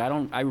meals. Like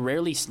I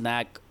rarely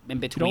snack in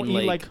You between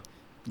don't eat like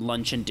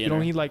lunch and you dinner.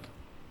 don't eat like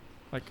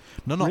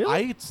No, Really?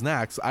 I eat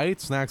snacks. I eat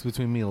snacks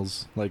between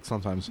meals, like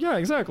sometimes. yeah,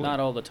 exactly. Not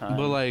all the time.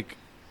 But like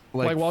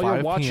Like, while you're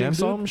 5 watching PM, dude?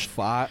 some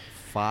 5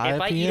 if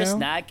I p.m. eat a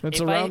snack, It's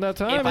if around I, that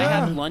time, If I yeah.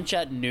 have lunch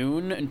at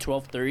noon and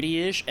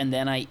 12:30 ish, and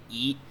then I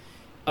eat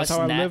a That's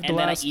how I snack, lived the and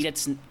then I last eat it,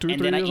 2-3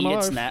 and then I years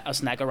of eat my it life. a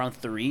snack around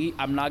 3.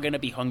 I'm not gonna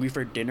be hungry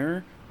for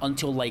dinner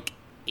until like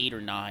 8 or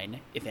 9,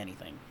 if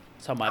anything.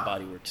 That's how my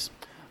body works.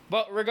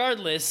 But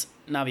regardless,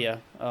 Navia,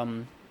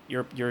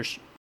 your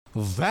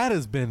That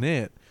has been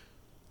it.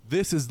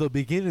 This is the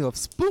beginning of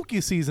spooky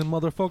season,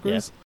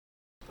 motherfuckers.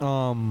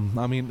 I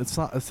mean, it's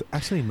not. It's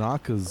actually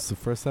not because the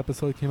first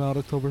episode came out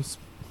October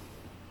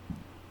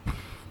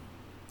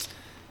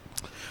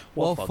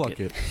Well, fuck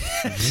it.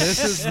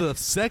 This is the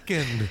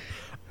second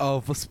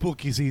of a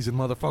spooky season,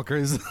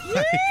 motherfuckers.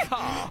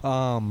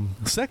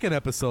 Second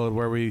episode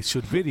where we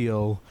shoot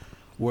video,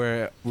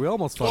 where we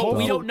almost fucked Oh, up.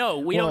 we don't know.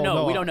 We don't Well,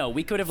 know. no. We don't know.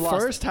 We could have lost.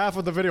 First half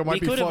of the video we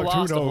might be could have fucked. Who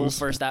lost the whole knows?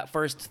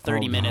 first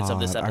 30 Oh, minutes of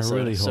this God, I episode.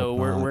 really So hope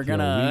we're not,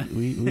 gonna.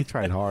 yo. We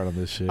tried hard on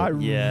this shit. I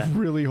Yeah.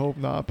 really hope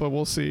not, but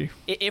we'll see.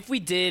 If we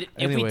did,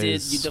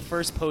 Anyways. the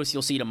first post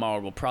you'll see tomorrow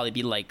will probably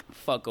be like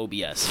 "fuck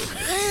OBS"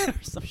 or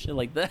some shit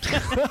like that.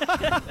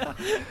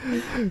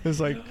 It's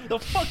like, The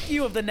fuck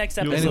you of the next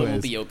episode will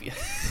Anyways. be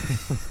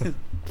OBS.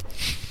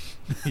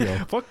 Yo,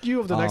 fuck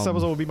you. If the next Um,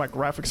 episode will be my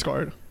graphics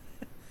card.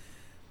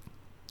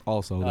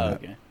 also, Oh, that,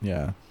 okay.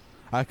 yeah,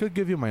 I could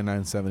give you my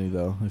 970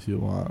 though if you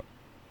want.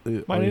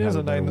 Mine is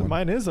a nine.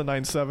 Mine is a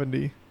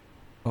 970.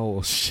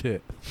 Oh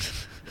shit.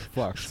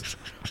 Fucked.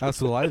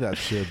 That's lie that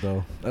shit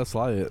though. That's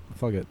lie it.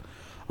 Fuck it.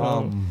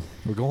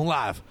 We're going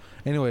live.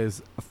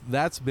 Anyways,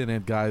 that's been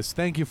it, guys.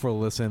 Thank you for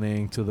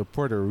listening to the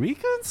Puerto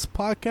Ricans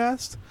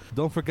podcast.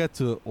 Don't forget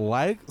to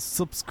like,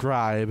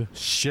 subscribe,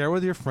 share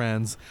with your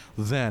friends,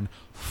 then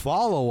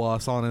follow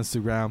us on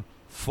Instagram,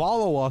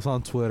 follow us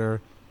on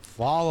Twitter,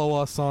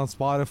 follow us on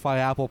Spotify,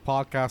 Apple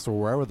Podcasts, or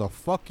wherever the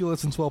fuck you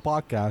listen to a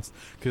podcast,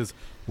 because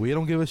we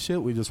don't give a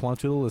shit. We just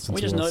want you to listen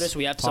We to us. just noticed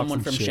we have talk someone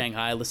some from shit.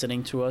 Shanghai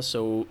listening to us.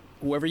 So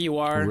whoever you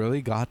are,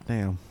 Really?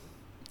 Goddamn.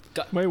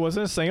 Wait,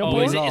 wasn't it oh,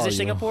 Singapore? is it Oh, yeah.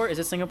 Singapore? Is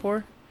it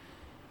Singapore?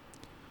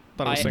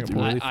 Thought it was I-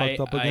 Singapore. Really fucked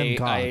up again?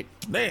 God. I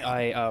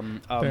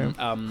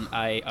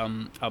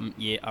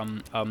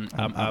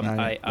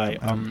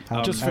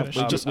Just finish.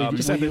 Just end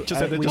it.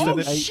 Just end it. Oh Just end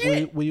it.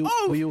 shit!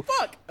 will you-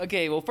 Fuck!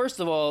 Okay, well, first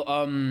of all,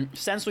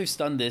 since we've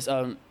done this,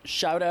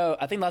 shout out.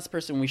 I think last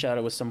person we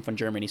shouted was someone from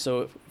Germany.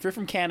 So if you're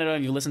from Canada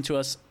and you listen to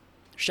us,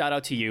 shout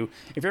out to you.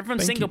 If you're from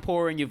Thank you.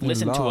 Singapore and you've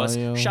listened to us,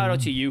 Lion. shout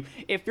out to you.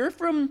 If you're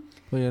from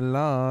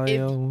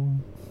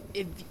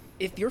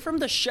if you're from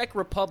the Czech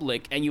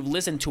Republic and you've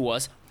listened to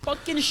us,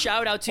 fucking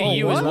shout out to Oh,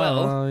 you as what?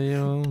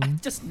 well.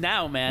 Just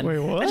now, man. Wait,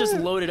 what? I just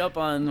loaded up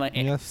on my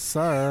Yes,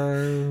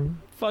 sir.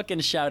 fucking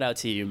shout out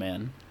to you,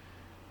 man.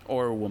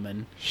 Or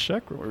woman,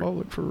 Czech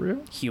Republic for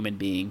real? human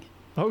being.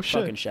 Oh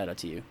Fucking shit! shout out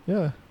to you.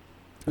 Yeah.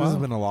 This has Wow.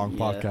 been a long Yeah.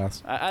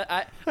 podcast.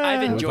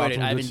 I've We've enjoyed got it.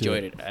 some I've good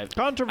enjoyed shit. it. I've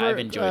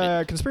Controversy. enjoyed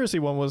it. Conspiracy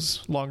one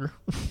was longer.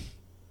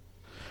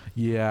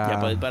 Yeah. Yeah,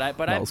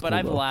 that was cool,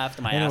 I've though. laughed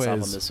my ass off on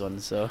Anyways. this one.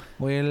 So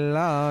We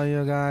love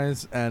you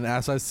guys. And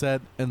as I said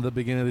in the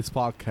beginning of this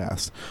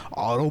podcast,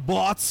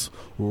 Autobots,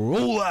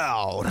 roll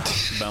out.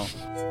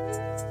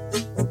 boom.